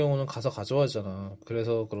같은 경우는 가서 가져가잖아.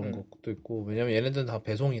 그래서 그런 것도 있고. 왜냐면 얘네들은 다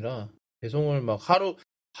배송이라 배송을 막 하루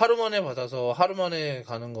만에 받아서 하루 만에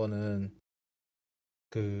가는 거는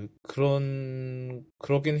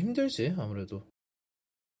그러긴 힘들지 아무래도.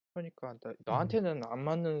 그러니까 나한테는 안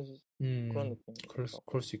맞는 그런 느낌.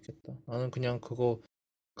 그럴 수 있겠다. 나는 그냥 그거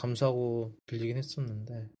감사하고 빌리긴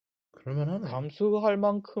했었는데 그럴만하네. 감수할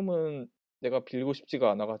만큼은 내가 빌리고 싶지가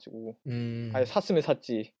않아가지고 아예 샀으면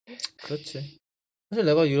샀지. 그렇지. 사실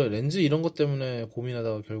내가 렌즈 이런 것 때문에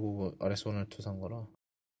고민하다가 결국 RS1R2 산 거라.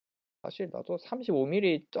 사실 나도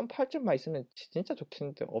 35mm 1.8점만 있으면 진짜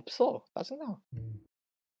좋겠는데 없어. 짜증나.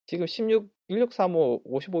 지금 1635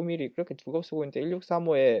 55mm 그렇게 두 거 쓰고 있는데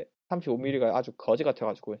 1635에 35mm가 아주 거지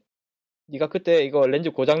같아가지고. 네가 그때 이거 렌즈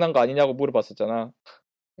고장난 거 아니냐고 물어봤었잖아.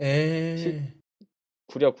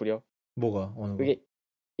 구려. 뭐가? 어느 거? 그게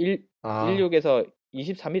 16에서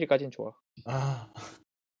 23mm까지는 좋아.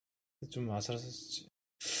 좀 아슬아슬했지.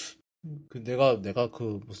 내가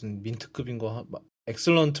그 무슨 민트급인 거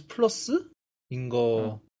엑셀런트 플러스인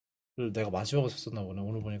거를 내가 마지막으로 썼나 보네.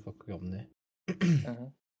 오늘 보니까 그게 없네.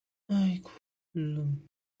 아이고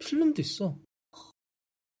필름도 있어.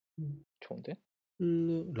 좋은데?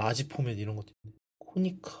 라지 포맷 이런 것도 있네.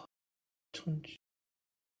 코니카 천지.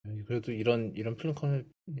 그래도 이런 필름 카메라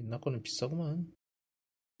옛날 거는 비싸구만.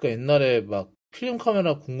 그러니까 옛날에 막 필름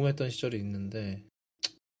카메라 궁금했던 시절이 있는데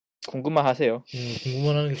궁금만 하세요.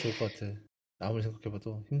 궁금만 하는 게 좋을 것 같아. 아무리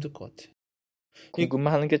생각해봐도 힘들 것 같아.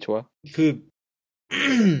 궁금만 하는 게 좋아.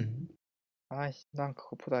 난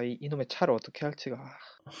그것보다 이놈의 차를 어떻게 할지가.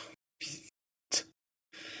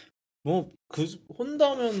 뭐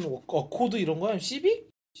혼다면 어코드 이런 거야? 시빅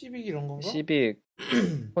이런 건가? 시빅.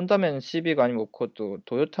 혼다면 시빅 아니면 어코드.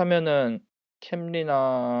 도요타면은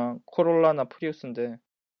캠리나 코롤라나 프리우스인데.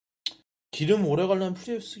 기름 오래 가려면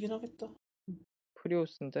프리우스긴 하겠다.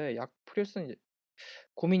 프리우스인데 프리우스는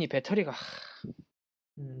고민이 배터리가.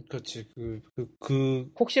 그렇지.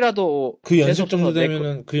 혹시라도 그 연식 정도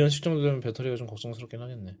되면 배터리가 좀 걱정스럽긴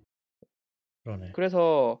하겠네. 그러네.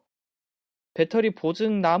 그래서 배터리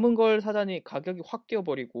보증 남은 걸 사자니 가격이 확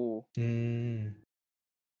뛰어버리고.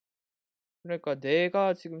 그러니까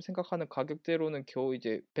내가 지금 생각하는 가격대로는 겨우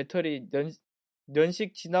이제 배터리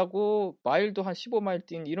연식 지나고 마일도 한 15마일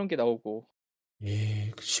뛴 이런 게 나오고.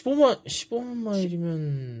 15만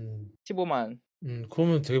마일이면 15만.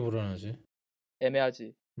 그러면 되게 불안하지.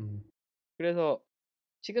 애매하지. 그래서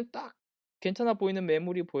지금 딱 괜찮아 보이는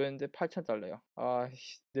매물이 보였는데 $8,000야.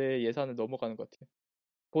 내 예산을 넘어가는 것 같아.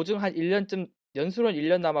 보증 한 1년쯤 연수론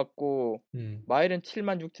 1년 남았고 마일은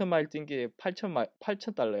 76,000마일 뛴 게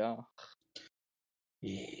 $8,000야.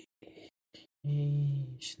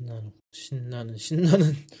 신나는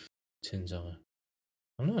젠장을.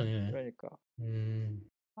 장난 아니네. 그러니까.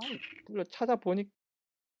 물론 찾아보니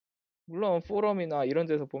물론 포럼이나 이런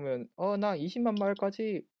데서 보면 나 20만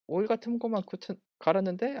마일까지 오일 같은 것만 9,000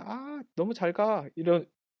 갈았는데 너무 잘 가.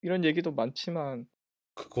 이런 얘기도 많지만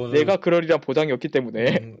내가 그러리란 보장이 없기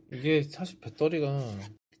때문에. 이게 사실 배터리가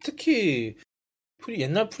특히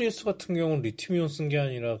옛날 프리우스 같은 경우는 리튬이온 쓴 게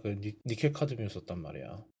아니라 니켈 카드뮴 썼단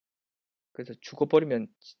말이야. 그래서 죽어버리면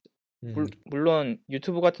물론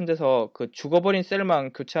유튜브 같은 데서 그 죽어버린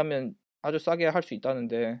셀만 교체하면 아주 싸게 할 수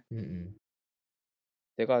있다는데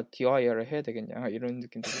내가 DIY를 해야 되겠냐 이런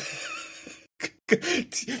느낌 들고.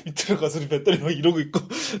 밑으로 가서 배터리 막 이러고 있고.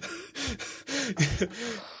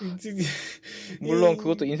 물론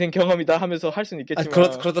그것도 인생 경험이다 하면서 할 수는 있겠지만.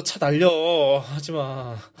 그러다 차 날려.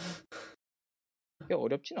 하지마. 그게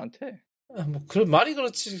어렵진 않대. 그런 말이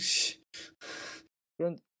그렇지.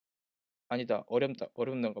 아니다.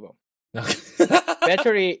 어렵는가 봐.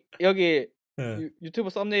 배터리 여기 유튜브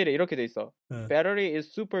썸네일에 이렇게 돼 있어. Battery is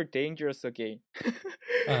super dangerous again.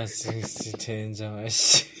 진짜 젠장.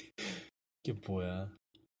 이게 뭐야?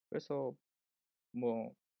 그래서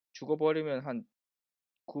뭐 죽어버리면 한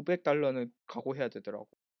 $900는 각오해야 되더라고.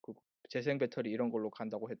 그 재생 배터리 이런 걸로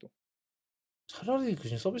간다고 해도. 차라리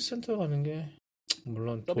그냥 서비스 센터 가는 게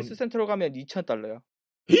물론 서비스 센터로 가면 $2,000야.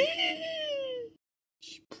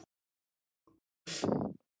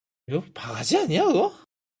 이거 바가지 아니야 그거?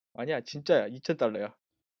 아니야 진짜야. $2,000야.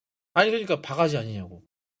 아니 그러니까 바가지 아니냐고.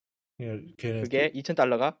 그게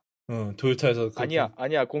 $2,000가? 도요타에서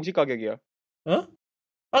아니야 공식 가격이야.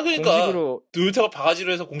 그러니까 공식으로 도요타가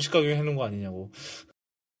바가지로 해서 공식 가격에 해놓은 거 아니냐고.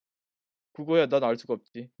 그거야 난 알 수가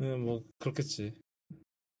없지. 뭐 그렇겠지.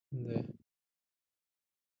 근데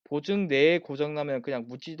보증 내에 고장 나면 그냥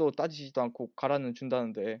묻지도 따지지도 않고 가라는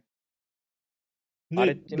준다는데 근데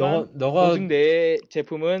말했지만 너가 보증 내의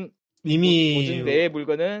제품은 이미 보증 내의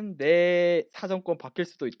물건은 내 사정권 바뀔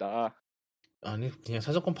수도 있다. 아니 그냥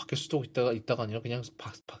사정권 바뀔 수도 있다가 아니라 그냥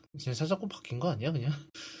그냥 사정권 바뀐 거 아니야 그냥?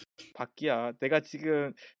 바뀌야. 내가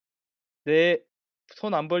지금 내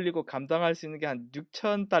손 안 벌리고 감당할 수 있는 게 한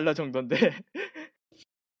 6,000달러 정도인데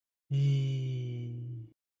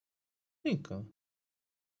그러니까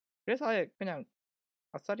그래서 아예 그냥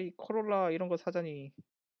아싸리 코롤라 이런 거 사자니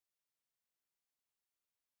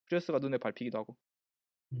프리우스가 눈에 밟히기도 하고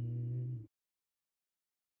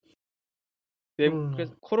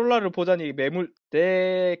그래서 코롤라를 보자니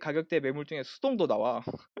내 가격대 매물 중에 수동도 나와.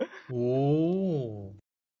 오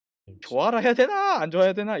좋아라 해야 되나 안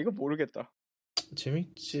좋아해야 되나 이거 모르겠다.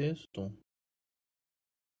 재밌지 수동.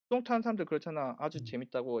 수동 타는 사람들 그렇잖아. 아주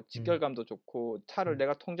재밌다고 음. 직결감도 좋고 차를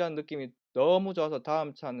내가 통제하는 느낌이 너무 좋아서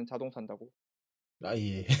다음 차는 자동 산다고. 아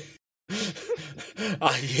예. 아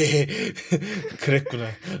예. 그랬구나.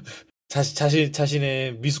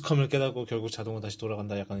 자신의 미숙함을 깨닫고 결국 자동으로 다시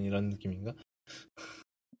돌아간다 약간 이런 느낌인가?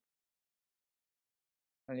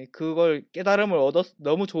 아니 그걸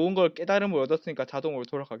너무 좋은 걸 깨달음을 얻었으니까 자동으로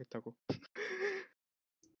돌아가겠다고.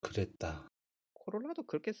 그랬다. 코롤라도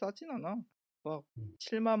그렇게 싸진 않아. 막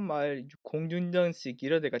 7만 마일 06년식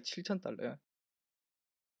이런 데가 7,000달러야.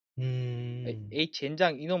 에이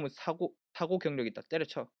젠장 이놈은 사고 경력 있다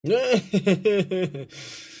때려쳐. 네.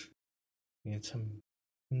 이게 참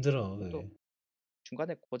힘들어. 그래.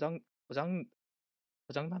 중간에 고장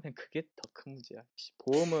나면 그게 더 큰 문제야.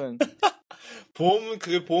 보험은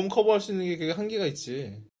그게 보험 커버할 수 있는 게 그게 한계가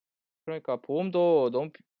있지. 그러니까 보험도 너무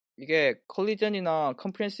이게 컬리전이나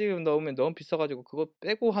컴프렌시브 넣으면 너무 비싸가지고 그거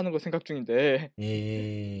빼고 하는 거 생각 중인데.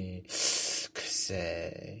 예.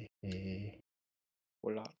 글쎄. 예.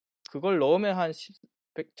 몰라. 그걸 넣으면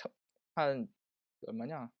한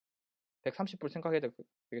얼마냐? 130불 생각해야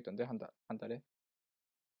되겠던데 한 달에.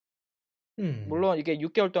 물론 이게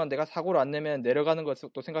 6개월 동안 내가 사고를 안 내면 내려가는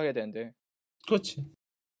것도 생각해야 되는데. 그렇지.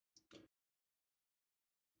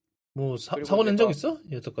 뭐 사고 낸 적 있어?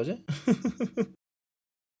 여태까지?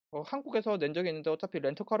 한국에서 낸 적이 있는데 어차피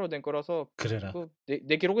렌터카로 낸 거라서 그래라.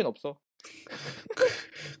 내 기록엔 없어.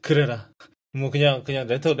 그래라. 뭐 그냥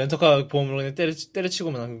렌터카 보험으로 그냥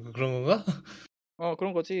때려치고만 한 그런 건가?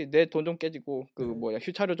 그런 거지. 내 돈 좀 깨지고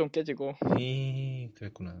휴차료 좀 깨지고.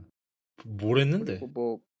 그랬구나. 뭘 했는데?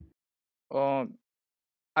 그리고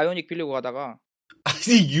아이오닉 빌리고 가다가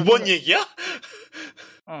아니 유번 얘기야?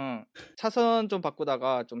 차선 좀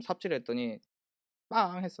바꾸다가 좀 삽질을 했더니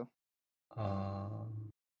빵 했어.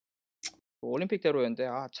 올림픽대로였는데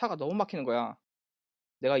차가 너무 막히는 거야.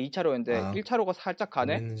 내가 2차로였는데 1차로가 살짝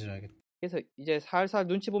가네. 뭐 했는지 알겠다. 그래서 이제 살살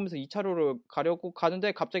눈치 보면서 2차로를 가려고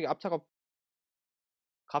가는데 갑자기 앞차가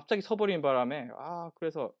갑자기 서버리는 바람에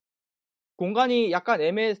그래서 공간이 약간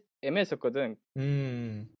애매했었거든.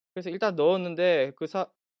 그래서 일단 넣었는데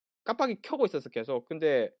깜빡이 켜고 있었어 계속.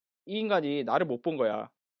 근데 이 인간이 나를 못 본 거야.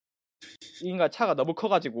 이 인간 차가 너무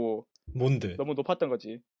커가지고. 뭔데? 너무 높았던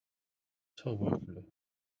거지. 차가 뭐였길래?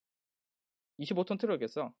 25톤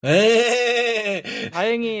트럭이었어. 에이!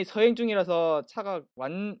 다행히 서행 중이라서 차가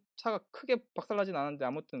크게 박살나진 않았는데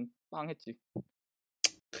아무튼 빵 했지.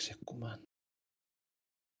 그랬구만.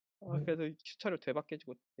 그래서 휴차료 대박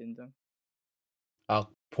깨지고 된장.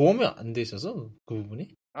 보험이 안 돼 있어서 그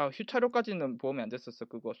부분이? 휴차료까지는 보험이 안 됐었어.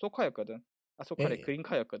 그거 소카였거든. 소카래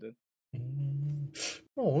그린카였거든.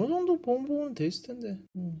 어느 정도 보험은 돼 있을 텐데.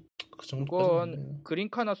 그 정도까지는. 그건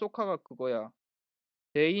그린카나 소카가 그거야.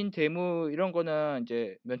 대인 대무 이런 거는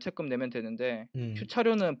이제 면책금 내면 되는데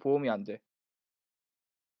휴차료는 보험이 안 돼.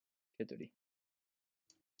 걔들이.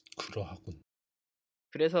 그러하군.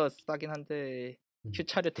 그래서 싸긴 한데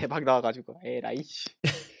휴차료 대박 나와가지고 에라이 씨.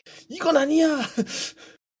 이건 아니야.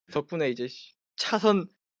 덕분에 이제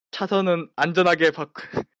차선은 안전하게 바꾸.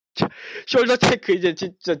 숄더 체크 이제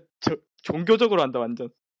진짜 종교적으로 한다 완전.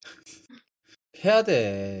 해야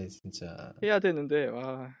돼 진짜. 해야 되는데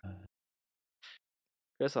와.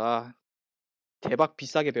 그래서 대박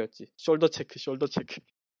비싸게 배웠지. 숄더 체크.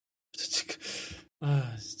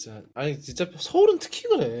 진짜. 아니 진짜 서울은 특히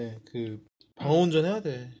그래. 그 방어운전 해야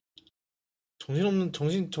돼.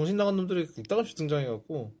 정신 나간 놈들이 이따금씩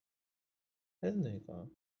등장해갖고 해야 된다니까.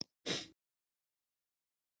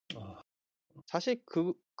 사실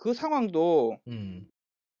그 상황도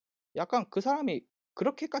약간 그 사람이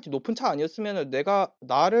그렇게까지 높은 차 아니었으면 내가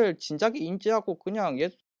나를 진작에 인지하고 그냥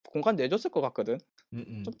얘 공간 내줬을 것 같거든.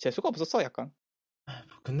 좀 재수가 없었어 약간.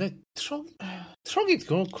 근데 트럭이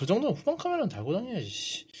그 정도는 후방 카메라는 달고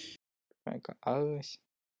다녀야지. 그러니까 아우 씨.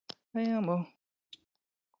 뭐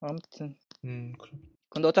아무튼. 그럼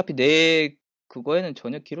근데 어차피 내 그거에는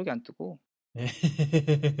전혀 기록이 안 뜨고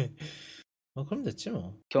그럼 됐지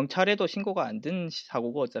뭐. 경찰에도 신고가 안 된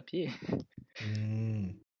사고고 어차피.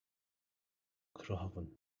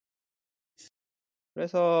 그러하군.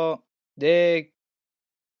 그래서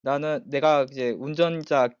나는 내가 이제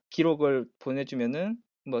운전자 기록을 보내주면은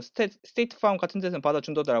뭐 스테이트 팜 같은 데서는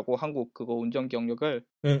받아준다더라고 한국 그거 운전 경력을.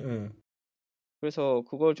 응. 그래서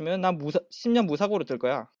그걸 주면 난 10년 무사고로 뜰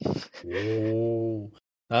거야. 오,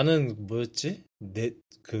 나는 뭐였지?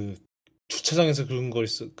 그 주차장에서 그런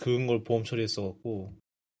걸 보험 처리했어갖고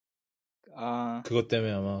아 그것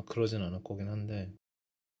때문에 아마 그러진 않을 거긴 한데.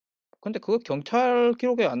 근데 그거 경찰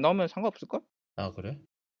기록에 안 나오면 상관없을걸? 아, 그래?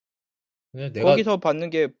 그냥 내가 거기서 받는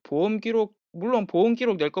게 보험 기록 물론 보험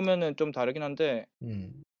기록 낼 거면은 좀 다르긴 한데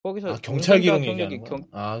거기서 경찰 운전자 기록 경력이 얘기하는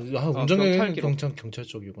거야? 경찰 운전경력이 기록. 경찰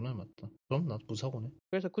쪽이구나, 맞다. 그럼 나 무사고네.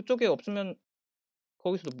 그래서 그쪽에 없으면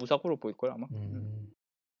거기서도 무사고로 보일 걸 아마.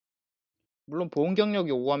 물론 보험 경력이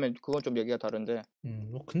오하면 그건 좀 얘기가 다른데.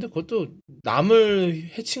 뭐 근데 그것도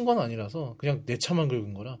남을 해친 건 아니라서 그냥 내 차만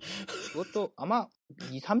긁은 거라. 그것도 아마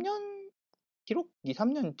 2-3년 기록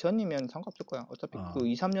 2-3년 전이면 상관없을 거야. 어차피 그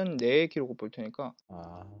 2-3년 내에 기록을 볼 테니까.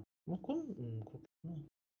 뭐 그럼 그렇구나.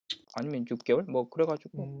 아니면 6개월? 뭐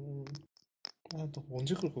그래가지고. 또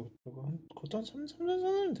언제 긁고 그것도 한 3년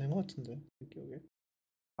전은 된 것 같은데 내 기억에.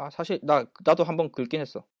 사실 나도 한번 긁긴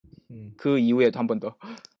했어. 그 이후에도 한 번 더.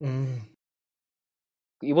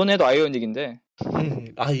 이번에도 아이오닉인데.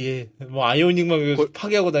 예. 뭐 아이오닉만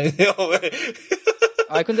파괴하고 다니네요.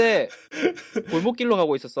 왜? 근데 골목길로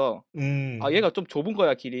가고 있었어. 얘가 좀 좁은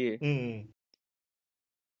거야 길이.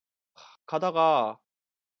 가다가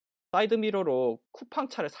사이드 미러로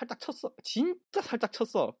쿠팡차를 살짝 쳤어. 진짜 살짝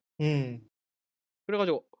쳤어.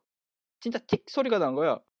 그래가지고 진짜 틱 소리가 난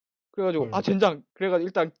거야. 그래가지고 젠장. 그래가지고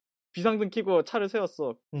일단 비상등 켜고 차를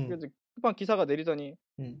세웠어. 그래가지고 쿠팡 기사가 내리더니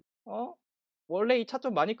원래 이 차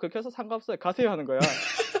좀 많이 긁혀서 상관없어요. 가세요 하는 거야.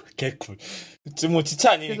 개꿀. 뭐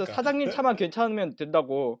지차 아니니까. 그래서 사장님 차만 괜찮으면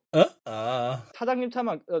된다고. 사장님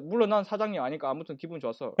차만 물론 난 사장님 아니까 아무튼 기분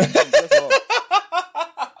좋았어. 그래서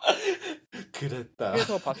그랬다.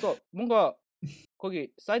 그래서 봤어. 뭔가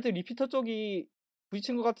거기 사이드 리피터 쪽이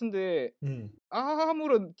부딪힌 것 같은데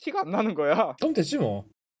아무런 티가 안 나는 거야. 그럼 됐지 뭐.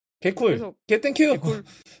 개꿀. 개땡큐. 개꿀.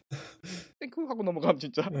 땡큐 하고 넘어가면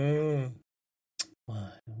진짜.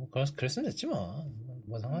 그랬으면 됐지 뭐.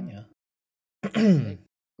 뭐 상관이야.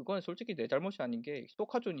 그건 솔직히 내 잘못이 아닌 게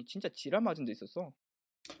소카존이 진짜 지랄 맞은 데 있었어.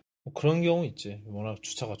 뭐 그런 경우 있지. 워낙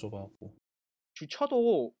주차가 좁아갖고.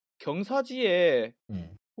 주차도 경사지에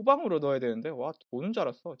후방으로 넣어야 되는데 와 도는 줄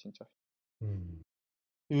알았어 진짜.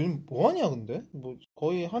 요즘 뭐하냐 근데? 뭐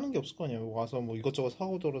거의 하는 게 없을 거 아니야. 와서 뭐 이것저것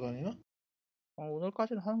사고 돌아다니나?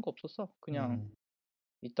 오늘까지는 하는 거 없었어. 그냥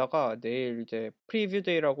이따가 내일 이제 프리뷰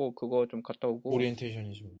데이라고 그거 좀 갔다 오고.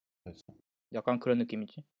 오리엔테이션이지 뭐. 약간 그런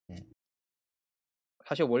느낌이지.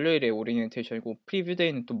 사실 월요일에 오리엔테이션이고 프리뷰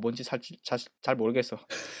데이는 또 뭔지 잘 모르겠어.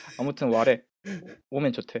 아무튼 war에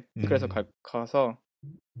오면 좋대. 그래서 가서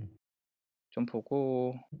좀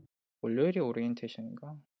보고 월요일이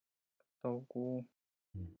오리엔테이션인가? 갔다 오고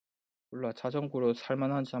몰라 자전거로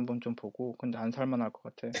살만한지 한번 좀 보고 근데 안 살만할 것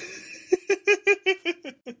같아.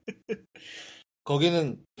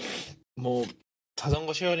 거기는 뭐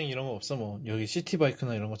자전거 쉐어링 이런 거 없어? 뭐 여기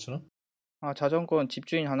시티바이크나 이런 것처럼? 자전거는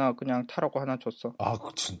집주인 하나 그냥 타라고 하나 줬어.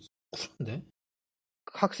 그 진짜 쿨한데?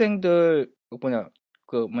 학생들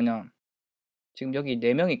지금 여기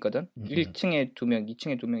 4명 있거든? 1층에 2명,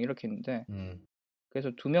 2층에 2명 이렇게 있는데 그래서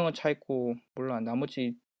 2명은 차 있고 몰라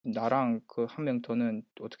나머지 나랑 그 1명 더는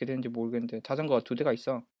어떻게 되는지 모르겠는데 자전거가 2대가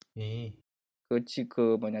있어.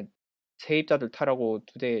 세입자들 타라고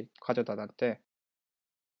 2대 가져다 놨대.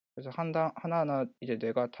 그래서 하나하나 이제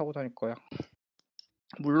내가 타고 다닐 거야.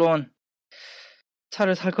 물론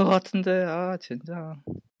차를 살 것 같은데 진짜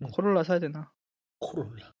코롤라 사야 되나?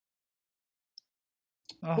 코롤라.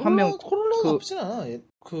 한 명 코롤라 나쁘진 않아.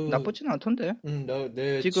 나쁘진 않던데.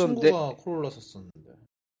 내 친구가 코롤라 샀었는데.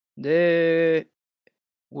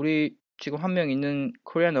 우리 지금 한 명 있는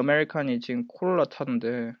코리안 아메리칸이 지금 코롤라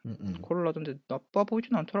타는데 코롤라던데 나빠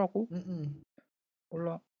보이진 않더라고.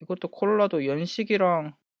 몰라. 이것도 코롤라도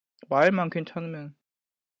연식이랑 마일만 괜찮으면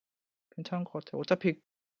괜찮은 것 같아. 어차피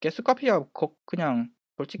가스값이야 그냥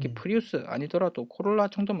솔직히 프리우스 아니더라도 코롤라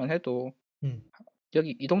정도만 해도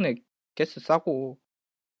여기 이 동네 가스 싸고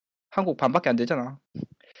한국 반밖에 안 되잖아.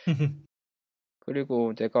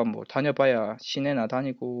 그리고 내가 뭐 다녀봐야 시내나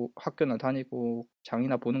다니고 학교나 다니고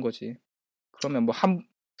장이나 보는 거지. 그러면 뭐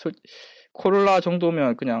코롤라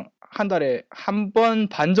정도면 그냥 한 달에 한 번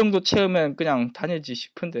반 정도 채우면 그냥 다니지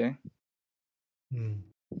싶은데.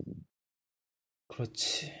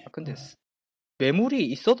 그렇지. 근데 매물이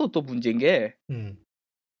있어도 또 문제인 게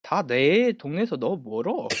다 내 동네에서 너무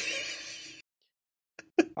멀어.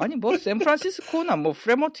 아니 뭐 샌프란시스코나 뭐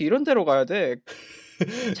프레먼트 이런 데로 가야 돼.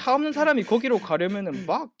 차 없는 사람이 거기로 가려면은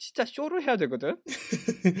막 진짜 쇼를 해야 되거든.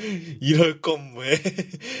 이럴 건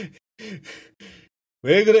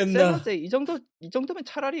왜 그랬나? 세너제 이 정도면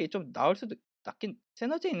차라리 좀 나을 수도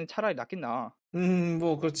세너제이는 차라리 낫긴 나.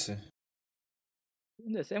 뭐 그렇지.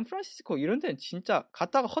 근데 샌프란시스코 이런 데는 진짜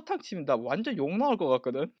갔다가 허탕 치면 나 완전 욕 나올 것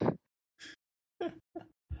같거든.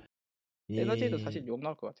 세너제이도 사실 욕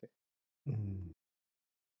나올 것 같아.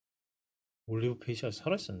 올리브 페이지가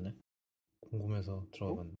살아있었네. 궁금해서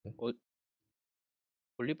들어가봤는데.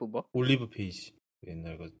 올리브 뭐? 올리브 페이지.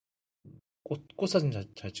 옛날 그 꽃 사진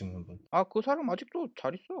잘 찍는 분. 아, 그 사람 아직도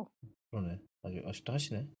잘 있어. 그러네. 아직도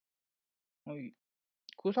하시네.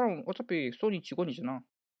 그 사람 어차피 소니 직원이잖아.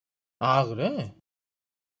 아, 그래?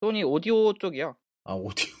 소니 오디오 쪽이야. 아,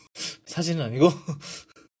 오디오. 사진은 아니고?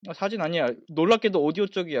 사진 아니야. 놀랍게도 오디오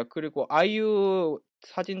쪽이야. 그리고 아이유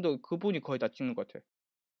사진도 그분이 거의 다 찍는 것 같아.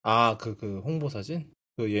 아, 그 홍보 사진?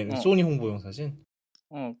 소니 홍보용 사진?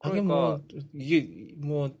 하긴 그러니까 이게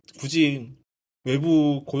굳이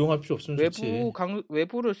외부 고용할 필요 없으면 좋지.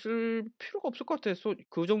 외부를 쓸 필요가 없을 것 같아.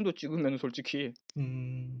 그 정도 찍으면 솔직히.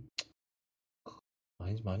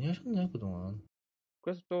 많이 하셨네, 그동안.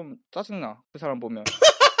 그래서 좀 짜증나. 그 사람 보면.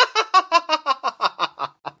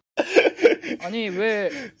 아니 왜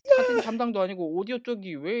사진 담당도 아니고 오디오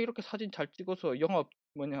쪽이 왜 이렇게 사진 잘 찍어서 영업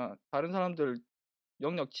다른 사람들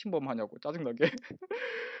영역 침범하냐고 짜증나게.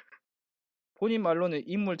 본인 말로는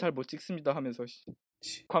인물 잘 못 찍습니다 하면서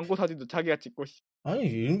광고 사진도 자기가 찍고. 아니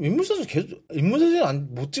인물 사진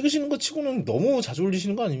못 찍으시는 거 치고는 너무 자주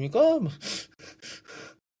올리시는 거 아닙니까?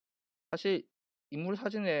 사실 인물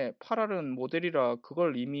사진에 8알은 모델이라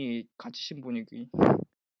그걸 이미 가지신 분이기.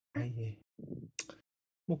 예.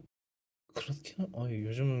 뭐 그렇긴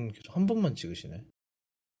요즘은 계속 한 번만 찍으시네.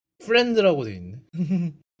 프렌드라고 돼 있네.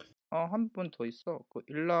 한 분 더 있어. 그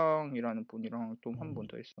일랑이라는 분이랑 또 한 분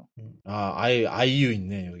더 있어. 아이유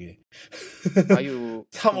있네 여기. 아이유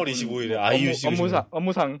 3월 25일에 아이유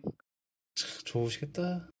업무상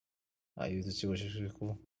좋으시겠다. 아이유도 찍으실 수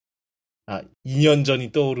있고. 2년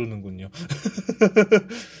전이 떠오르는군요.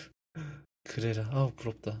 그래라.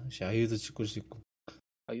 부럽다. 아이유도 찍을 수 있고.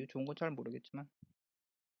 아이유 좋은 건 잘 모르겠지만.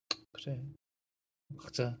 그래.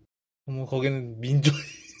 각자 거기는 민족.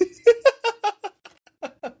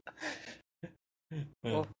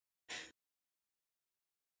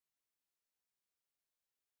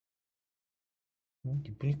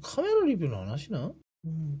 이분이 카메라 리뷰는 안 하시나?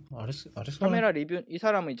 카메라 리뷰 이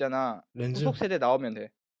사람은 있잖아. 렌즈 후속 세대 나오면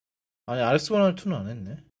돼. 아니 RX1R2는 안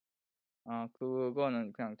했네.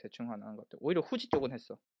 그거는 그냥 대충 하는 것 같아. 오히려 후지 쪽은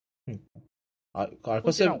했어.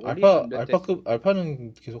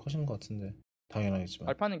 알파는 계속 하시는 것 같은데 당연하겠지만.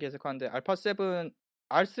 알파는 계속 하는데 알파 7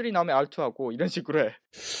 R3 나오면 R2 하고 이런 식으로 해.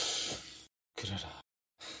 그래라.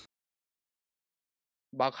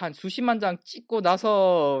 막 한 수십만 장 찍고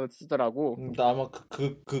나서 쓰더라고. 나 아마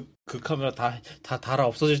그 카메라 다 달아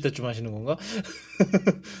없어질 때쯤 하시는 건가?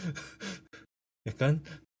 약간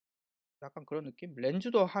그런 느낌?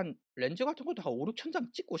 렌즈 같은 것도 한 5, 6천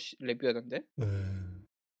장 찍고 레뷰하던데?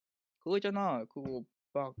 그거 있잖아. 그거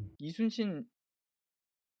막 이순신의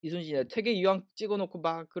태계 이왕 찍어놓고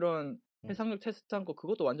막 그런 해상력 테스트한 거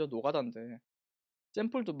그것도 완전 노가다인데.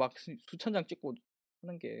 샘플도 막 수천 장 찍고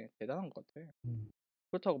하는 게 대단한 것 같아.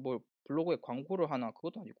 그렇다고 뭐 블로그에 광고를 하나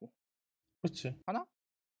그것도 아니고. 그렇지. 하나?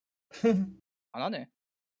 안 하네.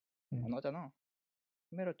 안 하잖아.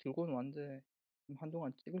 카메라 들고는 왔는데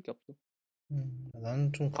한동안 찍을 게 없어.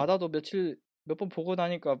 나는 좀 가다도 몇 번 보고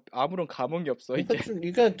나니까 아무런 감흥이 없어.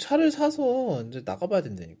 그러니까 차를 사서 이제 나가봐야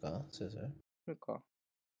된다니까 슬슬. 그러니까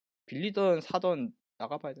빌리던 사던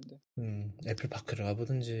나가봐야 된대. 애플파크를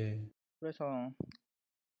가보든지. 그래서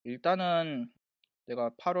일단은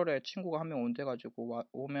내가 8월에 친구가 한 명 온대가지고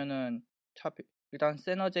오면은 일단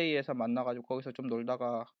세너제이에서 만나가지고 거기서 좀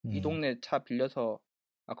놀다가 이 동네 차 빌려서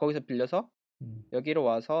거기서 빌려서 여기로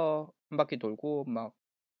와서 한 바퀴 돌고 막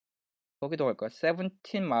거기도 갈 거야.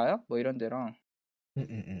 17마일 뭐 이런 데랑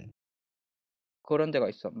그런 데가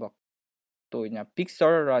있어. 막 또 그냥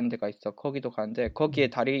빅서라는 데가 있어. 거기도 가는데 거기에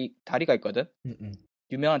다리가 있거든.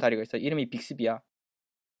 유명한 다리가 있어. 이름이 빅스비야.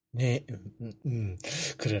 네,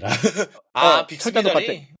 그래라. 빅스비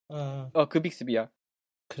다리? 그 빅스비야.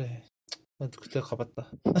 그래. 나도 그때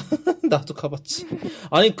가봤다. 나도 가봤지.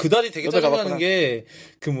 아니 그 다리 되게 짜증나는 게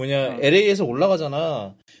LA에서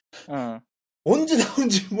올라가잖아. 언제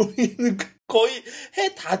나온지 모르겠는 거의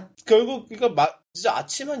결국 그러니까 진짜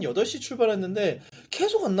아침 한 8시 출발했는데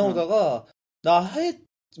계속 안 나오다가 나 해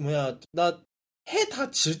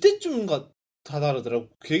다 질 때쯤 다 다르더라고.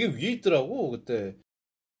 되게 위에 있더라고 그때.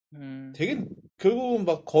 음, 되게 결국은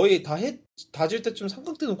막 거의 다 질 때쯤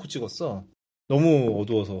삼각대 놓고 찍었어. 너무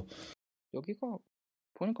어두워서. 여기가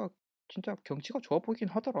보니까 진짜 경치가 좋아 보이긴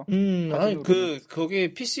하더라. 아니 사진으로는.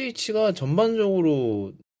 거기 PCH가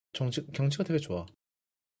전반적으로 경치가 되게 좋아.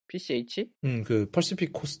 PCH? 그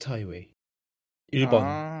퍼시픽 코스트 하이웨이 1번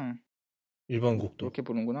아, 1번 국도. 그렇게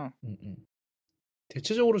부르는구나.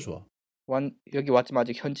 대체적으로 좋아. 여기 왔지만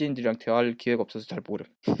아직 현지인들이랑 대화할 기회가 없어서 잘 모름.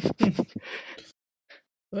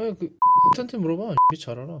 그 한테 물어봐.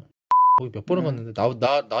 잘 알아. 거기 몇 번을 음. 갔는데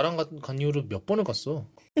나랑 간 이후로 몇 번을 갔어.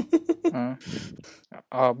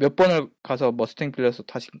 몇 번을 가서 머스탱 빌려서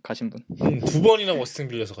다시 가신 분. 2번이나 머스탱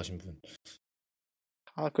빌려서 가신 분.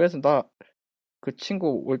 그래서 나 그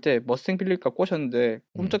친구 올 때 머스탱 빌릴까 꼬셨는데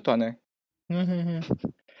꿈쩍도 안 해.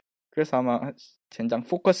 그래서 아마 젠장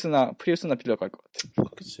포커스나 프리우스나 빌려갈 것 같아.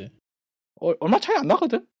 그렇지. 얼마 차이 안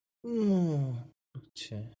나거든?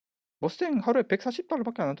 그렇지. 머스탱 하루에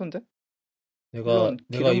 $140밖에 안 하던데? 내가 물론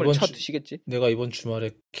기름을 이번 차 드시겠지. 내가 이번 주말에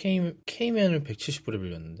K맨을 170불에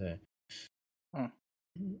빌렸는데.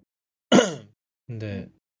 근데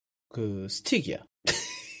그 스틱이야.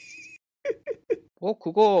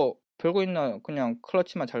 그거 별거 있나? 그냥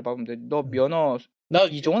클러치만 잘 밟으면 돼. 너 면허 나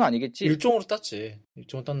 2종은 아니겠지? 일종으로 땄지.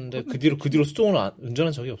 일종으로 땄는데 그 뒤로 수동으로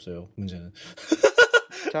운전한 적이 없어요. 문제는.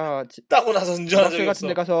 자, 따고 나서 운전한 적이 오락실 같은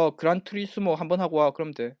데 없어. 가서 그란투리스모 한번 하고 와.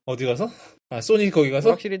 그러면 돼. 어디 가서? 소니 거기 가서?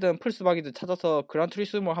 오락실이든 플스바기든 찾아서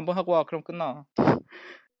그란투리스모 한번 하고 와. 그럼 끝나.